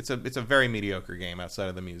isn't. It's a very mediocre game outside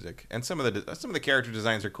of the music. And some of the character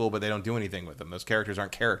designs are cool, but they don't do anything with them. Those characters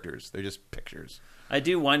aren't characters. They're just pictures. I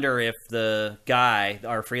do wonder if the guy,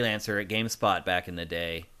 our freelancer at GameSpot back in the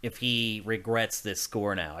day, if he regrets this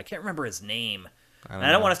score now. I can't remember his name.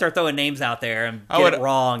 I don't want to start throwing names out there and get it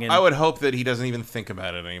wrong. I would hope that he doesn't even think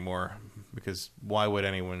about it anymore, because why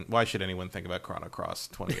should anyone think about Chrono Cross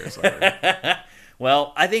 20 years later?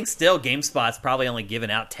 Well, I think still GameSpot's probably only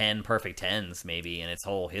given out 10 perfect 10s maybe in its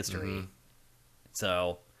whole history. Mm-hmm.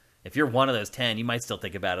 So if you're one of those 10, you might still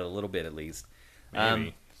think about it a little bit at least.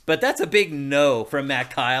 Maybe. But that's a big no from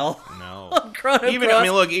Matt Kyle. No. Chrono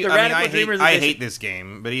Cross, I hate this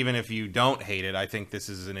game, but even if you don't hate it, I think this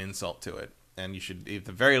is an insult to it. And you should, at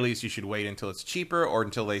the very least, you should wait until it's cheaper, or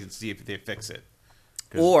until they see if they fix it.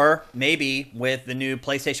 Or maybe with the new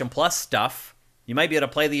PlayStation Plus stuff, you might be able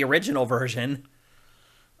to play the original version.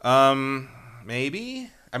 Maybe.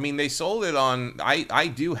 I mean, they sold it on. I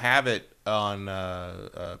do have it on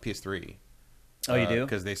PS3. Oh, you do?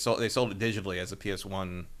 Because they sold it digitally as a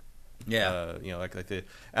PS1. Yeah. Like they did.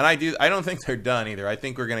 And I don't think they're done either. I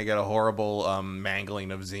think we're gonna get a horrible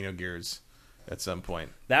mangling of Xenogears at some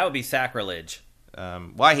point. That would be sacrilege.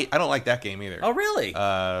 I don't like that game either. Oh, really?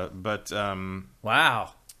 Wow.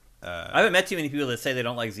 I haven't met too many people that say they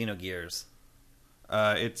don't like Xenogears.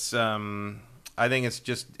 It's I think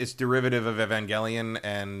it's derivative of Evangelion,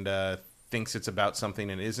 and thinks it's about something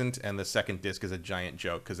and isn't, and the second disc is a giant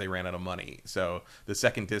joke because they ran out of money. So the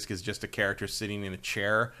second disc is just a character sitting in a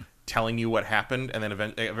chair telling you what happened, and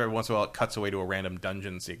then every once in a while it cuts away to a random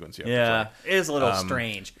dungeon sequence. You have to play. It is a little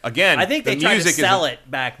strange. Again, I think they tried to sell it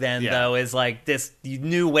back then, though, as like this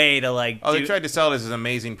new way to like. They tried to sell it as an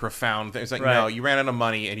amazing, profound thing. It's like, no, you ran out of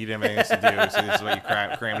money and you didn't have anything else to do, so this is what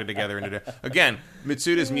you crammed it together into. Again,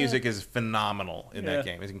 Mitsuda's music is phenomenal in that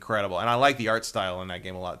game. It's incredible, and I like the art style in that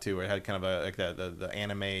game a lot too. It had kind of like the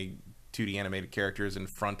anime. 2D animated characters in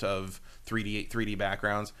front of 3D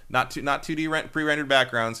backgrounds, not 2D pre-rendered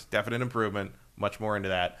backgrounds. Definite improvement, much more into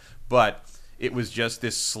that. But it was just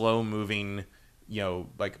this slow moving,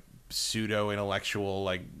 like pseudo intellectual,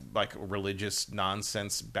 like religious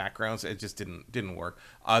nonsense backgrounds. It just didn't work.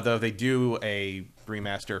 Although they do a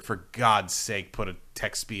remaster, for God's sake, put a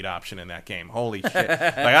text speed option in that game. Holy shit!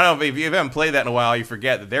 Like, I don't know if you haven't played that in a while, you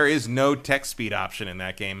forget that there is no text speed option in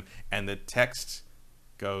that game, and the text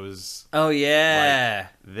goes like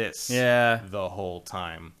this the whole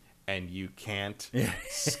time, and you can't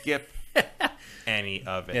skip any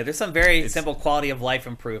of it. There's some very simple quality of life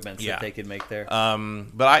improvements that they could make there.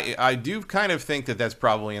 But I do kind of think that that's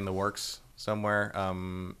probably in the works somewhere.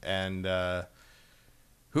 And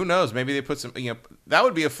who knows? Maybe they put some. That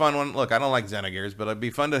would be a fun one. Look, I don't like Xenogears, but it'd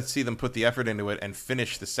be fun to see them put the effort into it and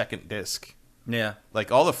finish the second disc. Yeah,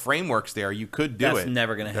 like all the frameworks there, you could do it. That's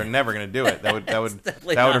never gonna. They're never gonna do it. That would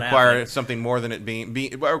require something more than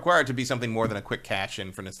it require it to be something more than a quick cash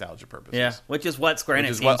in for nostalgia purposes. Yeah, which is what Square Enix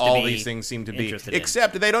seems what all these things seem to be.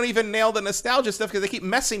 Except they don't even nail the nostalgia stuff because they keep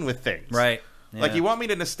messing with things. Right. Yeah. Like, you want me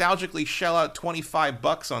to nostalgically shell out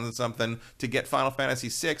 $25 on something to get Final Fantasy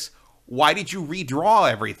VI? Why did you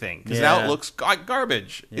redraw everything? Because now it looks like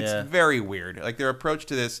garbage. Yeah. It's very weird. Like, their approach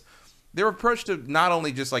to not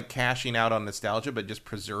only just like cashing out on nostalgia, but just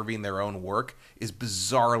preserving their own work is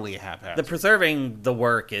bizarrely haphazard. The preserving the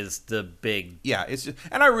work is the big... Yeah, it's just,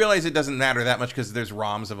 and I realize it doesn't matter that much because there's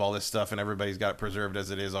ROMs of all this stuff and everybody's got it preserved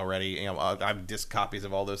as it is already. I have disc copies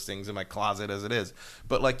of all those things in my closet as it is.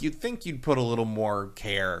 But like, you'd think you'd put a little more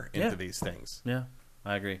care into these things. Yeah,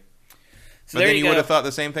 I agree. So but then you would have thought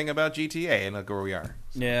the same thing about GTA, and look where we are.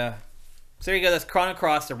 Yeah. So there you go. That's Chrono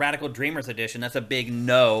Cross, the Radical Dreamers edition. That's a big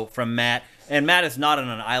no from Matt. And Matt is not on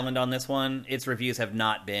an island on this one. Its reviews have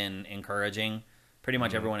not been encouraging. Pretty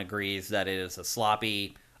much everyone agrees that it is a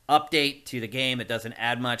sloppy update to the game. It doesn't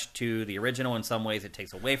add much to the original. In some ways, it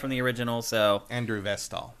takes away from the original. So Andrew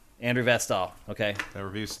Vestal. Okay. The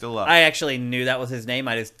review's still up. I actually knew that was his name.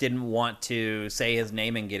 I just didn't want to say his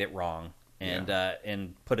name and get it wrong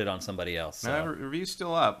and put it on somebody else. So. No, review's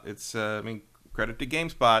still up. It's credit to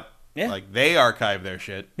GameSpot. Yeah. Like, they archive their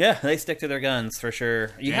shit. Yeah, they stick to their guns, for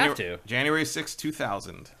sure. You have to. January 6,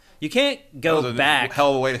 2000. You can't go back.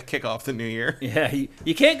 Hell of a way to kick off the new year. Yeah,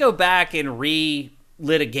 you can't go back and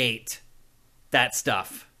re-litigate that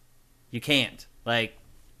stuff. You can't. Like,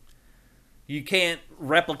 you can't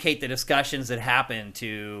replicate the discussions that happened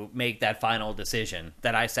to make that final decision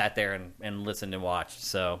that I sat there and listened and watched.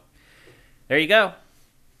 So, there you go.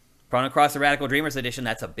 Chrono Cross, the Radical Dreamers edition.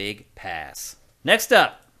 That's a big pass. Next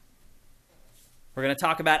up. We're going to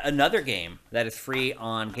talk about another game that is free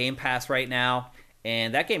on Game Pass right now,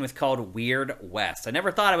 and that game is called Weird West. I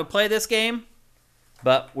never thought I would play this game,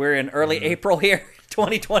 but we're in early April here,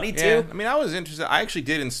 2022. Yeah, I mean, I was interested. I actually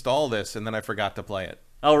did install this, and then I forgot to play it.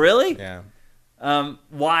 Oh, really? Yeah.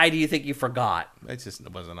 Why do you think you forgot? It just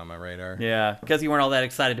wasn't on my radar. Yeah, because you weren't all that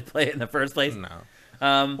excited to play it in the first place? No.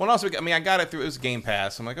 Well, also, I mean, I got it through. It was Game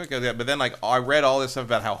Pass. I'm like, okay, yeah. But then, like, I read all this stuff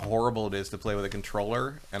about how horrible it is to play with a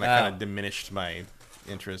controller, and I kind of diminished my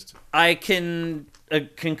interest. I can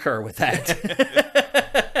concur with that.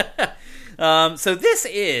 So this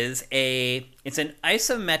is it's an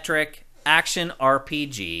isometric action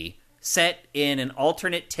RPG set in an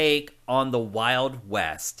alternate take on the Wild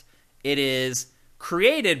West. It is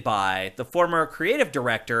created by the former creative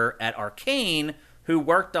director at Arcane, who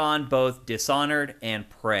worked on both Dishonored and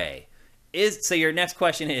Prey. So your next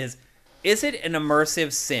question is it an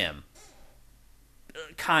immersive sim?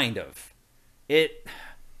 Kind of. It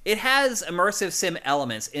has immersive sim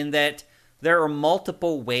elements in that there are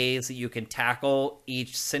multiple ways that you can tackle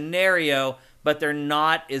each scenario, but they're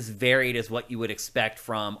not as varied as what you would expect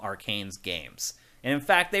from Arcane's games. And in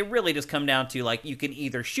fact, they really just come down to, like, you can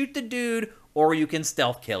either shoot the dude or you can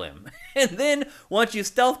stealth kill him. And then once you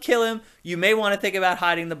stealth kill him, you may want to think about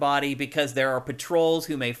hiding the body because there are patrols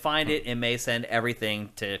who may find it and may send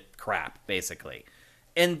everything to crap, basically.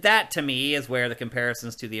 And that, to me, is where the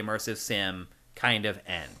comparisons to the immersive sim kind of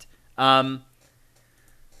end.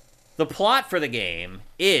 The plot for the game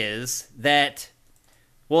is that,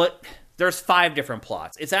 there's 5 different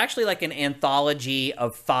plots. It's actually like an anthology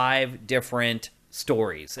of 5 different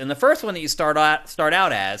stories. And the first one that you start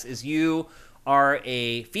out as is you are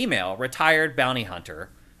a female retired bounty hunter,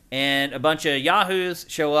 and a bunch of yahoos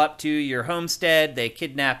show up to your homestead. They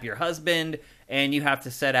kidnap your husband, and you have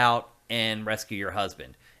to set out and rescue your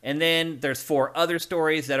husband. And then there's 4 other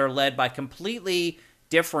stories that are led by completely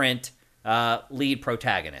different lead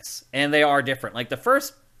protagonists, and they are different. Like the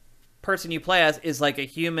first person you play as is like a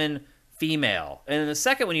human female, and then the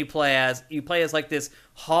second one you play as like this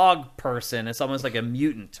hog person. It's almost like a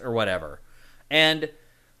mutant or whatever. And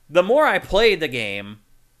the more I played the game,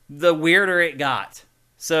 the weirder it got.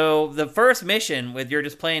 So the first mission, with you're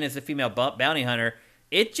just playing as a female bounty hunter,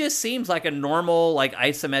 it just seems like a normal, like,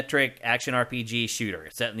 isometric action RPG shooter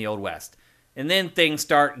set in the Old West. And then things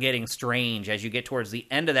start getting strange as you get towards the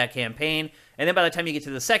end of that campaign. And then by the time you get to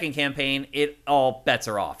the second campaign, it all bets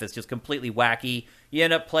are off. It's just completely wacky. You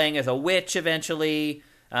end up playing as a witch eventually.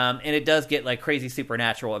 And it does get, like, crazy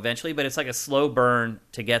supernatural eventually, but it's like a slow burn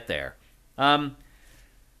to get there. The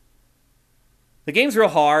game's real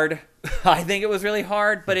hard. I think it was really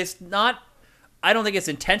hard, but it's not... I don't think it's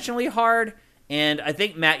intentionally hard. And I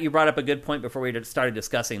think, Matt, you brought up a good point before we started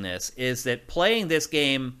discussing this, is that playing this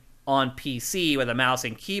game on PC with a mouse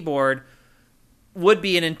and keyboard would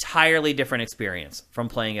be an entirely different experience from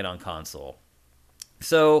playing it on console.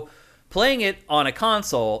 So playing it on a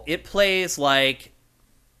console, it plays like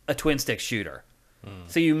a twin-stick shooter.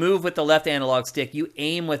 So you move with the left analog stick, you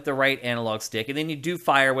aim with the right analog stick, and then you do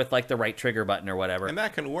fire with, like, the right trigger button or whatever. And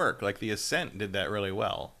that can work. Like, the Ascent did that really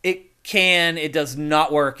well. It can. It does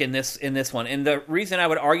not work in this one. And the reason I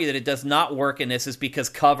would argue that it does not work in this is because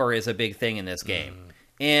cover is a big thing in this game.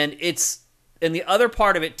 And the other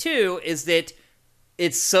part of it, too, is that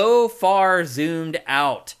it's so far zoomed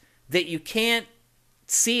out that you can't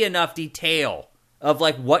see enough detail of,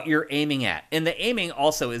 like, what you're aiming at. And the aiming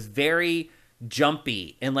also is very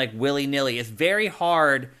jumpy and, like, willy-nilly. It's very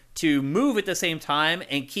hard to move at the same time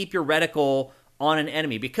and keep your reticle on an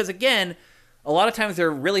enemy. Because, again, a lot of times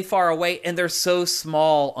they're really far away and they're so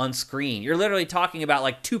small on screen. You're literally talking about,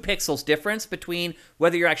 like, 2 pixels difference between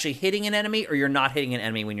whether you're actually hitting an enemy or you're not hitting an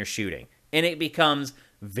enemy when you're shooting. And it becomes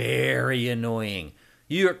very annoying.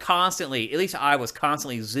 You're constantly, at least I was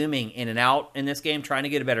constantly zooming in and out in this game, trying to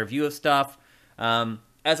get a better view of stuff.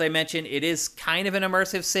 As I mentioned, it is kind of an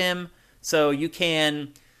immersive sim. So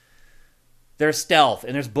there's stealth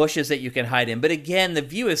and there's bushes that you can hide in. But again, the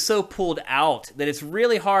view is so pulled out that it's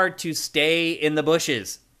really hard to stay in the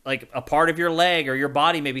bushes. Like, a part of your leg or your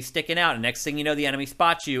body may be sticking out, and next thing you know, the enemy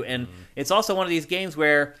spots you. And it's also one of these games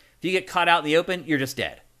where if you get caught out in the open, you're just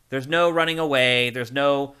dead. There's no running away.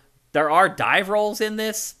 There are dive rolls in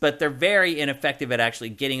this, but they're very ineffective at actually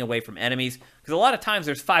getting away from enemies. Because a lot of times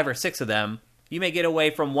there's 5 or 6 of them. You may get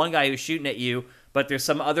away from one guy who's shooting at you, but there's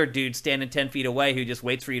some other dude standing 10 feet away who just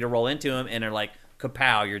waits for you to roll into him, and they're like,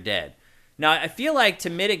 kapow, you're dead. Now, I feel like to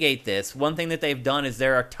mitigate this, one thing that they've done is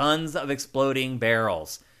there are tons of exploding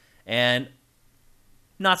barrels. And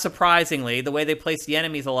not surprisingly, the way they place the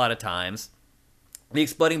enemies a lot of times, the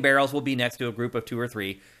exploding barrels will be next to a group of 2 or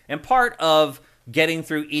 3. And part of getting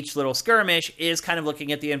through each little skirmish is kind of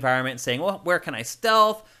looking at the environment and saying, well, where can I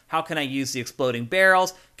stealth? How can I use the exploding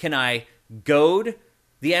barrels? Can I goad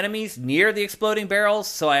the enemies near the exploding barrels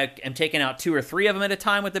so I am taking out 2 or 3 of them at a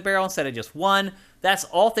time with the barrel instead of just 1? That's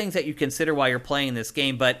all things that you consider while you're playing this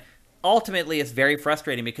game, but ultimately it's very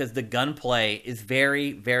frustrating because the gunplay is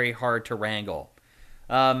very, very hard to wrangle.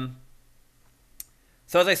 So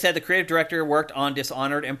as I said, the creative director worked on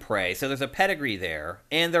Dishonored and Prey, so there's a pedigree there,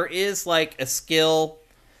 and there is, like, a skill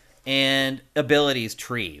and abilities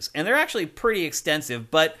trees, and they're actually pretty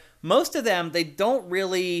extensive, but most of them, they don't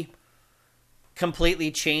really completely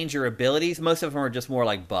change your abilities. Most of them are just more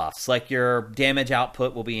like buffs. Like, your damage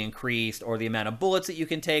output will be increased, or the amount of bullets that you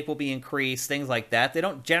can take will be increased, things like that. They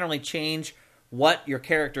don't generally change what your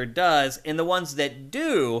character does, and the ones that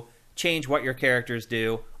do change what your characters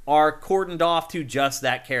do are cordoned off to just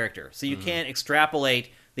that character. So you can't extrapolate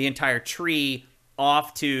the entire tree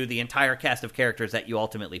off to the entire cast of characters that you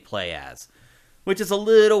ultimately play as, which is a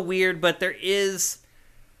little weird, but there is...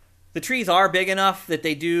 The trees are big enough that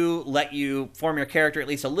they do let you form your character at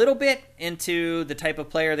least a little bit into the type of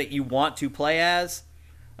player that you want to play as.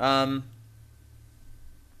 Oh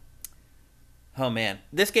man,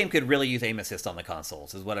 this game could really use aim assist on the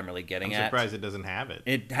consoles, is what I'm really getting at. I'm surprised it doesn't have it.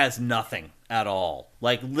 It has nothing at all.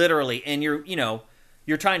 Like, literally, and you're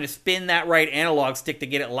trying to spin that right analog stick to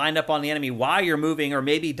get it lined up on the enemy while you're moving or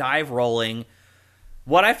maybe dive rolling.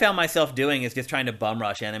 What I found myself doing is just trying to bum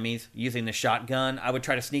rush enemies using the shotgun. I would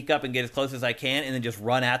try to sneak up and get as close as I can and then just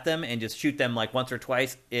run at them and just shoot them like once or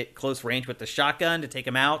twice at close range with the shotgun to take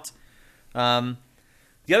them out. The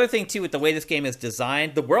other thing, too, with the way this game is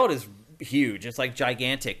designed, the world is huge. It's like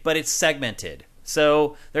gigantic, but it's segmented.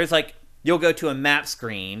 So there's like, you'll go to a map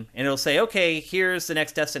screen and it'll say, okay, here's the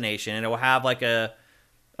next destination. And it will have like a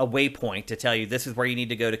waypoint to tell you this is where you need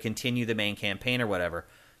to go to continue the main campaign or whatever.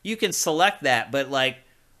 You can select that, but like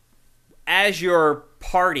as your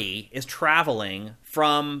party is traveling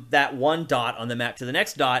from that one dot on the map to the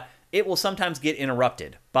next dot, it will sometimes get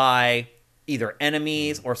interrupted by either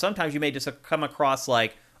enemies or sometimes you may just come across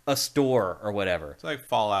like a store or whatever. It's like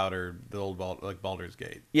Fallout or the old Baldur's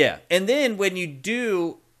Gate. Yeah. And then when you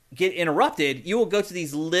do get interrupted, you will go to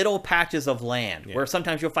these little patches of land where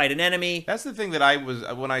sometimes you'll fight an enemy. That's the thing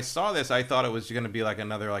that when I saw this, I thought it was going to be like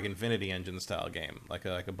another like Infinity Engine style game, like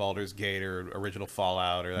a Baldur's Gate or original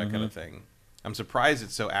Fallout or that kind of thing. I'm surprised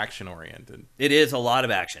it's so action oriented. It is a lot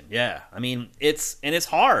of action. Yeah. I mean, it's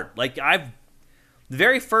hard. Like the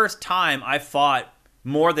very first time I fought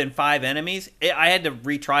more than 5 enemies, I had to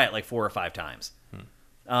retry it like 4 or 5 times.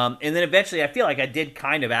 And then eventually I feel like I did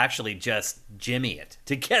kind of actually just jimmy it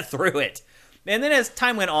to get through it. And then as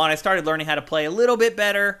time went on, I started learning how to play a little bit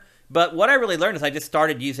better. But what I really learned is I just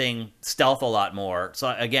started using stealth a lot more. So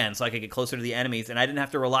I could get closer to the enemies and I didn't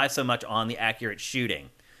have to rely so much on the accurate shooting.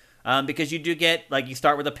 Because you do get, like, you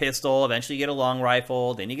start with a pistol, eventually you get a long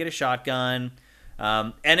rifle, then you get a shotgun.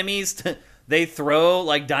 Enemies, they throw,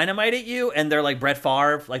 like, dynamite at you, and they're like Brett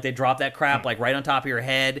Favre, like, they drop that crap, like, right on top of your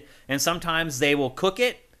head. And sometimes they will cook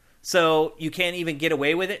it, so you can't even get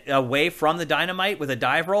away from the dynamite with a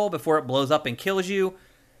dive roll before it blows up and kills you.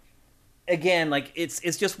 Again, like, it's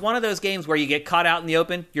just one of those games where you get caught out in the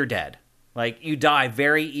open, you're dead. Like, you die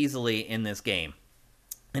very easily in this game.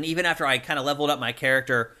 And even after I kind of leveled up my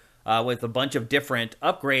character with a bunch of different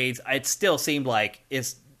upgrades, it still seemed like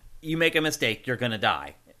you make a mistake, you're going to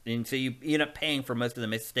die. And so you end up paying for most of the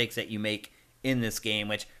mistakes that you make in this game,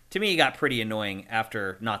 which to me got pretty annoying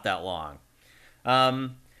after not that long.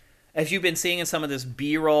 As you've been seeing in some of this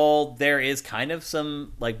B-roll, there is kind of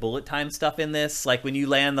some like bullet time stuff in this. Like when you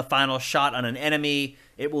land the final shot on an enemy,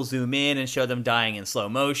 it will zoom in and show them dying in slow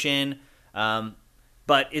motion.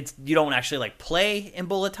 But you don't actually like play in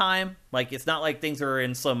bullet time. Like it's not like things are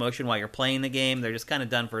in slow motion while you're playing the game. They're just kind of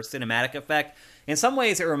done for a cinematic effect. In some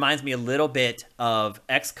ways, it reminds me a little bit of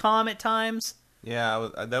XCOM at times. Yeah,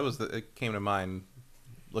 it came to mind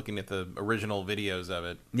looking at the original videos of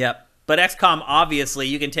it. Yep. But XCOM, obviously,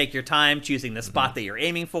 you can take your time choosing the spot that you're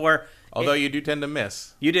aiming for. Although you do tend to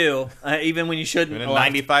miss. You do, even when you shouldn't.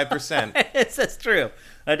 95%. That's true.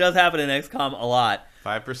 That does happen in XCOM a lot.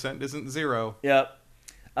 5% isn't 0. Yep.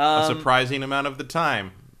 A surprising amount of the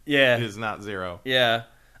time is not 0. Yeah.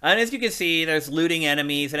 And as you can see, there's looting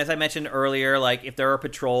enemies. And as I mentioned earlier, like if there are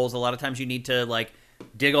patrols, a lot of times you need to like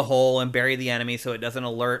dig a hole and bury the enemy so it doesn't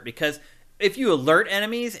alert. Because if you alert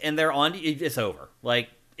enemies and they're on you, it's over. Like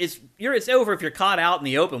it's over if you're caught out in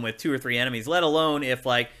the open with 2 or 3 enemies, let alone if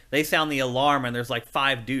like they sound the alarm and there's like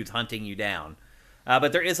 5 dudes hunting you down.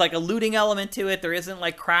 But there is like a looting element to it. There isn't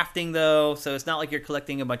like crafting though, so it's not like you're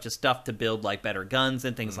collecting a bunch of stuff to build like better guns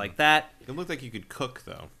and things like that. It looked like you could cook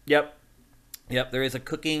though. Yep. There is a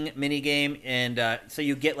cooking mini game, and so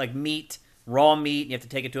you get like meat, raw meat. And you have to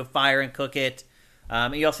take it to a fire and cook it.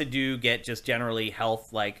 And you also do get just generally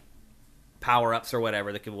health like power ups or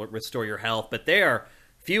whatever that can restore your health, but they are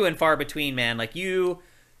few and far between, man. Like you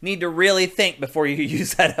need to really think before you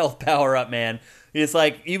use that health power up, man. It's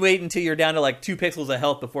like you wait until you're down to like 2 pixels of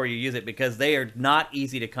health before you use it because they are not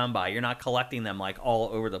easy to come by. You're not collecting them like all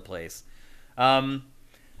over the place.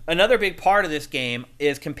 Another big part of this game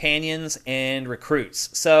is companions and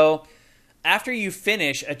recruits. So after you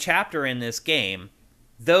finish a chapter in this game,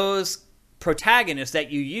 those protagonists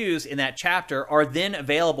that you use in that chapter are then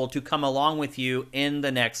available to come along with you in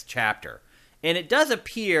the next chapter. And it does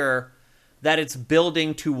appear that it's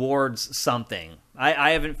building towards something. I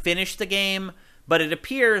haven't finished the game, but it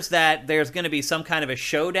appears that there's going to be some kind of a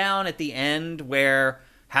showdown at the end where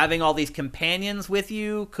having all these companions with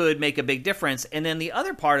you could make a big difference. And then the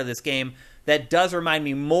other part of this game that does remind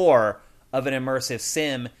me more of an immersive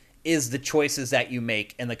sim is the choices that you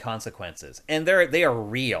make and the consequences. And they are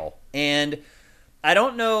real. And I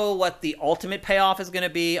don't know what the ultimate payoff is going to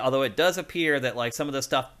be, although it does appear that like some of the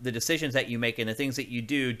stuff, the decisions that you make and the things that you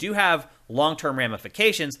do have long-term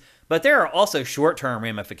ramifications, but there are also short-term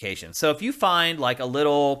ramifications. So if you find like a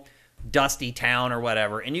little dusty town or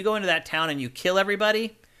whatever, and you go into that town and you kill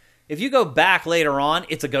everybody, if you go back later on,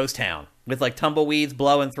 it's a ghost town with like tumbleweeds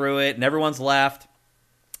blowing through it and everyone's left.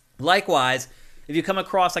 Likewise, if you come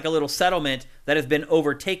across like a little settlement that has been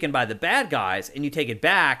overtaken by the bad guys and you take it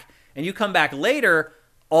back and you come back later,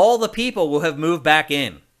 all the people will have moved back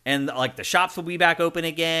in. And like the shops will be back open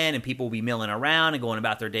again and people will be milling around and going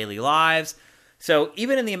about their daily lives. So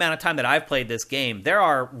even in the amount of time that I've played this game, there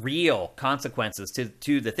are real consequences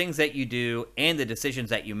to the things that you do and the decisions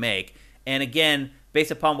that you make. And again, based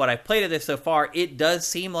upon what I've played of this so far, it does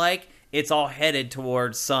seem like it's all headed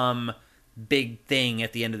towards some big thing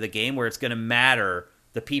at the end of the game where it's going to matter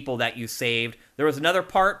the people that you saved. There was another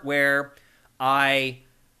part where I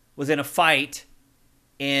was in a fight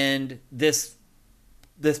and this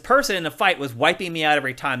person in the fight was wiping me out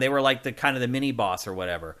every time. They were like the kind of the mini boss or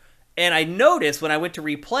whatever. And I noticed when I went to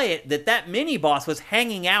replay it that mini boss was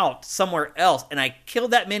hanging out somewhere else, and I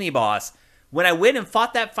killed that mini boss. When I went and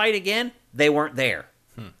fought that fight again, they weren't there.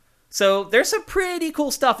 So there's some pretty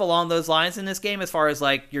cool stuff along those lines in this game as far as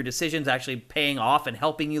like your decisions actually paying off and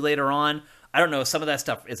helping you later on. I don't know if some of that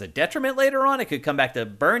stuff is a detriment later on. It could come back to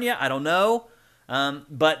burn you. I don't know.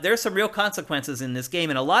 But there's some real consequences in this game,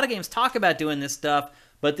 and a lot of games talk about doing this stuff,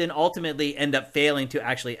 but then ultimately end up failing to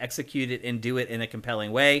actually execute it and do it in a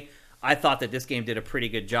compelling way. I thought that this game did a pretty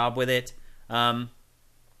good job with it. One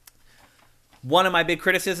of my big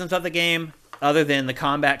criticisms of the game, other than the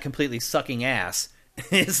combat completely sucking ass,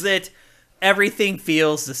 is that everything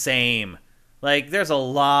feels the same. Like, there's a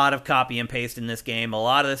lot of copy and paste in this game, a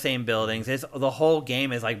lot of the same buildings. The whole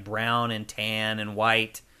game is like brown and tan and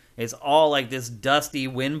white. It's all like this dusty,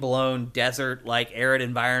 windblown, desert-like arid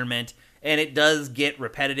environment, and it does get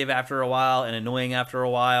repetitive after a while and annoying after a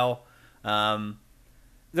while.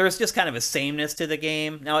 There's just kind of a sameness to the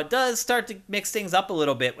game. Now, it does start to mix things up a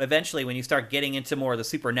little bit eventually when you start getting into more of the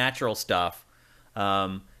supernatural stuff.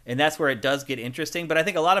 And that's where it does get interesting. But I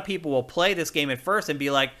think a lot of people will play this game at first and be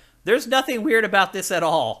like, there's nothing weird about this at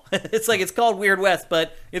all. It's like it's called Weird West,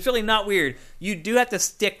 but it's really not weird. You do have to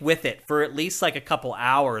stick with it for at least like a couple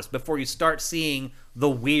hours before you start seeing the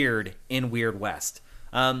weird in Weird West.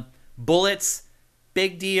 Bullets,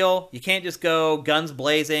 big deal. You can't just go guns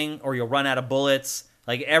blazing or you'll run out of bullets.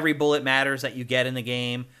 Like, every bullet matters that you get in the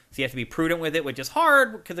game. So you have to be prudent with it, which is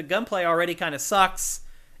hard because the gunplay already kind of sucks.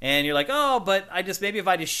 And you're like, oh, but maybe if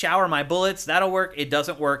I just shower my bullets, that'll work. It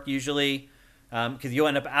doesn't work usually because you'll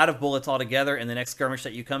end up out of bullets altogether. And the next skirmish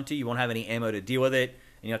that you come to, you won't have any ammo to deal with it.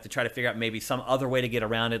 And you have to try to figure out maybe some other way to get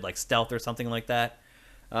around it, like stealth or something like that.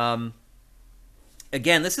 Again,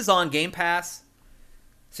 this is on Game Pass.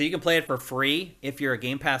 So you can play it for free if you're a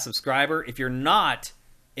Game Pass subscriber. If you're not,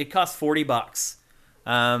 it costs $40.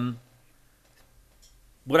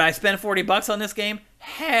 Would I spend $40 on this game?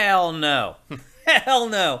 Hell no. Hell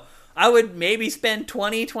no. I would maybe spend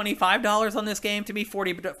 $20, $25 on this game. To me,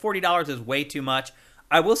 $40 is way too much.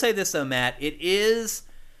 I will say this, though, Matt. It is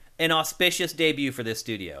an auspicious debut for this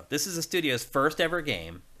studio. This is the studio's first ever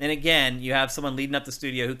game. And again, you have someone leading up the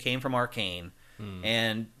studio who came from Arcane.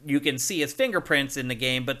 And you can see his fingerprints in the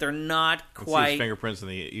game, but they're not quite... You can see his fingerprints in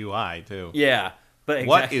the UI, too. Yeah. But exactly.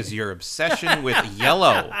 What is your obsession with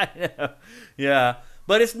yellow? I know. Yeah.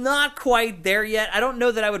 But it's not quite there yet. I don't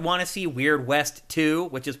know that I would want to see Weird West 2,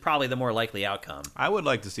 which is probably the more likely outcome. I would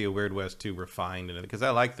like to see a Weird West 2 refined in it, because I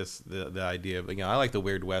like the idea of, I like the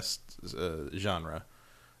Weird West genre,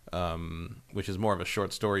 which is more of a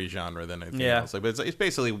short story genre than anything else. Like, but it's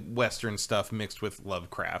basically Western stuff mixed with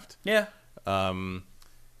Lovecraft. Yeah. And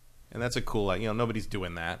that's a cool, nobody's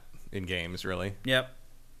doing that in games, really. Yep.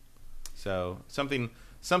 So something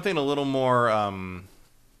a little more, I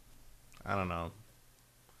don't know.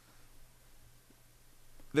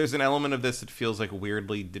 There's an element of this that feels like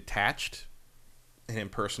weirdly detached and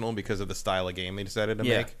impersonal because of the style of game they decided to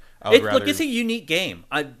make. Look, it's a unique game.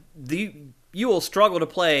 You will struggle to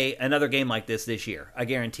play another game like this year. I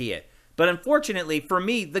guarantee it. But unfortunately, for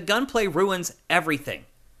me, the gunplay ruins everything.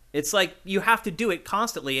 It's like you have to do it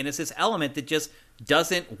constantly, and it's this element that just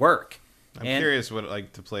doesn't work. I'm curious what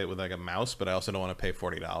like to play it with like a mouse, but I also don't want to pay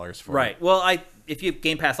 $40 for it. Right. Well, if you have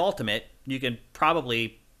Game Pass Ultimate, you can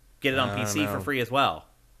probably get it on PC for free as well.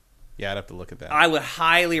 Yeah, I'd have to look at that. I would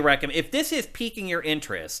highly recommend, if this is piquing your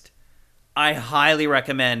interest, I highly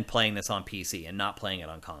recommend playing this on PC and not playing it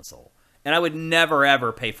on console. And I would never,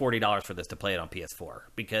 ever pay $40 for this to play it on PS4,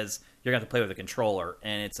 because you're going to have to play with a controller,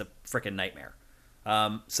 and it's a freaking nightmare.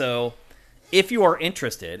 So if you are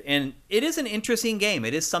interested, and it is an interesting game,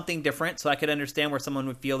 it is something different, so I could understand where someone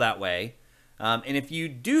would feel that way. And if you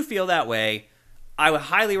do feel that way, I would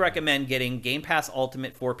highly recommend getting Game Pass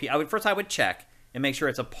Ultimate for PC. First, I would check and make sure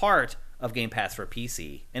it's a part of Game Pass for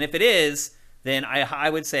PC. And if it is, then I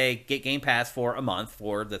would say get Game Pass for a month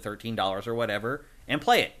for the $13 or whatever, and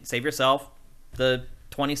play it. Save yourself the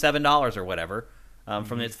 $27 or whatever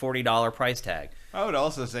from its $40 price tag. I would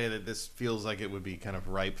also say that this feels like it would be kind of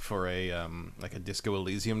ripe for a like a Disco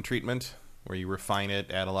Elysium treatment, where you refine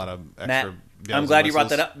it, add a lot of extra. Matt, I'm glad you brought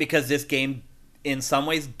that up, because this game, in some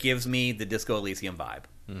ways, gives me the Disco Elysium vibe.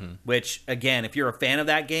 which, again, if you're a fan of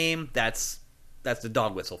that game, that's the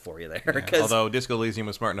dog whistle for you there. Yeah. Although Disco Elysium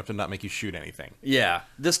was smart enough to not make you shoot anything. Yeah.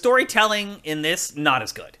 The storytelling in this, not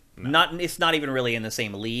as good. No. It's not even really in the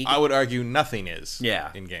same league. I would argue nothing is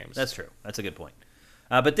in games. That's true. That's a good point.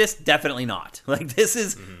 But this, definitely not. Like,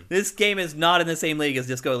 this game is not in the same league as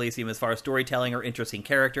Disco Elysium as far as storytelling or interesting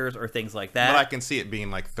characters or things like that. But I can see it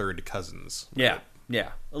being like third cousins. Yeah.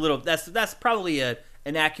 Yeah. A little. That's probably an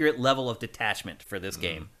accurate level of detachment for this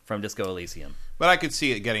game from Disco Elysium. But I could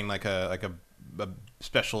see it getting like a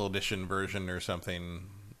special edition version or something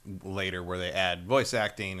later where they add voice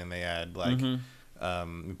acting and they add like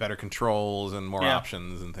better controls and more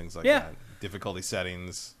options and things like that. Difficulty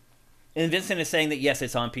settings. And Vincent is saying that, yes,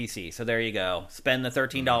 it's on PC. So there you go. Spend the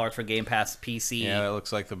 $13 for Game Pass PC. Yeah, that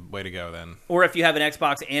looks like the way to go then. Or if you have an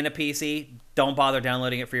Xbox and a PC, don't bother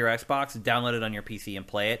downloading it for your Xbox. Download it on your PC and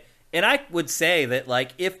play it. And I would say that,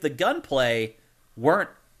 like, if the gunplay weren't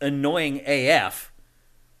annoying AF,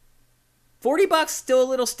 $40 still a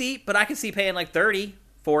little steep, but I could see paying like $30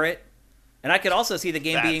 for it. And I could also see the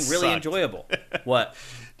game being really enjoyable. What?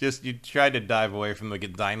 Just, you tried to dive away from the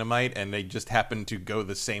dynamite, and they just happened to go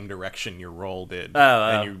the same direction your roll did.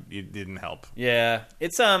 And you didn't help. Yeah.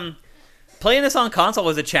 It's, playing this on console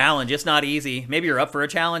was a challenge. It's not easy. Maybe you're up for a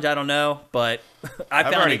challenge. I don't know. But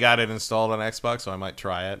I've already got it installed on Xbox, so I might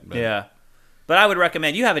try it. But. Yeah. But I would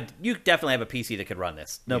recommend, you definitely have a PC that could run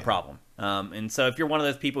this. No problem. And so if you're one of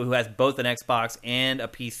those people who has both an Xbox and a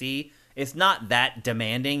PC, it's not that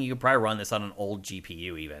demanding. You could probably run this on an old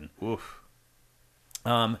GPU even. Oof.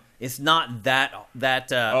 It's not that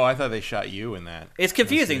I thought they shot you in that. It's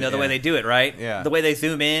confusing though, the way they do it, right? Yeah. The way they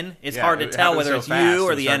zoom in, it's hard to tell whether it's you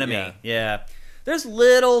or the enemy. Yeah. There's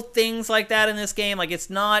little things like that in this game. Like, it's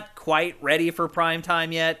not quite ready for prime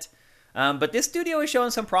time yet. But this studio is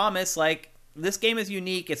showing some promise. Like, this game is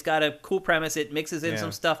unique. It's got a cool premise. It mixes in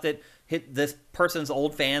some stuff that this person's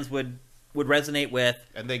old fans would resonate with.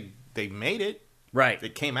 And they made it. Right.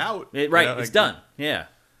 It came out. It's done. Yeah.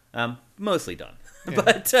 Mostly done. Yeah.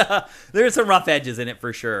 But there's some rough edges in it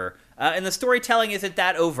for sure. And the storytelling isn't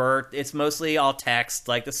that overt. It's mostly all text.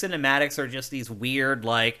 Like, the cinematics are just these weird,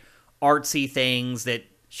 like, artsy things that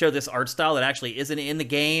show this art style that actually isn't in the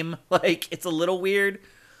game. Like, it's a little weird.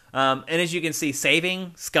 And as you can see,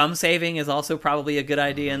 scum saving is also probably a good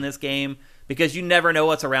idea in this game, because you never know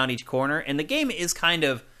what's around each corner. And the game is kind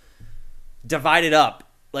of divided up,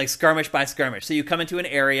 like skirmish by skirmish. So you come into an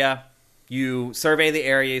area, you survey the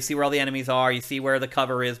area, you see where all the enemies are, you see where the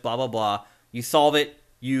cover is, blah, blah, blah. You solve it,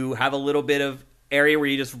 you have a little bit of area where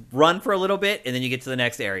you just run for a little bit, and then you get to the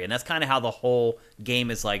next area. And that's kind of how the whole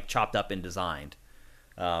game is, like, chopped up and designed.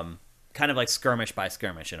 Kind of like skirmish by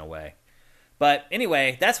skirmish in a way. But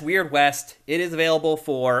anyway, that's Weird West. It is available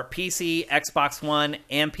for PC, Xbox One,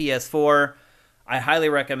 and PS4. I highly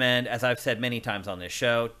recommend, as I've said many times on this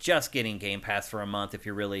show, just getting Game Pass for a month if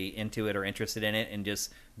you're really into it or interested in it, and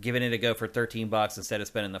just giving it a go for $13 instead of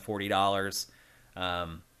spending the $40.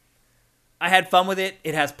 I had fun with it.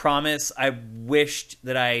 It has promise. I wished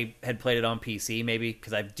that I had played it on PC, maybe,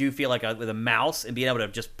 because I do feel like with a mouse and being able to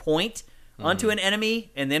just point onto an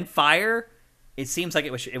enemy and then fire, it seems like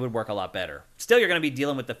it would work a lot better. Still, you're going to be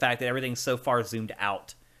dealing with the fact that everything's so far zoomed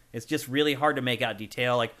out. It's just really hard to make out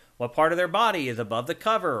detail, like what part of their body is above the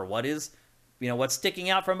cover, what's sticking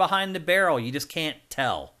out from behind the barrel. You just can't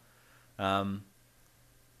tell. Isometric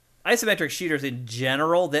shooters in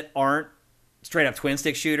general that aren't straight up twin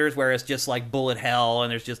stick shooters, where it's just like bullet hell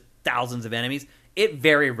and there's just thousands of enemies, it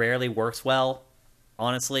very rarely works well.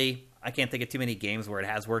 Honestly, I can't think of too many games where it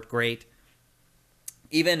has worked great.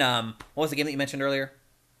 Even what was the game that you mentioned earlier?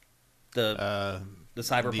 The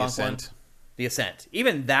Cyberpunk one? The Ascent.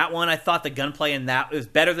 Even that one, I thought the gunplay in that was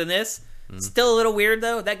better than this. Still a little weird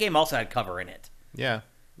though. That game also had cover in it. Yeah.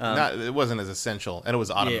 It wasn't as essential, and it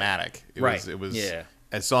was automatic. Yeah. It was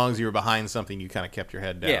as long as you were behind something, you kind of kept your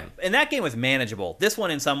head down. Yeah, and that game was manageable. This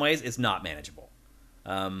one, in some ways, is not manageable,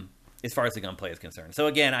 as far as the gunplay is concerned. So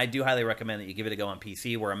again, I do highly recommend that you give it a go on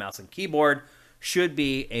PC, where a mouse and keyboard should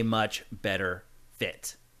be a much better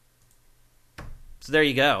fit. So there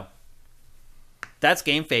you go. That's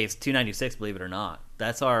GameFace 296, believe it or not.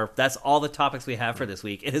 That's all the topics we have for this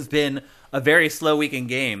week. It has been a very slow week in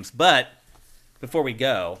games, but before we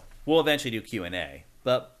go, we'll eventually do Q&A.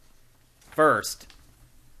 But first,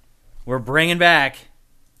 we're bringing back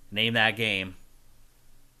Name That Game.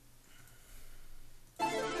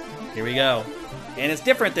 Here we go. And it's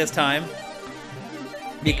different this time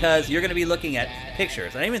because you're going to be looking at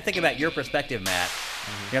pictures. I didn't even think about your perspective, Matt.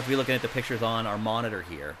 You have to be looking at the pictures on our monitor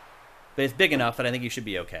here. But it's big enough that I think you should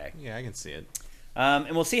be okay. Yeah, I can see it.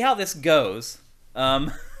 And we'll see how this goes.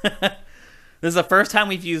 This is the first time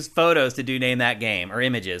we've used photos to do Name That Game, or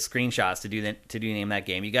images, screenshots to do Name That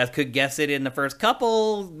Game. You guys could guess it in the first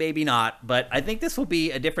couple, maybe not, but I think this will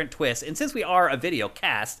be a different twist. And since we are a video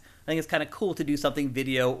cast, I think it's kind of cool to do something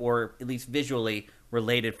video or at least visually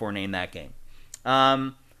related for Name That Game.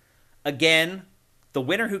 Again, the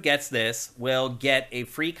winner who gets this will get a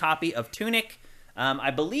free copy of Tunic.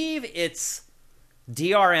 I believe it's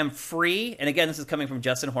DRM free, and again, this is coming from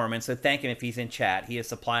Justin Horman, so thank him if he's in chat. He has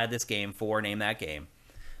supplied this game for Name That Game.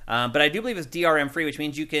 But I do believe it's DRM free, which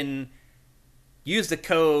means you can use the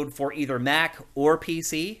code for either Mac or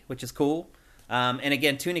PC, which is cool. And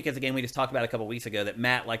again, Tunic is a game we just talked about a couple weeks ago that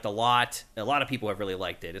Matt liked a lot. A lot of people have really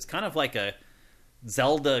liked it. It's kind of like a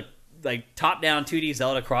Zelda, like top-down 2D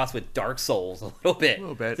Zelda cross with Dark Souls a little bit.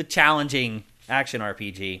 It's a challenging action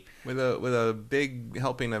RPG with a big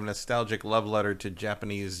helping of nostalgic love letter to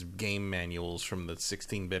Japanese game manuals from the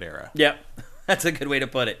 16-bit era. Yep, that's a good way to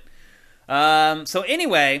put it. So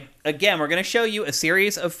anyway, again, we're going to show you a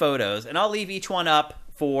series of photos, and I'll leave each one up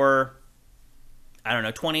for, I don't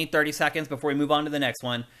know, 20, 30 seconds before we move on to the next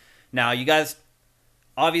one. Now, you guys,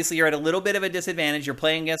 obviously, you're at a little bit of a disadvantage. You're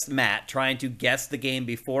playing against Matt, trying to guess the game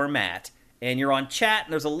before Matt, and you're on chat,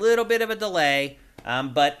 and there's a little bit of a delay.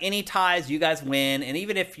 But any ties, you guys win. And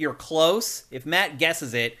even if you're close, if Matt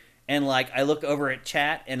guesses it, and like I look over at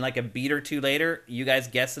chat and like a beat or two later, you guys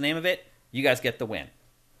guess the name of it, you guys get the win.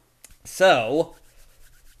 So,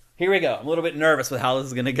 here we go. I'm a little bit nervous with how this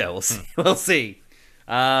is going to go. We'll see. We'll see.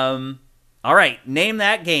 All right. Name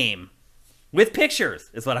That Game. With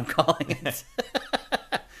pictures is what I'm calling it.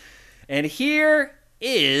 And here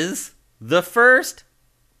is the first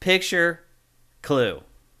picture clue.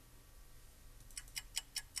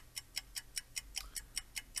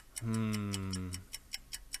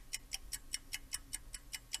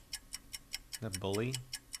 That Bully?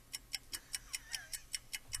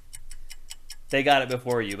 They got it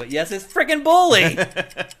before you, but yes, it's freaking Bully.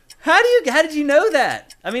 How did you know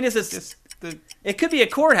that? I mean, it could be a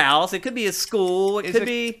courthouse, it could be a school, it could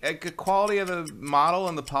be a quality of the model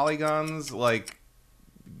and the polygons, like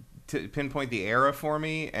to pinpoint the era for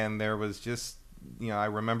me, and there was just, I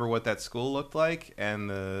remember what that school looked like, and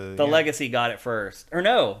the Legacy got it first. Or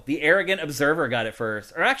no, the Arrogant Observer got it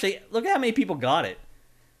first. Or actually, look at how many people got it.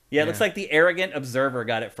 Yeah, it looks like the Arrogant Observer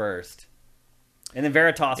got it first. And then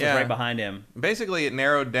Veritas was right behind him. Basically, it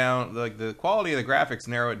narrowed down, like the quality of the graphics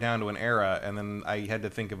narrowed it down to an era, and then I had to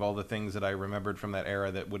think of all the things that I remembered from that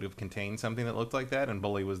era that would have contained something that looked like that, and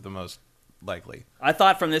Bully was the most likely. I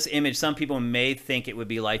thought from this image, some people may think it would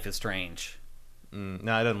be Life is Strange. No,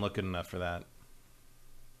 it doesn't look good enough for that.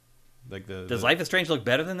 Like Does Life is Strange look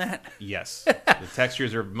better than that? Yes. The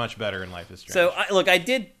textures are much better in Life is Strange. So, I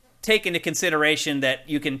did take into consideration that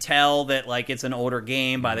you can tell that like it's an older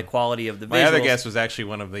game by the quality of the visuals. My other guess was actually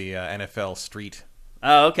one of the NFL Street.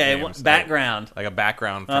 Oh, okay. Games, background. Like a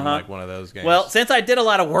background from like one of those games. Well, since I did a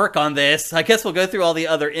lot of work on this, I guess we'll go through all the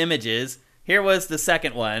other images. Here was the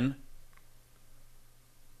second one.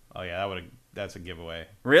 Oh yeah, that's a giveaway.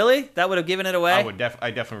 Really? That would have given it away? I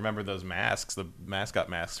definitely remember those masks, the mascot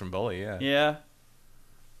masks from Bully, yeah. Yeah.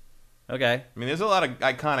 Okay. I mean, there's a lot of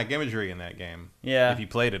iconic imagery in that game. Yeah. If you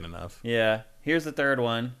played it enough. Yeah. Here's the third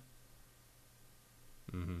one.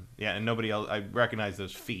 Mm-hmm. Yeah, and nobody else. I recognize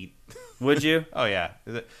those feet. Would you? Oh yeah,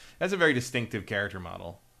 that's a very distinctive character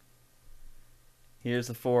model. Here's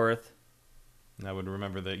the fourth. And I would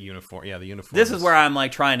remember the uniform. Yeah, the uniform. This is where I'm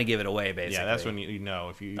like trying to give it away, basically. Yeah, that's when you know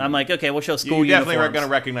if you. I'm like, okay, we'll show school uniforms. You uniforms. definitely are going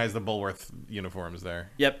to recognize the Bulworth uniforms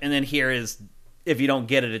there. Yep, and then here is, if you don't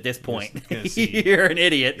get it at this point, you're an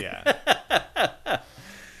idiot. Yeah.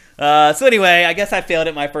 So anyway, I guess I failed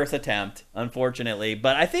at my first attempt, unfortunately.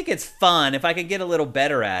 But I think it's fun if I can get a little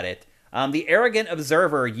better at it. The Arrogant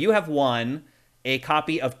Observer, you have won a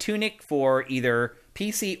copy of Tunic for either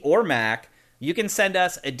PC or Mac. You can send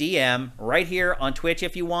us a DM right here on Twitch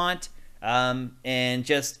if you want, and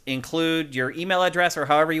just include your email address or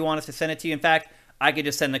however you want us to send it to you. In fact, I could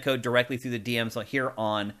just send the code directly through the DMs here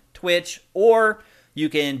on Twitch, or you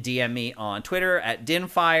can DM me on Twitter at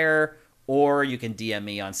Dinfire, or you can DM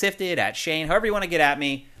me on Sifted at Shane. However you want to get at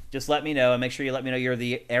me, just let me know, and make sure you let me know you're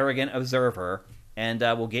the Arrogant Observer, and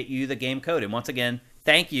we'll get you the game code. And once again,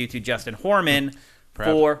 thank you to Justin Horman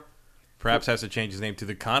for... Perhaps has to change his name to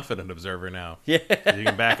the Confident Observer now. Yeah. You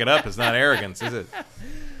can back it up. It's not arrogance, is it?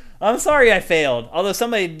 I'm sorry I failed, although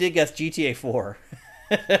somebody did guess GTA 4.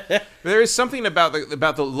 There is something about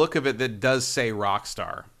the look of it that does say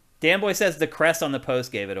Rockstar. Danboy says the crest on the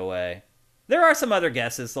post gave it away. There are some other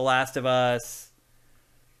guesses. The Last of Us.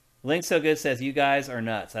 Link So Good says, you guys are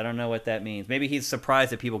nuts. I don't know what that means. Maybe he's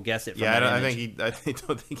surprised that people guessed it from that image. I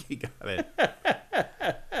don't think he got it.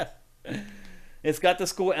 It's got the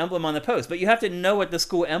school emblem on the post, but you have to know what the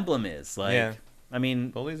school emblem is. Like, yeah. I mean,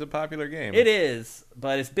 Bully's a popular game. It is,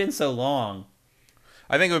 but it's been so long.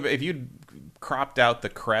 I think if you cropped out the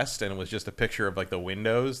crest and it was just a picture of like the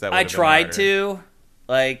windows, that would I have been tried harder. to,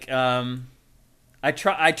 like,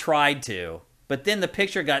 I tried to, but then the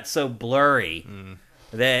picture got so blurry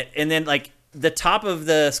that, and then like the top of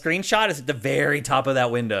the screenshot is at the very top of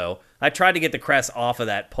that window. I tried to get the crest off of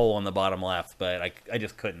that pole on the bottom left, but I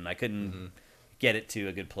just couldn't. I couldn't get it to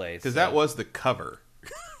a good place. Because that was the cover.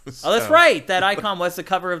 So. Oh, that's right. That icon was the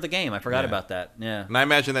cover of the game. I forgot about that. Yeah. And I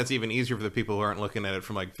imagine that's even easier for the people who aren't looking at it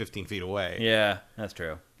from like 15 feet away. Yeah, that's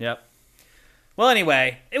true. Yep. Well,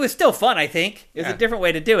 anyway, it was still fun, I think. It was a different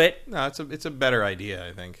way to do it. No, it's a better idea,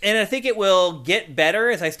 I think. And I think it will get better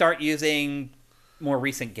as I start using more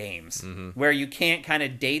recent games, where you can't kind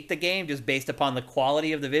of date the game just based upon the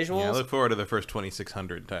quality of the visuals. Yeah, I look forward to the first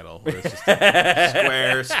 2600 title, where it's just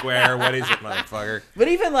square, what is it, motherfucker? But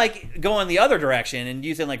even like going the other direction and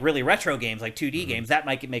using like really retro games, like 2D games, that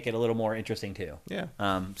might make it a little more interesting too. Yeah.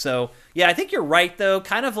 So, yeah, I think you're right, though.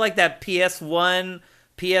 Kind of like that PS1,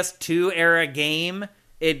 PS2 era game,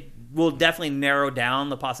 it will definitely narrow down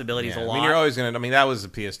the possibilities a lot. I mean, you're always going to, I mean, that was a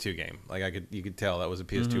PS2 game. Like, you could tell that was a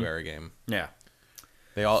PS2 era game. Yeah.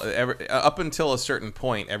 They all up until a certain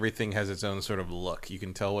point, everything has its own sort of look. You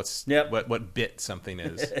can tell what bit something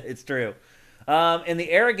is. It's true. And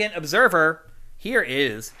the arrogant observer, here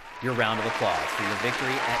is your round of applause for your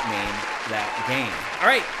victory at Name That Game. All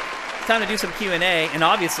right, it's time to do some Q&A, and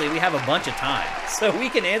obviously we have a bunch of time, so we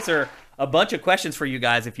can answer a bunch of questions for you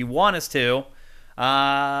guys if you want us to.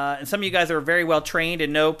 And some of you guys are very well trained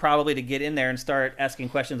and know probably to get in there and start asking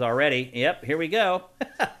questions already. Yep, here we go.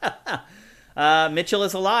 Mitchell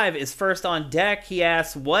is Alive is first on deck. He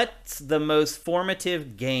asks, what's the most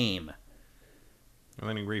formative game? And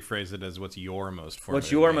then he rephrased it as, what's your most formative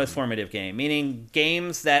What's your game? most formative game? Meaning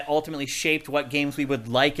games that ultimately shaped what games we would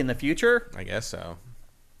like in the future? I guess so.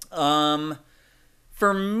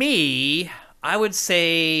 For me, I would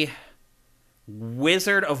say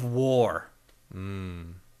Wizard of War.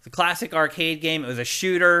 It's a classic arcade game. It was a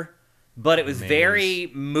shooter, but it was very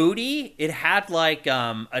moody. It had like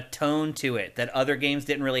a tone to it that other games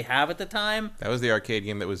didn't really have at the time. That was the arcade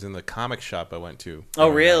game that was in the comic shop I went to. Oh,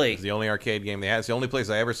 really? It was the only arcade game they had. It's the only place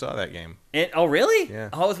I ever saw that game. Oh, really? Yeah.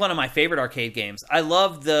 Oh, it was one of my favorite arcade games. I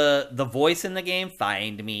love the voice in the game.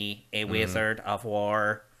 Find me a Wizard of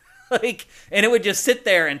War. Like, and it would just sit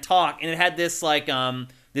there and talk, and it had this like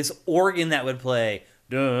this organ that would play.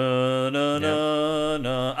 Da, da, da,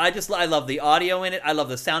 da. I love the audio in it. I love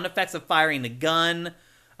the sound effects of firing the gun.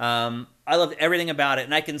 I loved everything about it,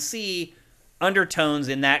 and I can see undertones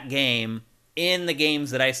in that game in the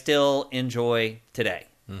games that I still enjoy today.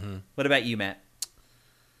 What about you, Matt?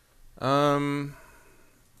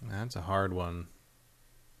 That's a hard one.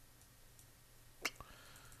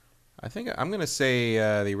 I think I'm gonna say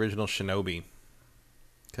the original Shinobi,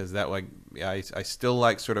 because that I still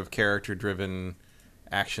like sort of character-driven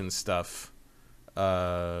action stuff.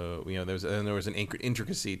 There was an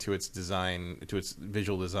intricacy to its design, to its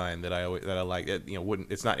visual design that I like.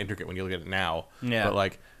 It's not intricate when you look at it now. Yeah. But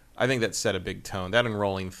like, I think that set a big tone. That and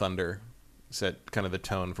Rolling Thunder set kind of the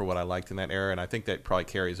tone for what I liked in that era, and I think that probably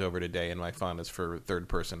carries over today in my fondness for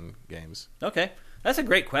third-person games. Okay. That's a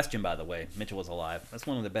great question, by the way. Mitchell was Alive. That's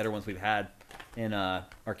one of the better ones we've had in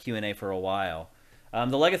our Q&A for a while.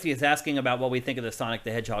 The Legacy is asking about what we think of the Sonic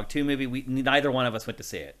the Hedgehog 2 movie. Neither one of us went to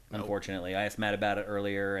see it, unfortunately. I asked Matt about it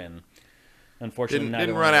earlier, and unfortunately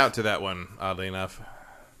didn't run out to that one, oddly enough.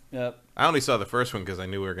 Yep. I only saw the first one because I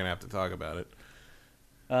knew we were going to have to talk about it.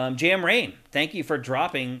 Jam Rain, thank you for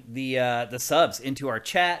dropping the subs into our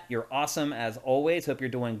chat. You're awesome as always. Hope you're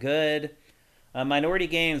doing good. Minority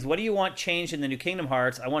Games, what do you want changed in the new Kingdom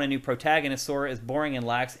Hearts? I want a new protagonist. Sora is boring and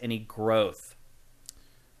lacks any growth.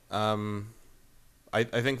 I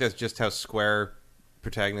think that's just how Square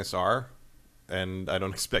protagonists are, and I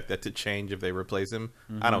don't expect that to change if they replace him.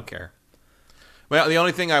 I don't care. Well, the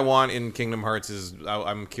only thing I want in Kingdom Hearts is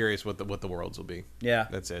I'm curious what the worlds will be. Yeah,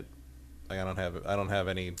 that's it. Like, I don't have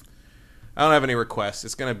any requests.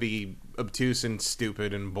 It's gonna be obtuse and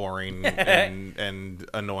stupid and boring and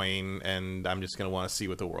annoying, and I'm just gonna want to see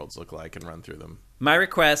what the worlds look like and run through them. My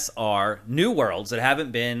requests are new worlds that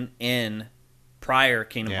haven't been in prior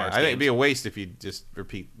Kingdom Hearts games. I think it'd be a waste if you just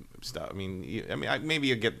repeat stuff. I mean, maybe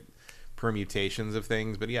you get permutations of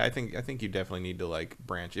things, but yeah, I think you definitely need to like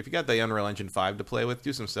branch. If you got the Unreal Engine 5 to play with,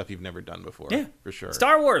 do some stuff you've never done before. Yeah, for sure.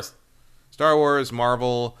 Star Wars,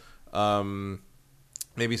 Marvel.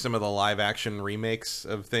 Maybe some of the live action remakes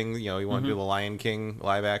of things. You want to do the Lion King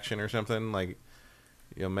live action or something. Like,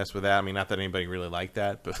 mess with that. I mean, not that anybody really liked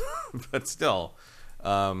that, but but still,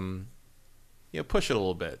 push it a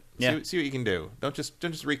little bit. See what you can do. Don't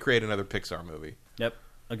just recreate another Pixar movie. Yep,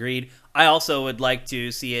 agreed. I also would like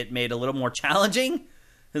to see it made a little more challenging.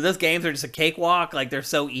 Because those games are just a cakewalk. Like, they're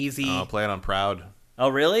so easy. Oh, play it on Proud. Oh,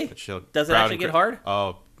 really? Does it actually get hard?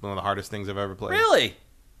 Oh, one of the hardest things I've ever played. Really?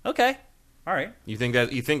 Okay. All right. You think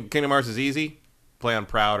Kingdom Hearts is easy? Play on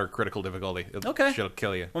Proud or critical difficulty. It'll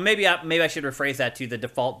kill you. Well, maybe I should rephrase that to the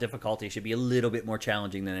default difficulty should be a little bit more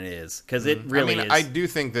challenging than it is. Because it really is. I do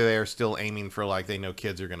think that they're still aiming for, like, they know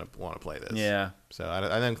kids are going to want to play this. Yeah. So I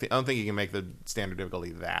don't think you can make the standard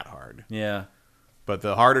difficulty that hard. Yeah. But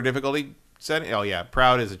the harder difficulty setting,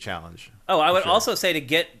 Proud is a challenge. Oh, I would also say to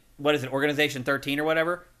get, what is it, Organization 13 or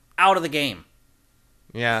whatever, out of the game.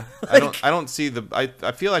 Yeah. I don't see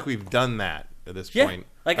I feel like we've done that at this point.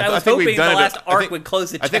 Like, I was hoping the last arc would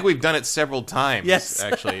close it. I think we've done it several times. Yes.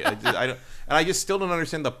 Actually. I just still don't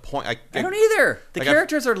understand the point. I don't either. The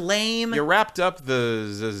characters are lame. You wrapped up the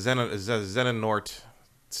Xehanort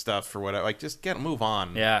stuff or whatever. Like, just move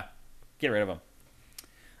on. Yeah. Get rid of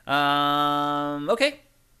them. Okay.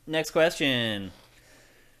 Next question.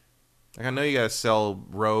 Like, I know you guys sell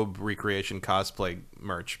robe recreation cosplay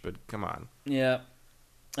merch, but come on. Yeah.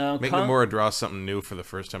 Make Nomura draw something new for the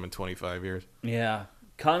first time in 25 years. Yeah.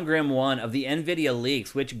 Congrim1, of the NVIDIA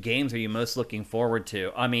leaks, which games are you most looking forward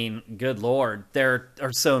to? I mean, good lord, there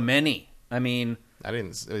are so many. I mean...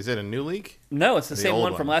 Is it a new leak? No, it's the same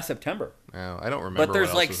one from last September. Oh, I don't remember. But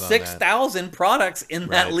there's like 6,000 products in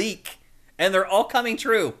that leak, and they're all coming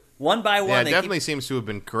true. One by one. Yeah, it definitely seems to have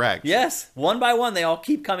been correct. Yes, one by one, they all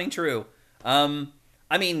keep coming true. I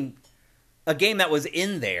mean, a game that was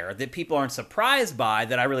in there that people aren't surprised by,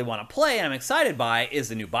 that I really want to play and I'm excited by, is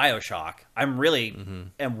the new BioShock. I'm really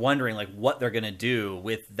am wondering like what they're going to do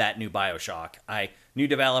with that new BioShock. New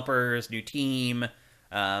developers, new team.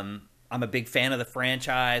 I'm a big fan of the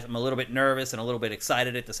franchise. I'm a little bit nervous and a little bit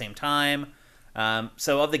excited at the same time.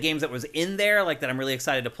 So of the games that was in there, like that I'm really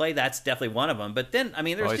excited to play, that's definitely one of them. But then, I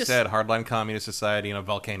mean, there's just... said hardline communist society in a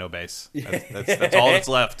volcano base. That's all that's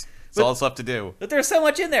left. That's all that's left to do. But there's so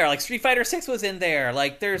much in there. Like Street Fighter 6 was in there.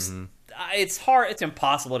 Like there's... It's hard. It's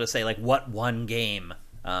impossible to say like what one game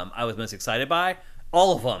I was most excited by.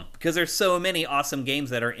 All of them. Because there's so many awesome games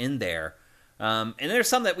that are in there. And there's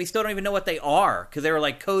some that we still don't even know what they are. Because they were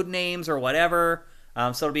like code names or whatever. So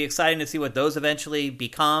it'll be exciting to see what those eventually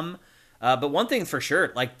become. But one thing's for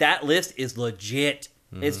sure, like that list is legit.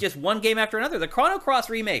 It's just one game after another. The Chrono Cross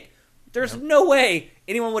remake. There's no way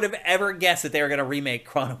anyone would have ever guessed that they were going to remake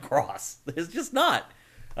Chrono Cross. It's just not.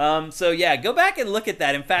 So yeah, go back and look at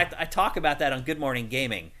that. In fact, I talk about that on Good Morning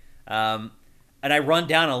Gaming. And I run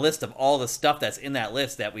down a list of all the stuff that's in that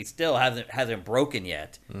list that we still hasn't broken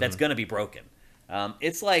yet. That's going to be broken.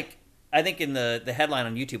 It's like, I think in the headline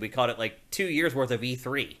on YouTube, we called it like 2 years worth of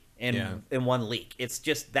E3 in one leak. It's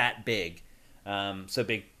just that big. So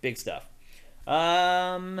big stuff.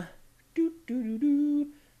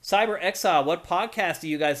 Cyber Exile, what podcast do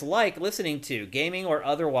you guys like listening to, gaming or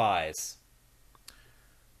otherwise?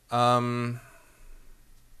 I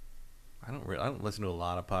don't listen to a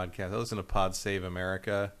lot of podcasts. I listen to Pod Save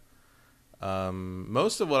America.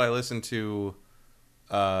 Most of what I listen to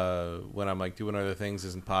when I'm like doing other things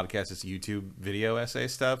isn't podcasts. It's YouTube video essay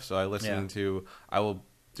stuff. So I listen to. I will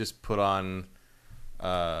just put on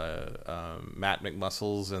Matt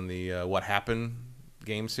McMuscles and the What Happened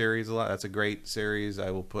game series a lot. That's a great series.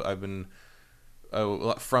 I've been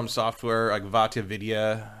From Software, like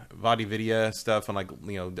VaatiVidya stuff on, like,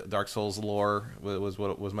 you know, Dark Souls lore was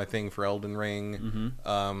what was my thing for Elden Ring.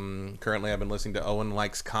 Currently I've been listening to Owen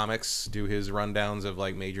Likes Comics do his rundowns of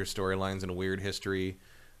like major storylines and weird history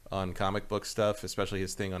on comic book stuff, especially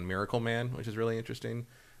his thing on Miracle Man, which is really interesting.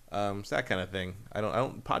 It's that kind of thing.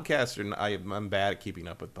 Podcasts I'm bad at keeping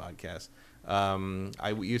up with podcasts.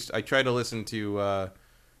 I try to listen to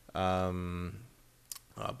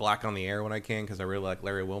Black on the Air when I can, because I really like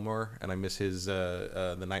Larry Wilmore and I miss his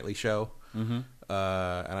The Nightly Show. And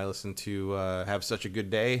I listen to Have Such a Good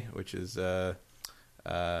Day, which is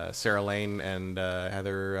Sarah Lane and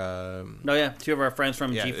Heather. Two of our friends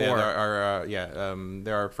from G4.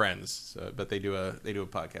 They're our friends, but they do a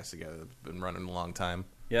podcast together that's been running a long time.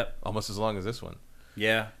 Yep, almost as long as this one.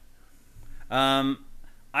 Yeah.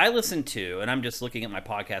 I listen to, and I'm just looking at my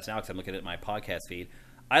podcast now because I'm looking at my podcast feed.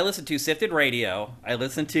 I listen to Sifted Radio, I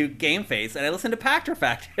listen to GameFace, and I listen to Pactor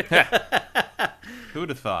Factor. Who would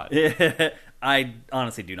have thought? I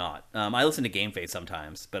honestly do not. I listen to GameFace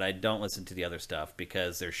sometimes, but I don't listen to the other stuff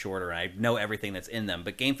because they're shorter and I know everything that's in them.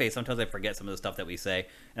 But GameFace, sometimes I forget some of the stuff that we say,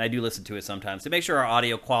 and I do listen to it sometimes to make sure our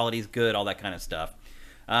audio quality is good, all that kind of stuff.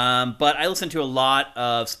 But I listen to a lot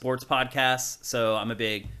of sports podcasts, so I'm a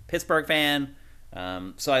big Pittsburgh fan.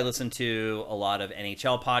 So I listen to a lot of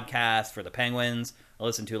NHL podcasts for the Penguins. I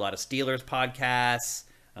listen to a lot of Steelers podcasts,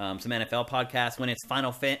 some NFL podcasts. When it's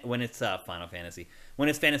Final Fantasy, when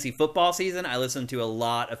it's fantasy football season, I listen to a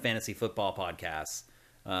lot of fantasy football podcasts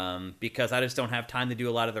because I just don't have time to do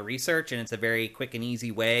a lot of the research, and it's a very quick and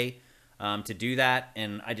easy way to do that.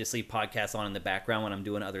 And I just leave podcasts on in the background when I'm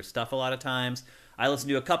doing other stuff a lot of times. I listen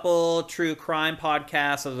to a couple true crime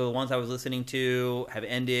podcasts. Those are the ones I was listening to have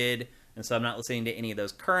ended, and so I'm not listening to any of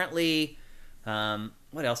those currently.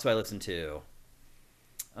 What else do I listen to?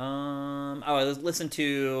 I listen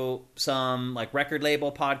to some like record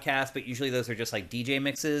label podcasts, but usually those are just like DJ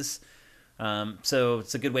mixes. So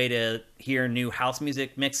it's a good way to hear new house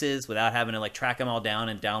music mixes without having to like track them all down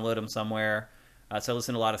and download them somewhere. So I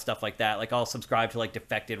listen to a lot of stuff like that. Like I'll subscribe to like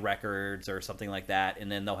Defected Records or something like that,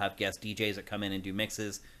 and then they'll have guest DJs that come in and do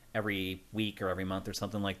mixes every week or every month or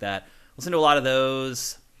something like that. Listen to a lot of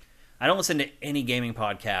those. I don't listen to any gaming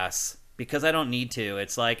podcasts because I don't need to.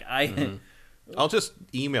 It's like I'll just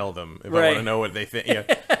email them if I want to know what they think. Yeah.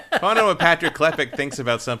 If I want to know what Patrick Klepek thinks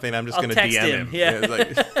about something, I'm just going to DM him.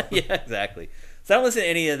 Yeah, yeah, exactly. So I don't listen to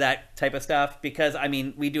any of that type of stuff because, I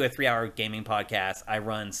mean, we do a 3-hour gaming podcast. I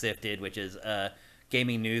run Sifted, which is a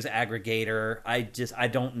gaming news aggregator. I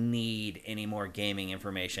don't need any more gaming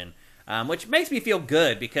information, which makes me feel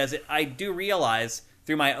good because I do realize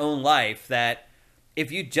through my own life that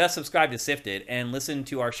if you just subscribe to Sifted and listen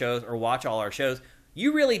to our shows or watch all our shows,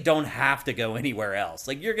 you really don't have to go anywhere else.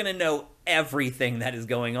 Like, you're going to know everything that is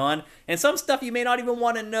going on, and some stuff you may not even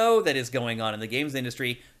want to know that is going on in the games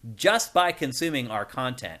industry just by consuming our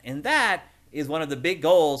content. And that is one of the big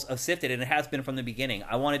goals of Sifted, and it has been from the beginning.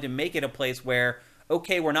 I wanted to make it a place where,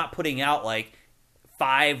 okay, we're not putting out like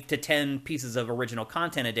 5 to 10 pieces of original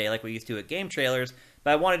content a day like we used to at Game Trailers,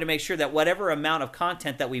 but I wanted to make sure that whatever amount of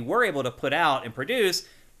content that we were able to put out and produce,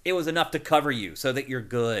 it was enough to cover you so that you're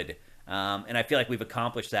good. And I feel like we've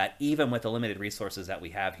accomplished that even with the limited resources that we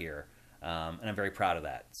have here. And I'm very proud of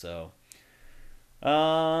that. So,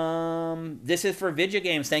 this is for Vidya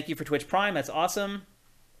Games. Thank you for Twitch Prime. That's awesome.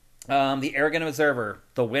 The Arrogant Observer,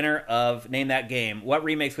 the winner of Name That Game. What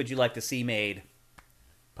remakes would you like to see made?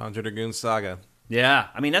 Panzer Dragoon Saga. Yeah,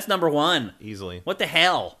 I mean, that's number one. Easily. What the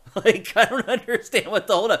hell? Like, I don't understand what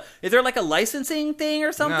the hold up. Is there like a licensing thing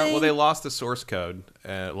or something? No, well, they lost the source code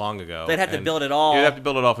long ago. They'd have to build it all. You'd have to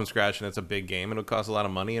build it all from scratch, and it's a big game. It would cost a lot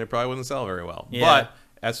of money, and it probably wouldn't sell very well. Yeah. But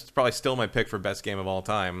that's probably still my pick for best game of all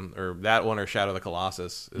time, or that one or Shadow of the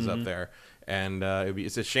Colossus is up there. And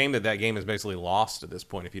it's a shame that game is basically lost at this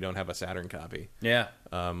point if you don't have a Saturn copy. Yeah.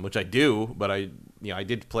 Which I do, but I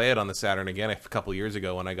did play it on the Saturn again a couple years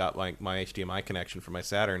ago when I got my HDMI connection for my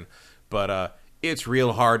Saturn. But it's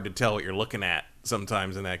real hard to tell what you're looking at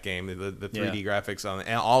sometimes in that game. The 3D graphics on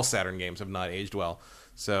all Saturn games have not aged well.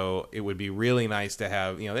 So it would be really nice to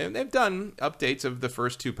have, they've done updates of the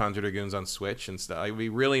first 2 Panzer Dragoons on Switch and stuff. It would be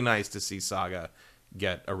really nice to see Saga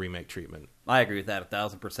get a remake treatment. I agree with that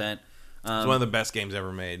 1,000%. It's one of the best games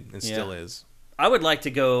ever made, and still is. I would like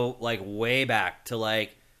to go like way back to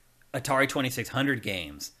like Atari 2600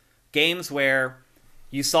 games where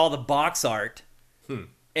you saw the box art,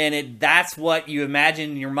 and that's what you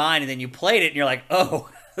imagined in your mind, and then you played it, and you're like, oh,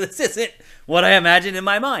 this isn't what I imagined in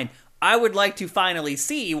my mind. I would like to finally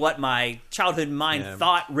see what my childhood mind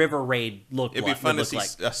thought River Raid looked like. It'd be fun to see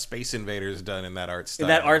Space Invaders done in that art style. In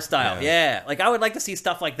that art style, yeah. Like, I would like to see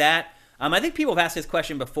stuff like that. I think people have asked this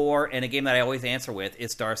question before, and a game that I always answer with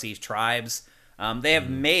is Star Siege Tribes. They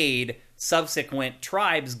have made subsequent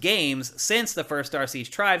Tribes games since the first Star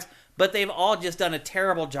Siege Tribes, but they've all just done a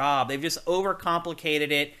terrible job. They've just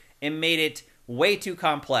overcomplicated it and made it way too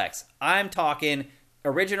complex. I'm talking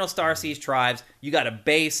original Star Siege Tribes. You got a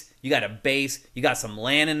base, you got some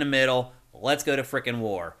land in the middle. Let's go to frickin'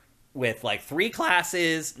 war. With like 3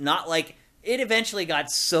 classes, not like... It eventually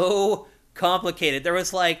got so complicated. There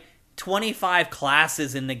was like 25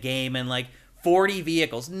 classes in the game and like 40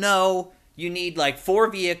 vehicles. No, you need like 4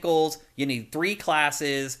 vehicles, you need 3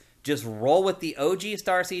 classes. Just roll with the OG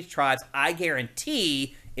Star Siege Tribes. I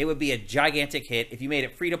guarantee it would be a gigantic hit. If you made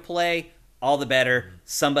it free to play, all the better.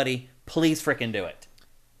 Somebody, please frickin' do it.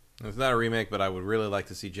 It's not a remake, but I would really like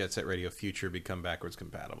to see Jet Set Radio Future become backwards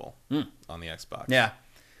compatible on the Xbox. Yeah.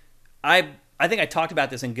 I think I talked about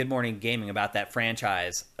this in Good Morning Gaming about that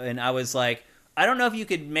franchise, and I was like, I don't know if you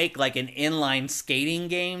could make like an inline skating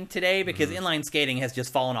game today, because inline skating has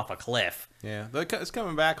just fallen off a cliff. Yeah, it's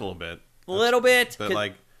coming back a little bit. A little bit. But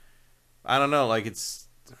like, I don't know, like it's...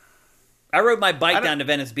 I rode my bike down to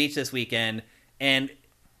Venice Beach this weekend, and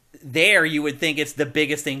there you would think it's the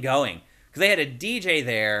biggest thing going. because they had a DJ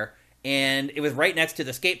there, and it was right next to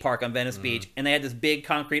the skate park on Venice Beach, and they had this big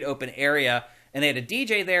concrete open area, and they had a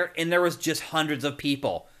DJ there, and there was just hundreds of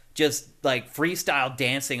people just like freestyle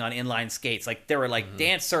dancing on inline skates. Like there were like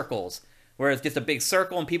dance circles where it's just a big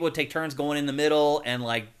circle, and people would take turns going in the middle and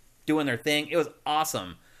like doing their thing. It was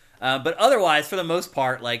awesome. But otherwise, for the most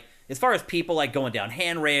part, like as far as people like going down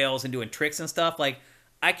handrails and doing tricks and stuff, like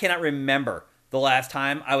I cannot remember the last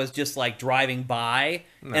time I was just like driving by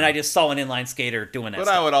and I just saw an inline skater doing that But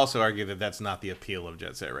stuff. I would also argue that that's not the appeal of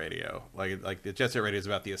Jet Set Radio. Like the Jet Set Radio is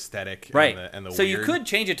about the aesthetic Right. and the so weird. you could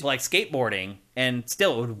change it to like skateboarding and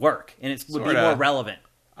still it would work and it would be Sorta. more relevant.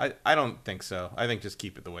 I don't think so. I think just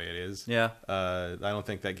keep it the way it is. Yeah. I don't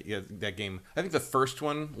think that game. I think the first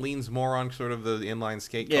one leans more on sort of the inline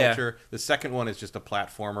skate Yeah. culture. The second one is just a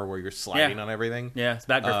platformer where you're sliding on everything. Yeah, it's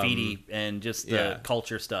about graffiti and just the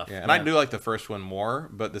culture stuff. Yeah, and I do like the first one more,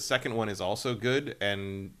 but the second one is also good.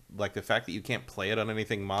 And like the fact that you can't play it on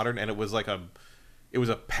anything modern, and it was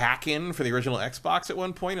a pack-in for the original Xbox at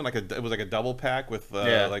one point, and it was like a double pack with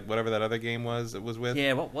like whatever that other game was. It was with.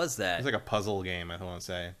 Yeah, what was that? It was like a puzzle game. I want to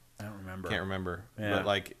say. I don't remember. Can't remember. Yeah.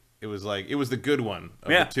 But it was the good one of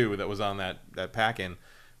the two that was on that pack-in.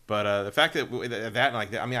 But the fact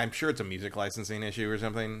that I mean, I'm sure it's a music licensing issue or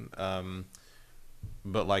something.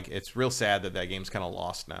 But like, it's real sad that game's kind of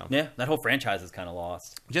lost now. Yeah, that whole franchise is kind of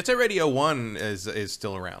lost. Jet Set Radio 1 is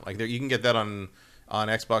still around. Like, you can get that on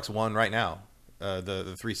Xbox One right now.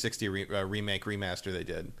 The 360 remake remaster they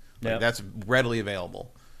did. Like, that's readily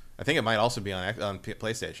available. I think it might also be on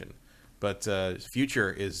PlayStation. But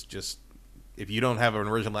Future is just, if you don't have an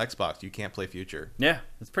original Xbox, you can't play Future. Yeah,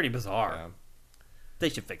 it's pretty bizarre. They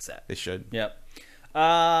should fix that. They should. Yep.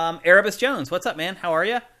 Erebus Jones, what's up, man? How are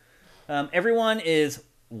you? Everyone is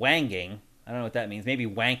wanging. I don't know what that means. Maybe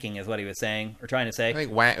wanking is what he was saying or trying to say. I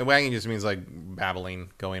think wanging just means like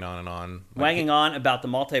babbling, going on and on. Like, wanging on about the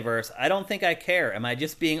multiverse. I don't think I care. Am I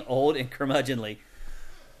just being old and curmudgeonly?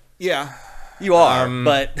 Yeah. You are,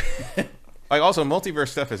 but... like, also, multiverse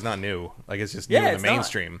stuff is not new. Like, it's just new in the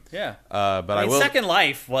mainstream. Not. Yeah. But I will... Second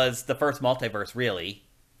Life was the first multiverse, really.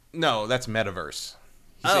 No, that's metaverse.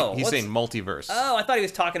 He's saying multiverse. Oh, I thought he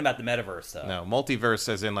was talking about the metaverse, though. No, multiverse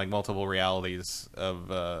as in, like, multiple realities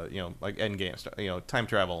of, like, Endgame, time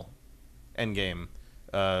travel, Endgame,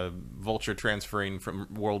 Vulture transferring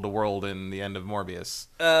from world to world in the end of Morbius.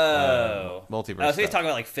 Multiverse so he's talking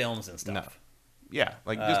about, like, films and stuff. No. Yeah,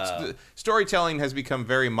 like just storytelling has become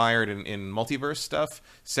very mired in multiverse stuff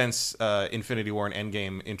since Infinity War and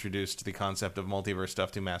Endgame introduced the concept of multiverse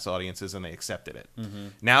stuff to mass audiences, and they accepted it. Mm-hmm.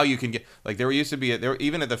 Now you can get, like, there used to be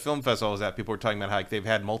even at the film festival I was at, people were talking about how, like, they've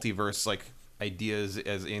had multiverse like ideas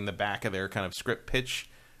as in the back of their kind of script pitch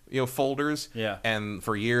folders. Yeah. And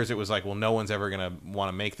for years it was like, well, no one's ever going to want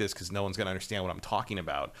to make this because no one's going to understand what I'm talking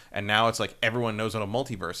about. And now it's like everyone knows what a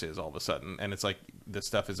multiverse is all of a sudden. And it's like this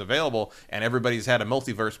stuff is available and everybody's had a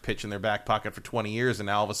multiverse pitch in their back pocket for 20 years and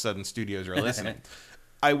now all of a sudden studios are listening.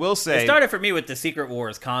 I will say... It started for me with the Secret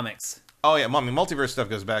Wars comics. Oh, yeah. I mean, multiverse stuff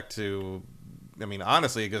goes back to... I mean,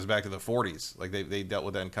 honestly, it goes back to the 40s. Like, they dealt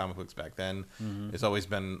with that in comic books back then. Mm-hmm. It's always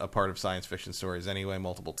been a part of science fiction stories anyway,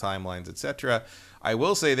 multiple timelines, etc. I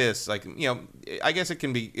will say this, like, I guess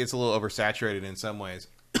it's a little oversaturated in some ways.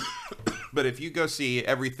 But if you go see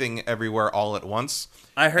Everything Everywhere All at Once...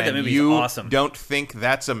 I heard that movie's awesome. Don't think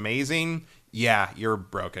that's amazing... Yeah, you're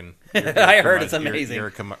broken. I heard it's amazing. You're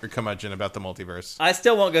a curmudgeon about the multiverse. I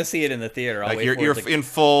still won't go see it in the theater. I'll wait for you're in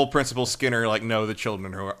full Principal Skinner, like, no, the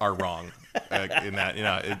children are wrong. In that,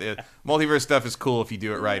 multiverse stuff is cool if you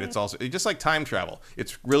do it right. It's also just like time travel.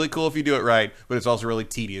 It's really cool if you do it right, but it's also really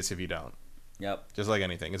tedious if you don't. Yep. Just like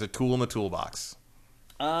anything, it's a tool in the toolbox.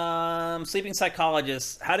 Sleeping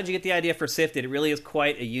Psychologist. How did you get the idea for Sifted? It really is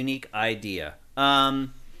quite a unique idea.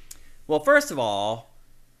 Well, first of all,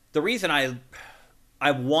 the reason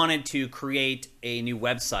I wanted to create a new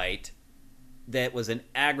website that was an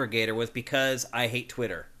aggregator was because I hate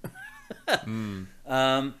Twitter.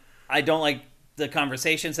 I don't like the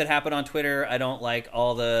conversations that happen on Twitter. I don't like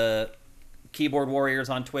all the keyboard warriors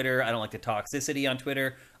on Twitter. I don't like the toxicity on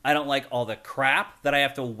Twitter. I don't like all the crap that I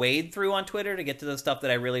have to wade through on Twitter to get to the stuff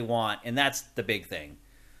that I really want, and that's the big thing.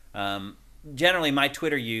 Generally, my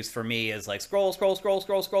Twitter use for me is like scroll. Oh,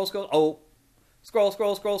 scroll.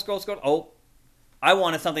 Oh, I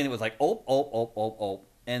wanted something that was like oh,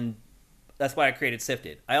 and that's why I created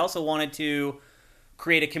Sifted. I also wanted to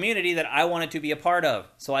create a community that I wanted to be a part of,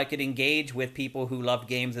 so I could engage with people who love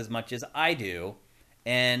games as much as I do,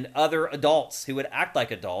 and other adults who would act like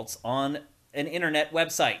adults on an internet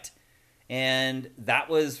website. And that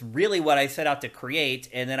was really what I set out to create,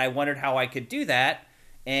 and then I wondered how I could do that,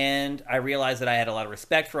 And I realized that I had a lot of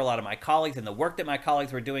respect for a lot of my colleagues and the work that my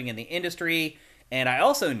colleagues were doing in the industry. And I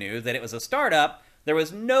also knew that it was a startup. There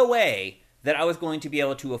was no way that I was going to be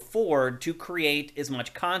able to afford to create as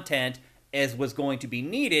much content as was going to be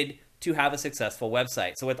needed to have a successful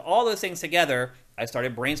website. So with all those things together, I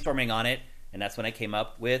started brainstorming on it, and that's when I came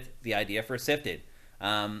up with the idea for Sifted.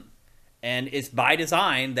 And it's by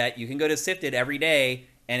design that you can go to Sifted every day,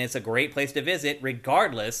 and it's a great place to visit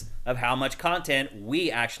regardless of how much content we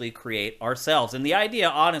actually create ourselves. And the idea,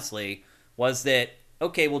 honestly, was that,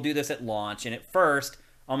 okay, we'll do this at launch, and at first,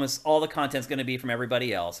 almost all the content's going to be from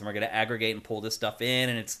everybody else, and we're going to aggregate and pull this stuff in,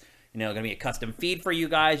 and it's going to be a custom feed for you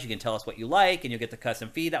guys. You can tell us what you like, and you'll get the custom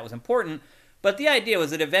feed. That was important. But the idea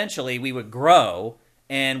was that eventually we would grow,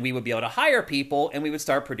 and we would be able to hire people, and we would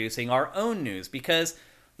start producing our own news. Because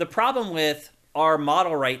the problem with our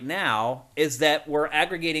model right now is that we're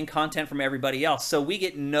aggregating content from everybody else. So we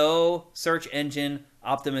get no search engine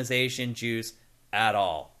optimization juice at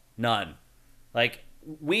all. None. Like,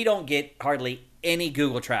 we don't get hardly any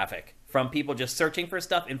Google traffic from people just searching for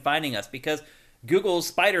stuff and finding us, because Google's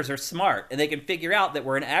spiders are smart and they can figure out that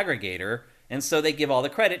we're an aggregator, and so they give all the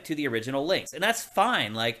credit to the original links. And that's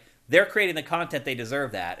fine. Like, they're creating the content, they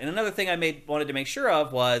deserve that. And another thing I wanted to make sure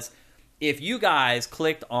of was, if you guys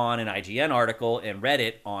clicked on an IGN article and read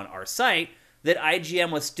it on our site, that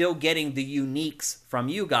IGN was still getting the uniques from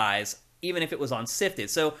you guys, even if it was on Sifted.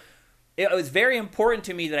 So it was very important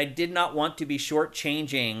to me that I did not want to be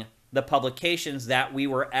shortchanging the publications that we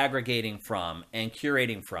were aggregating from and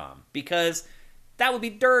curating from, because that would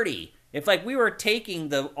be dirty. If we were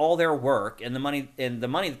taking all their work and the money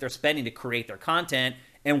that they're spending to create their content,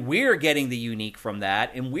 and we're getting the unique from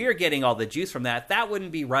that, and we're getting all the juice from that, that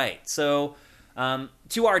wouldn't be right. So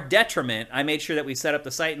to our detriment, I made sure that we set up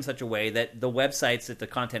the site in such a way that the websites that the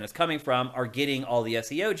content is coming from are getting all the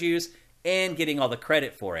SEO juice and getting all the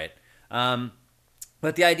credit for it.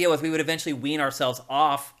 But the idea was we would eventually wean ourselves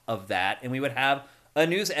off of that, and we would have a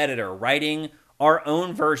news editor writing our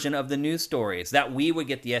own version of the news stories that we would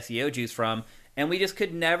get the SEO juice from, and we just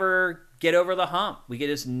could never get over the hump. We could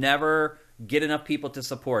just never get enough people to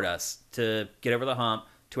support us to get over the hump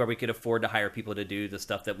to where we could afford to hire people to do the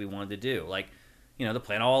stuff that we wanted to do. The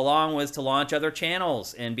plan all along was to launch other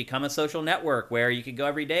channels and become a social network where you could go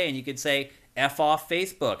every day and you could say, F off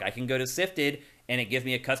Facebook. I can go to Sifted and it gives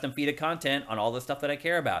me a custom feed of content on all the stuff that I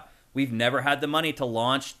care about. We've never had the money to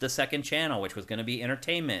launch the second channel, which was going to be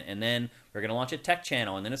entertainment, and then we're going to launch a tech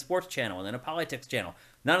channel, and then a sports channel, and then a politics channel.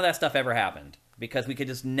 None of that stuff ever happened because we could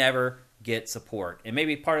just never get support. And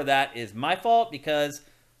maybe part of that is my fault because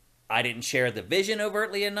I didn't share the vision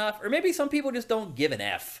overtly enough, or maybe some people just don't give an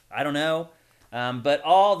F. I don't know. But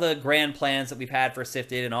all the grand plans that we've had for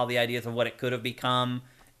Sifted and all the ideas of what it could have become,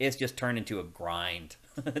 it's just turned into a grind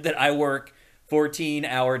that I work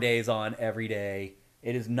 14-hour days on every day.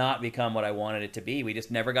 It has not become what I wanted it to be. We just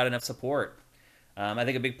never got enough support. I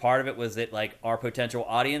think a big part of it was that our potential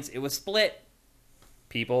audience, it was split.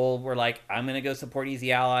 People were like, I'm going to go support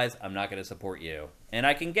Easy Allies. I'm not going to support you. And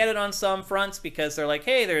I can get it on some fronts because they're like,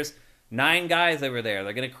 hey, there's 9 guys over there.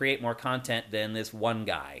 They're going to create more content than this one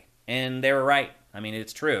guy. And they were right. I mean,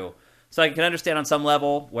 it's true. So I can understand on some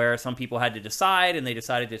level where some people had to decide, and they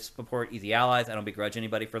decided to support Easy Allies. I don't begrudge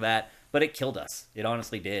anybody for that. But it killed us. It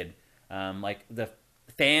honestly did. The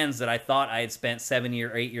fans that I thought I had spent 7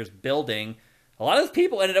 or 8 years building, a lot of those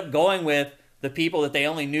people ended up going with the people that they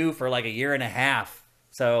only knew for a year and a half.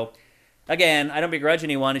 So, again, I don't begrudge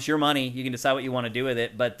anyone. It's your money. You can decide what you want to do with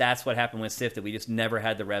it. But that's what happened with Sifted. We just never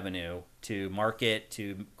had the revenue to market,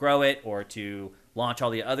 to grow it, or to launch all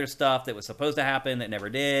the other stuff that was supposed to happen that never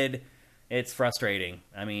did. It's frustrating.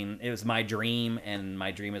 I mean, it was my dream, and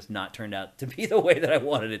my dream has not turned out to be the way that I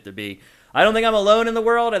wanted it to be. I don't think I'm alone in the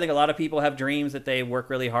world. I think a lot of people have dreams that they work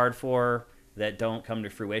really hard for that don't come to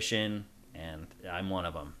fruition, and I'm one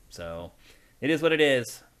of them. So it is what it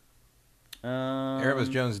is. Erebus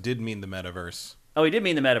Jones did mean the metaverse. Oh, he did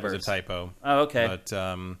mean the metaverse. It's a typo. Oh, okay.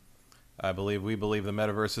 But we believe the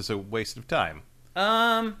metaverse is a waste of time.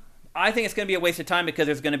 I think it's going to be a waste of time because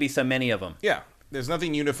there's going to be so many of them. Yeah. There's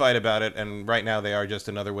nothing unified about it, and right now they are just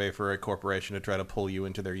another way for a corporation to try to pull you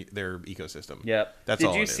into their ecosystem. Yep. That's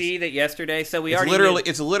all it is. Did you see that yesterday? So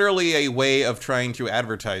it's literally a way of trying to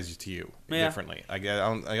advertise to you differently. I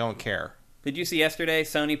don't care. Did you see yesterday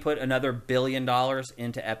Sony put another $1 billion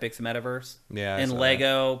into Epic's metaverse? Yeah. And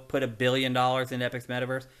Lego put $1 billion into Epic's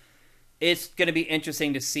metaverse. It's going to be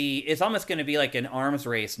interesting to see. It's almost going to be like an arms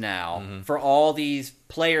race now for all these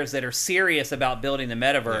players that are serious about building the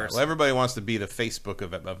metaverse. Yeah, well, everybody wants to be the Facebook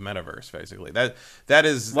of metaverse, basically. That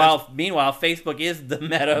is. Meanwhile, Facebook is the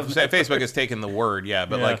meta. Facebook has taken the word,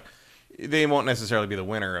 but they won't necessarily be the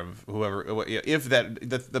winner of whoever. If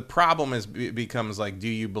the problem becomes like, do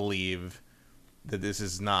you believe that this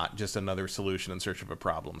is not just another solution in search of a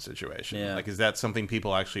problem situation? Yeah. Like, is that something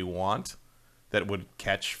people actually want that would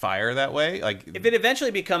catch fire that way? Like, if it eventually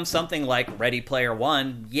becomes something like Ready Player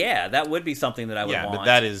One, yeah, that would be something that I would want. Yeah, but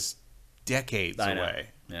that is decades away.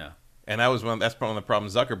 Yeah. And that's one of the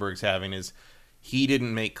problems Zuckerberg's having is he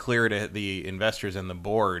didn't make clear to the investors and the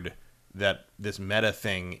board that this Meta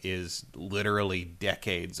thing is literally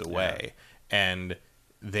decades away, and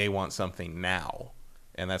they want something now.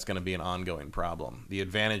 And that's going to be an ongoing problem. The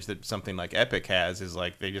advantage that something like Epic has is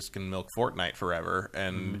like they just can milk Fortnite forever,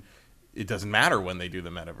 and it doesn't matter when they do the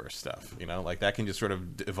metaverse stuff. Like that can just sort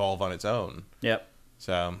of evolve on its own. Yep.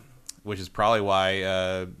 So, which is probably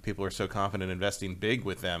why people are so confident investing big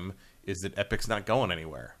with them, is that Epic's not going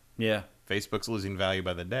anywhere. Yeah. Facebook's losing value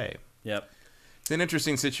by the day. Yep. It's an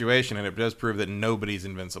interesting situation, and it does prove that nobody's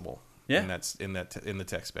invincible. Yeah. in the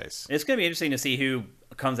tech space. It's going to be interesting to see who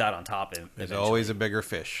comes out on top. There's always a bigger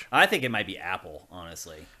fish. I think it might be Apple,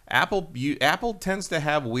 honestly. Apple tends to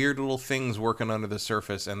have weird little things working under the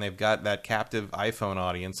surface, and they've got that captive iPhone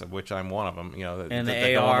audience, of which I'm one of them. And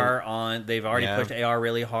the AR they've already pushed AR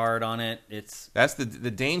really hard on it. That's the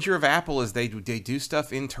danger of Apple is they do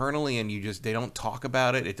stuff internally, and they don't talk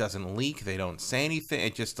about it. It doesn't leak. They don't say anything.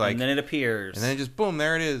 It just and then it appears, and then just boom,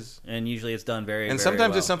 there it is. And usually it's done very. And very sometimes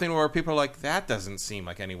well. It's something where people are like, that doesn't seem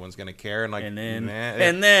like anyone's going to care, and like,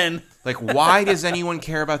 and then like, why does anyone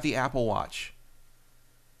care about the Apple Watch?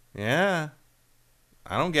 Yeah,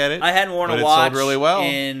 I don't get it. I hadn't worn a watch sold really well.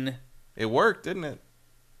 It worked, didn't it?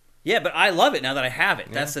 Yeah, but I love it now that I have it.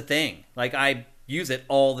 Yeah. That's the thing. Like, I use it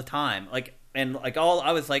all the time. I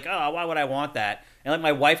was like, oh, why would I want that? And like,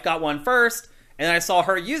 my wife got one first, and then I saw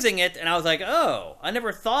her using it, and I was like, oh, I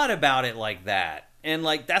never thought about it like that. And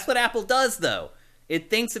like, that's what Apple does, though. It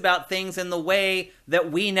thinks about things in the way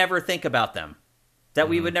that we never think about them, that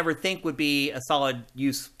we would never think would be a solid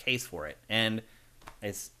use case for it. And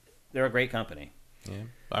they're a great company. Yeah,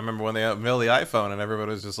 I remember when they unveiled the iPhone, and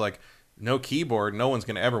everybody was just like, no keyboard, no one's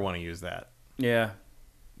going to ever want to use that. Yeah.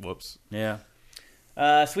 Whoops. Yeah.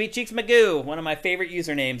 Sweet Cheeks Magoo, one of my favorite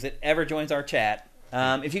usernames that ever joins our chat.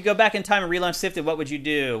 If you go back in time and relaunch Sifted, what would you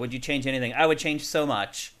do? Would you change anything? I would change so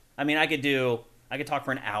much. I mean, I could talk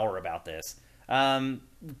for an hour about this.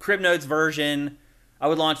 Cribnode's version, I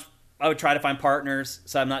would try to find partners,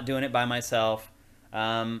 so I'm not doing it by myself.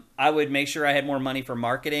 I would make sure I had more money for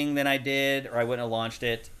marketing than I did, or I wouldn't have launched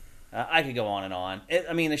it. I could go on and on.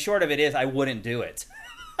 The short of it is I wouldn't do it.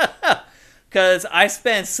 Because I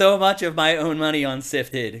spent so much of my own money on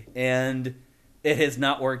Sifted, and it has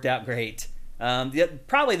not worked out great.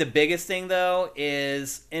 Probably the biggest thing, though,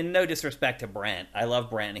 is, in no disrespect to Brent, I love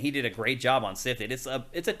Brent, and he did a great job on Sifted. It's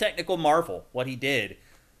a technical marvel, what he did.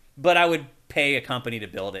 But I would pay a company to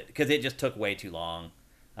build it, because it just took way too long.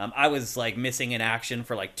 I was like missing in action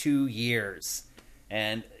for like 2 years.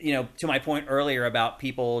 And, to my point earlier about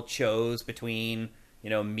people chose between,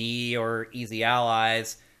 me or Easy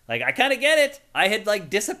Allies, like, I kind of get it. I had like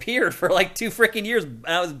disappeared for like 2 freaking years.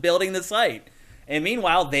 I was building the site. And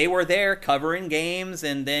meanwhile, they were there covering games,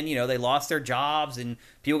 and then, they lost their jobs, and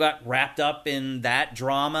people got wrapped up in that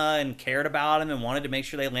drama and cared about them and wanted to make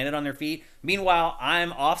sure they landed on their feet. Meanwhile,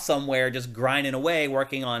 I'm off somewhere just grinding away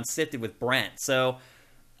working on Sifted with Brent. So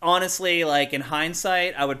honestly, like, in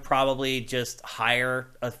hindsight, I would probably just hire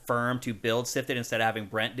a firm to build Sifted instead of having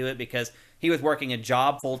Brent do it, because he was working a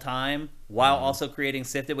job full-time while also creating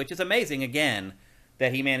Sifted, which is amazing, again,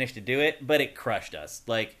 that he managed to do it, but it crushed us.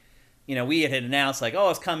 Like, we had announced, like, oh,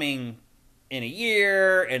 it's coming in a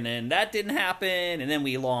year, and then that didn't happen, and then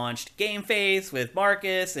we launched GameFace with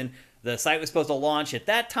Marcus, and the site was supposed to launch at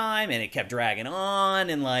that time, and it kept dragging on,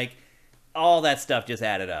 and, like, all that stuff just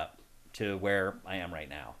added up to where I am right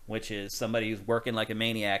now, which is somebody who's working like a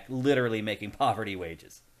maniac, literally making poverty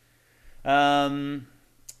wages.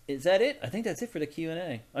 Is that it? I think that's it for the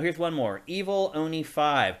Q&A. Oh, here's one more. Evil Oni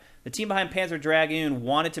 5. The team behind Panzer Dragoon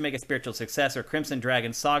wanted to make a spiritual successor, Crimson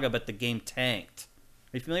Dragon Saga, but the game tanked.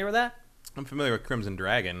 Are you familiar with that? I'm familiar with Crimson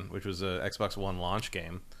Dragon, which was a Xbox One launch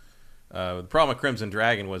game. The problem with Crimson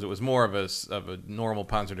Dragon was it was more of a normal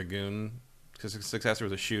Panzer Dragoon successor.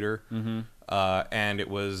 Was a shooter, and it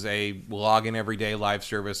was a login everyday live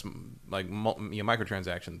service, like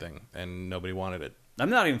microtransaction thing, and nobody wanted it. I'm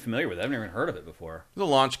not even familiar with it. I've never even heard of it before. It was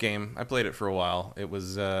a launch game. I played it for a while. It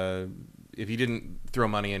was if you didn't throw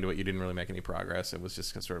money into it, you didn't really make any progress. It was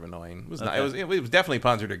just sort of annoying. It was not, it was definitely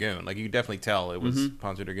Panzer Dragoon. Like, you could definitely tell it was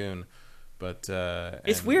Panzer Dragoon. But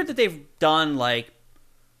it's weird that they've done like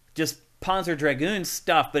just Panzer Dragoon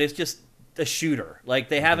stuff, but it's just a shooter. Like,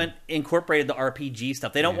 they haven't incorporated the RPG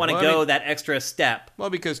stuff. They don't want to go that extra step. Well,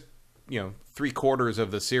 because, 3/4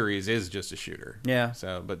 of the series is just a shooter. Yeah.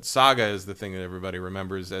 So, but Saga is the thing that everybody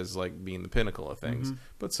remembers as, like, being the pinnacle of things.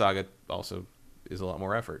 But Saga also is a lot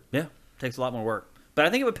more effort. Yeah. Takes a lot more work. But I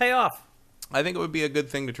think it would pay off. I think it would be a good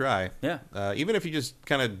thing to try. Yeah. Even if you just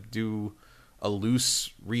kind of do a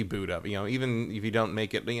loose reboot of it, even if you don't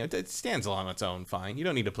make it, it stands on its own fine. You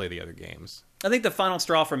don't need to play the other games. I think the final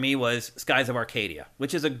straw for me was Skies of Arcadia,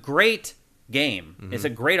 which is a great game. It's a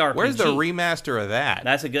great RPG. Where's the remaster of that?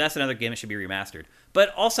 That's another game that should be remastered.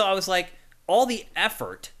 But also, I was like, all the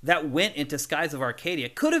effort that went into Skies of Arcadia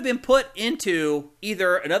could have been put into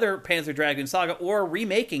either another Panzer Dragoon Saga or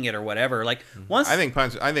remaking it or whatever. Like, once I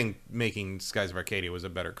think making Skies of Arcadia was a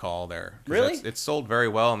better call there. Really? It sold very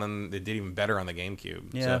well, and then it did even better on the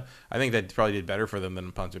GameCube. Yeah. So I think that probably did better for them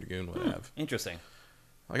than Panzer Dragoon would have. Interesting.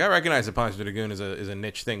 Like, I recognize that Panzer Dragoon is a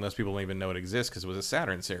niche thing. Most people don't even know it exists because it was a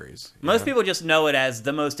Saturn series. Most people just know it as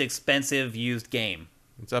the most expensive used game.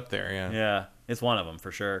 It's up there, yeah. Yeah, it's one of them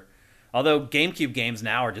for sure. Although GameCube games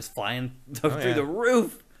now are just flying through the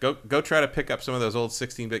roof. Go try to pick up some of those old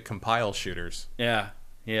 16-bit compile shooters. Yeah,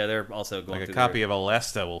 they're also going. Like a copy of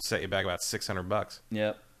Alesta will set you back about $600.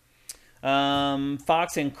 Yep.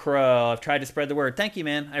 Fox and Crow, I've tried to spread the word. Thank you,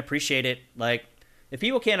 man. I appreciate it. Like, if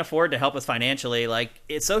people can't afford to help us financially,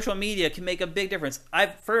 social media can make a big difference.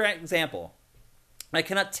 For example, I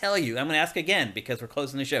cannot tell you. I'm going to ask again because we're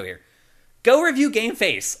closing the show here. Go review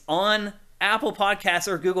GameFace on Apple Podcasts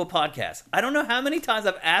or Google Podcasts. I don't know how many times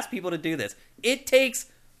I've asked people to do this. It takes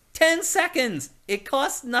 10 seconds. It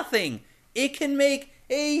costs nothing. It can make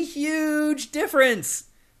a huge difference.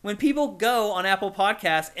 When people go on Apple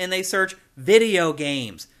Podcasts and they search video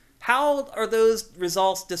games, how are those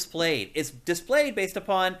results displayed? It's displayed based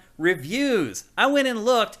upon reviews. I went and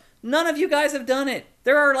looked. None of you guys have done it.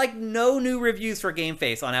 There are no new reviews for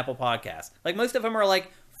GameFace on Apple Podcasts. Most of them are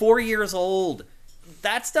 4 years old.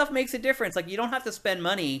 That stuff makes a difference. You don't have to spend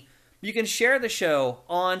money. You can share the show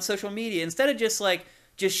on social media instead of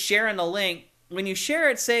just sharing the link. When you share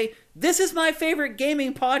it, say, "This is my favorite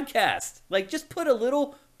gaming podcast." Just put a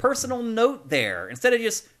little personal note there instead of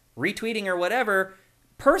just retweeting or whatever.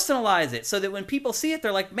 Personalize it so that when people see it,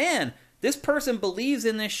 they're like, "Man, this person believes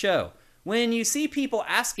in this show." When you see people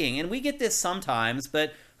asking, and we get this sometimes,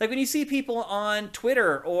 but when you see people on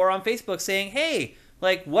Twitter or on Facebook saying, "Hey,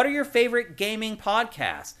 what are your favorite gaming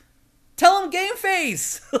podcasts?" Tell them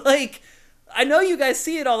GameFace. I know you guys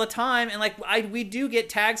see it all the time, and we do get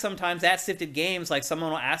tagged sometimes at Sifted Games.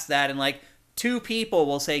 Someone will ask that, and 2 people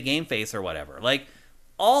will say GameFace or whatever.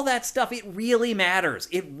 All that stuff, it really matters.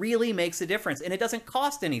 It really makes a difference, and it doesn't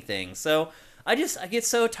cost anything. So I get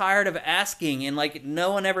so tired of asking, and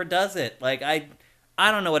no one ever does it. I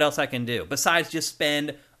don't know what else I can do besides just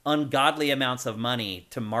spend ungodly amounts of money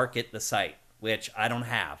to market the site, which I don't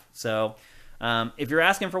have. So if you're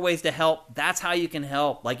asking for ways to help, that's how you can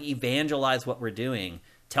help. Evangelize what we're doing.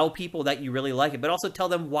 Tell people that you really like it, but also tell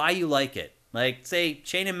them why you like it. Say,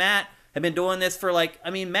 Shane and Matt have been doing this for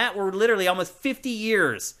Matt, we're literally almost 50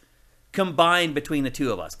 years combined between the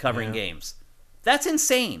two of us covering games. That's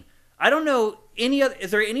insane. I don't know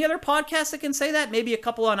is there any other podcast that can say that? Maybe a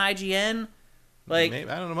couple on IGN? Maybe,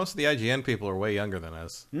 I don't know. Most of the IGN people are way younger than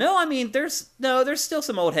us. No, there's still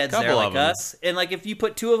some old heads there like us. And if you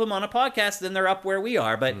put 2 of them on a podcast, then they're up where we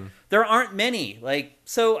are. But there aren't many.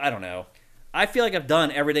 So I don't know. I feel like I've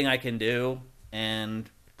done everything I can do, and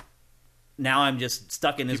now I'm just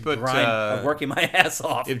stuck in this grind of working my ass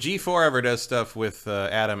off. If G4 ever does stuff with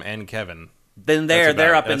Adam and Kevin, then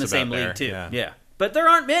they're up in the same league too. Yeah. But there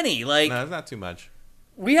aren't many. No, it's not too much.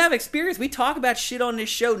 We have experience. We talk about shit on this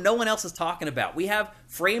show no one else is talking about. We have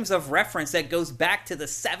frames of reference that goes back to the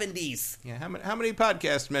 70s. Yeah, how many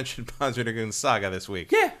podcasts mentioned Panzer Dragoon Saga this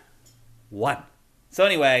week? Yeah. 1. So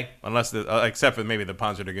anyway. Except for maybe the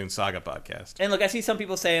Panzer Dragoon Saga podcast. And look, I see some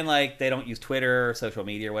people saying they don't use Twitter or social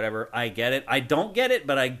media or whatever. I get it. I don't get it,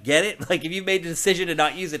 but I get it. If you've made the decision to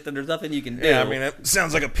not use it, then there's nothing you can do. Yeah, it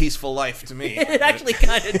sounds like a peaceful life to me. It actually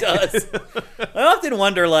kind of does. I often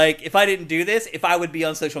wonder, if I didn't do this, if I would be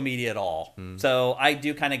on social media at all. So I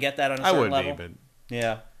do kind of get that on a certain level. I would be, but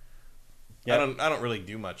yeah. Yep. I don't really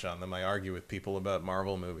do much on them. I argue with people about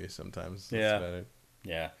Marvel movies sometimes. Yeah.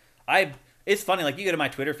 Yeah. It's funny, you go to my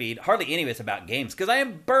Twitter feed, hardly any of it's about games, because I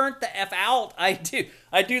am burnt the F out. I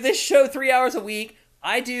do this show 3 hours a week.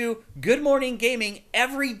 I do Good Morning Gaming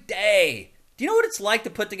every day. Do you know what it's like to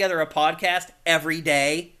put together a podcast every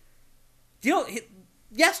day?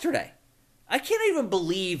 Yesterday, I can't even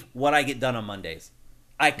believe what I get done on Mondays.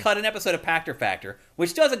 I cut an episode of Pactor Factor,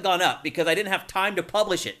 which still hasn't gone up because I didn't have time to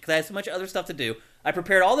publish it because I had so much other stuff to do. I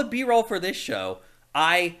prepared all the B-roll for this show.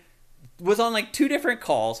 I was on like 2 different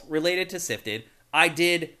calls related to Sifted. I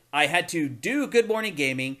had to do Good Morning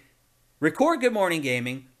Gaming, record Good Morning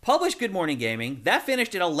Gaming, publish Good Morning Gaming. That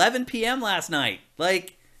finished at 11 p.m. last night.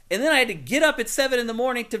 And then I had to get up at 7 in the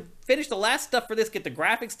morning to finish the last stuff for this, get the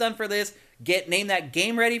graphics done for this, name that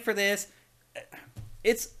game ready for this.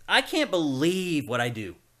 I can't believe what I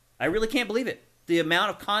do. I really can't believe it. The amount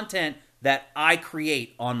of content that I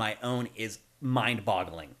create on my own is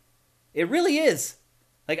mind-boggling. It really is.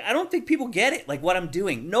 I don't think people get it, what I'm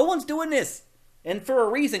doing. No one's doing this. And for a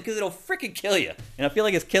reason, because it'll freaking kill you. And I feel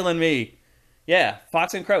like it's killing me. Yeah,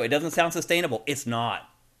 Fox and Crow, it doesn't sound sustainable. It's not.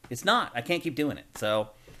 It's not. I can't keep doing it. So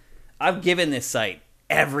I've given this site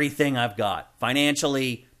everything I've got.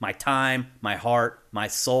 Financially, my time, my heart, my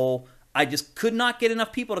soul. I just could not get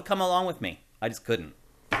enough people to come along with me. I just couldn't.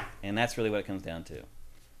 And that's really what it comes down to.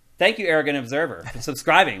 Thank you, Arrogant Observer, for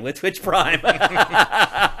subscribing with Twitch Prime.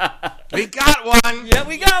 We got one! Yeah,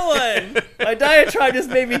 we got one! My diatribe just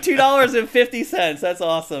made me $2.50. That's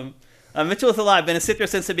awesome. Mitchell is alive. Been a sitter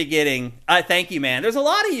since the beginning. Thank you, man. There's a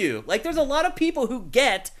lot of you. There's a lot of people who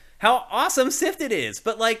get how awesome Sifted is.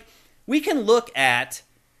 But, we can look at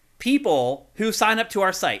people who sign up to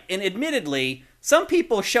our site. And admittedly, some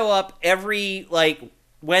people show up every,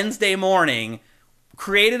 Wednesday morning,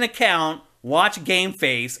 create an account, watch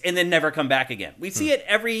GameFace, and then never come back again. We see it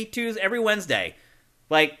every Wednesday.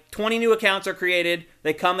 20 new accounts are created.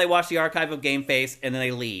 They come, they watch the archive of GameFace, and then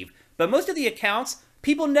they leave. But most of the accounts,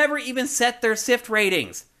 people never even set their Sift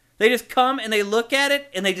ratings. They just come and they look at it,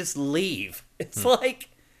 and they just leave. It's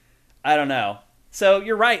I don't know. So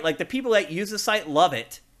you're right. The people that use the site love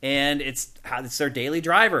it, and it's their daily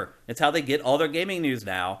driver. It's how they get all their gaming news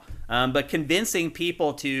now. But convincing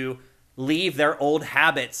people to leave their old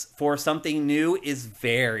habits for something new is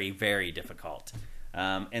very, very difficult.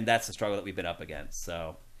 And that's the struggle that we've been up against.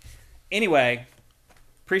 So anyway,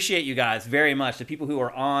 appreciate you guys very much. The people who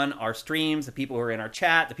are on our streams, the people who are in our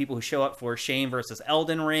chat, the people who show up for Shane versus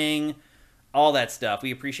Elden Ring, all that stuff.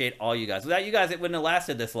 We appreciate all you guys. Without you guys, it wouldn't have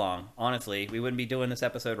lasted this long. Honestly, we wouldn't be doing this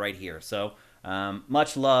episode right here. So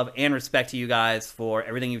much love and respect to you guys for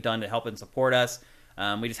everything you've done to help and support us.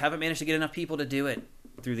 We just haven't managed to get enough people to do it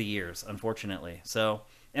through the years, unfortunately. So,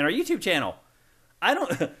 and our YouTube channel,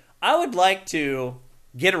 I would like to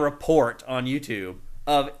get a report on YouTube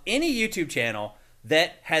of any YouTube channel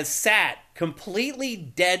that has sat completely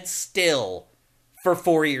dead still for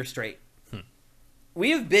 4 years straight.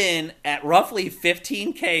 We have been at roughly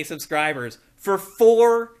 15K subscribers for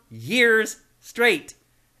 4 years straight.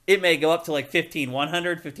 It may go up to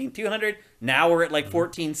 15,100, 15,200. Now we're at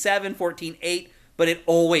 14,700, 14,800, but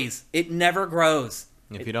it never grows.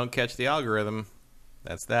 If you don't catch the algorithm,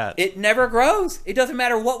 that's that. It never grows. It doesn't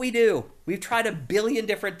matter what we do. We've tried a billion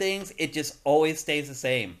different things. It just always stays the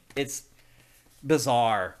same. It's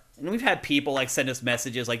bizarre. And we've had people send us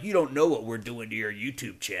messages you don't know what we're doing to your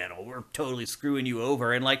YouTube channel. We're totally screwing you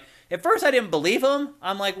over. And at first I didn't believe them.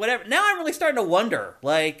 I'm whatever. Now I'm really starting to wonder.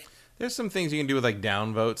 There's some things you can do with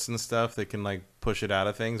downvotes and stuff that can push it out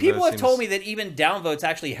of things. People have told me that even downvotes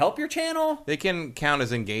actually help your channel. They can count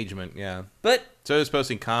as engagement, yeah. But so is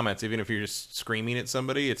posting comments. Even if you're just screaming at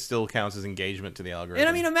somebody, it still counts as engagement to the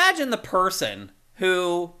algorithm. And imagine the person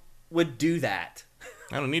who would do that.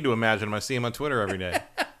 I don't need to imagine them. I see them on Twitter every day.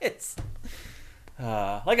 It's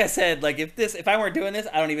like I said, if I weren't doing this,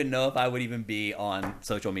 I don't even know if I would even be on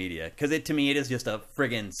social media, because to me it is just a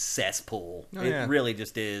friggin' cesspool. It really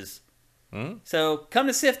just is. So come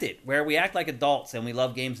to Sifted, where we act like adults and we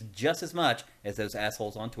love games just as much as those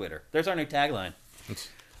assholes on Twitter. There's our new tagline.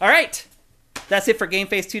 All right. That's it for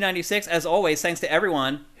GameFace 296. As always, thanks to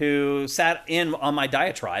everyone who sat in on my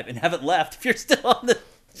diatribe and haven't left. If you're still on the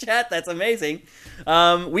chat, that's amazing.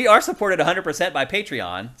 We are supported 100% by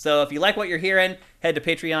Patreon. So if you like what you're hearing, head to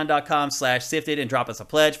patreon.com/sifted and drop us a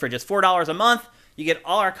pledge for just $4 a month. You get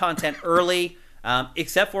all our content early.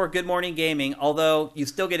 Except for Good Morning Gaming, although you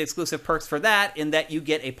still get exclusive perks for that, in that you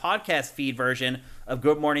get a podcast feed version of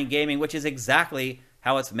Good Morning Gaming, which is exactly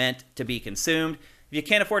how it's meant to be consumed. If you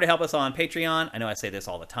can't afford to help us on Patreon, I know I say this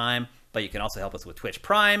all the time, but you can also help us with Twitch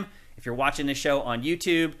Prime. If you're watching this show on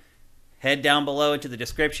YouTube, head down below into the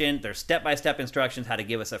description. There's step-by-step instructions how to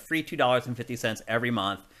give us a free $2.50 every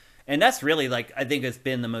month. And that's really, I think it's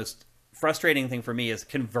been the most frustrating thing for me, is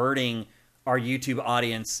converting our YouTube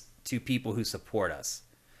audience to people who support us,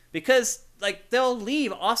 because they'll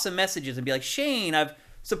leave awesome messages and be like, Shane, I've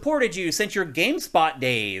supported you since your GameSpot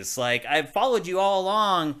days. I've followed you all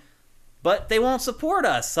along. but they won't support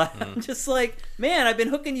us. I'm just like, man, I've been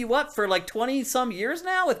hooking you up for like 20 some years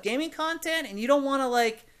now with gaming content, and you don't want to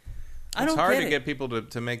like. It's hard to get people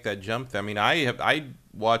to make that jump. I mean, I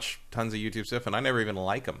watch tons of YouTube stuff, and I never even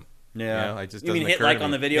like them. Yeah, you know, it just you mean doesn't hit like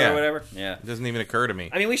on the video or whatever? Yeah, it doesn't even occur to me.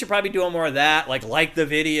 I mean, we should probably do more of that. Like the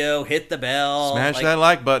video, hit the bell, smash that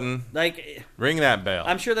like button, like ring that bell.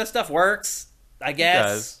 I'm sure that stuff works. I guess. It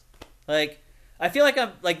does. Like, I feel like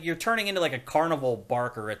I'm like you're turning into like a carnival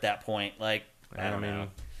barker at that point. Like, I don't know.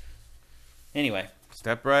 Anyway.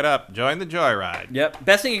 Step right up. Join the joyride. Yep.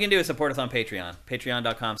 Best thing you can do is support us on Patreon.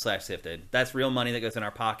 Patreon.com/sifted. That's real money that goes in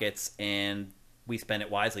our pockets, and we spend it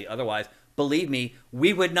wisely. Otherwise, believe me,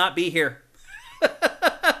 we would not be here.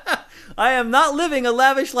 I am not living a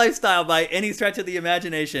lavish lifestyle by any stretch of the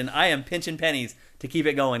imagination. I am pinching pennies to keep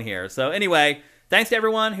it going here. So anyway, thanks to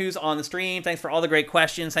everyone who's on the stream. Thanks for all the great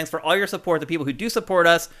questions. Thanks for all your support, the people who do support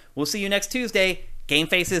us. We'll see you next Tuesday.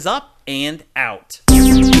 GameFace is up and out.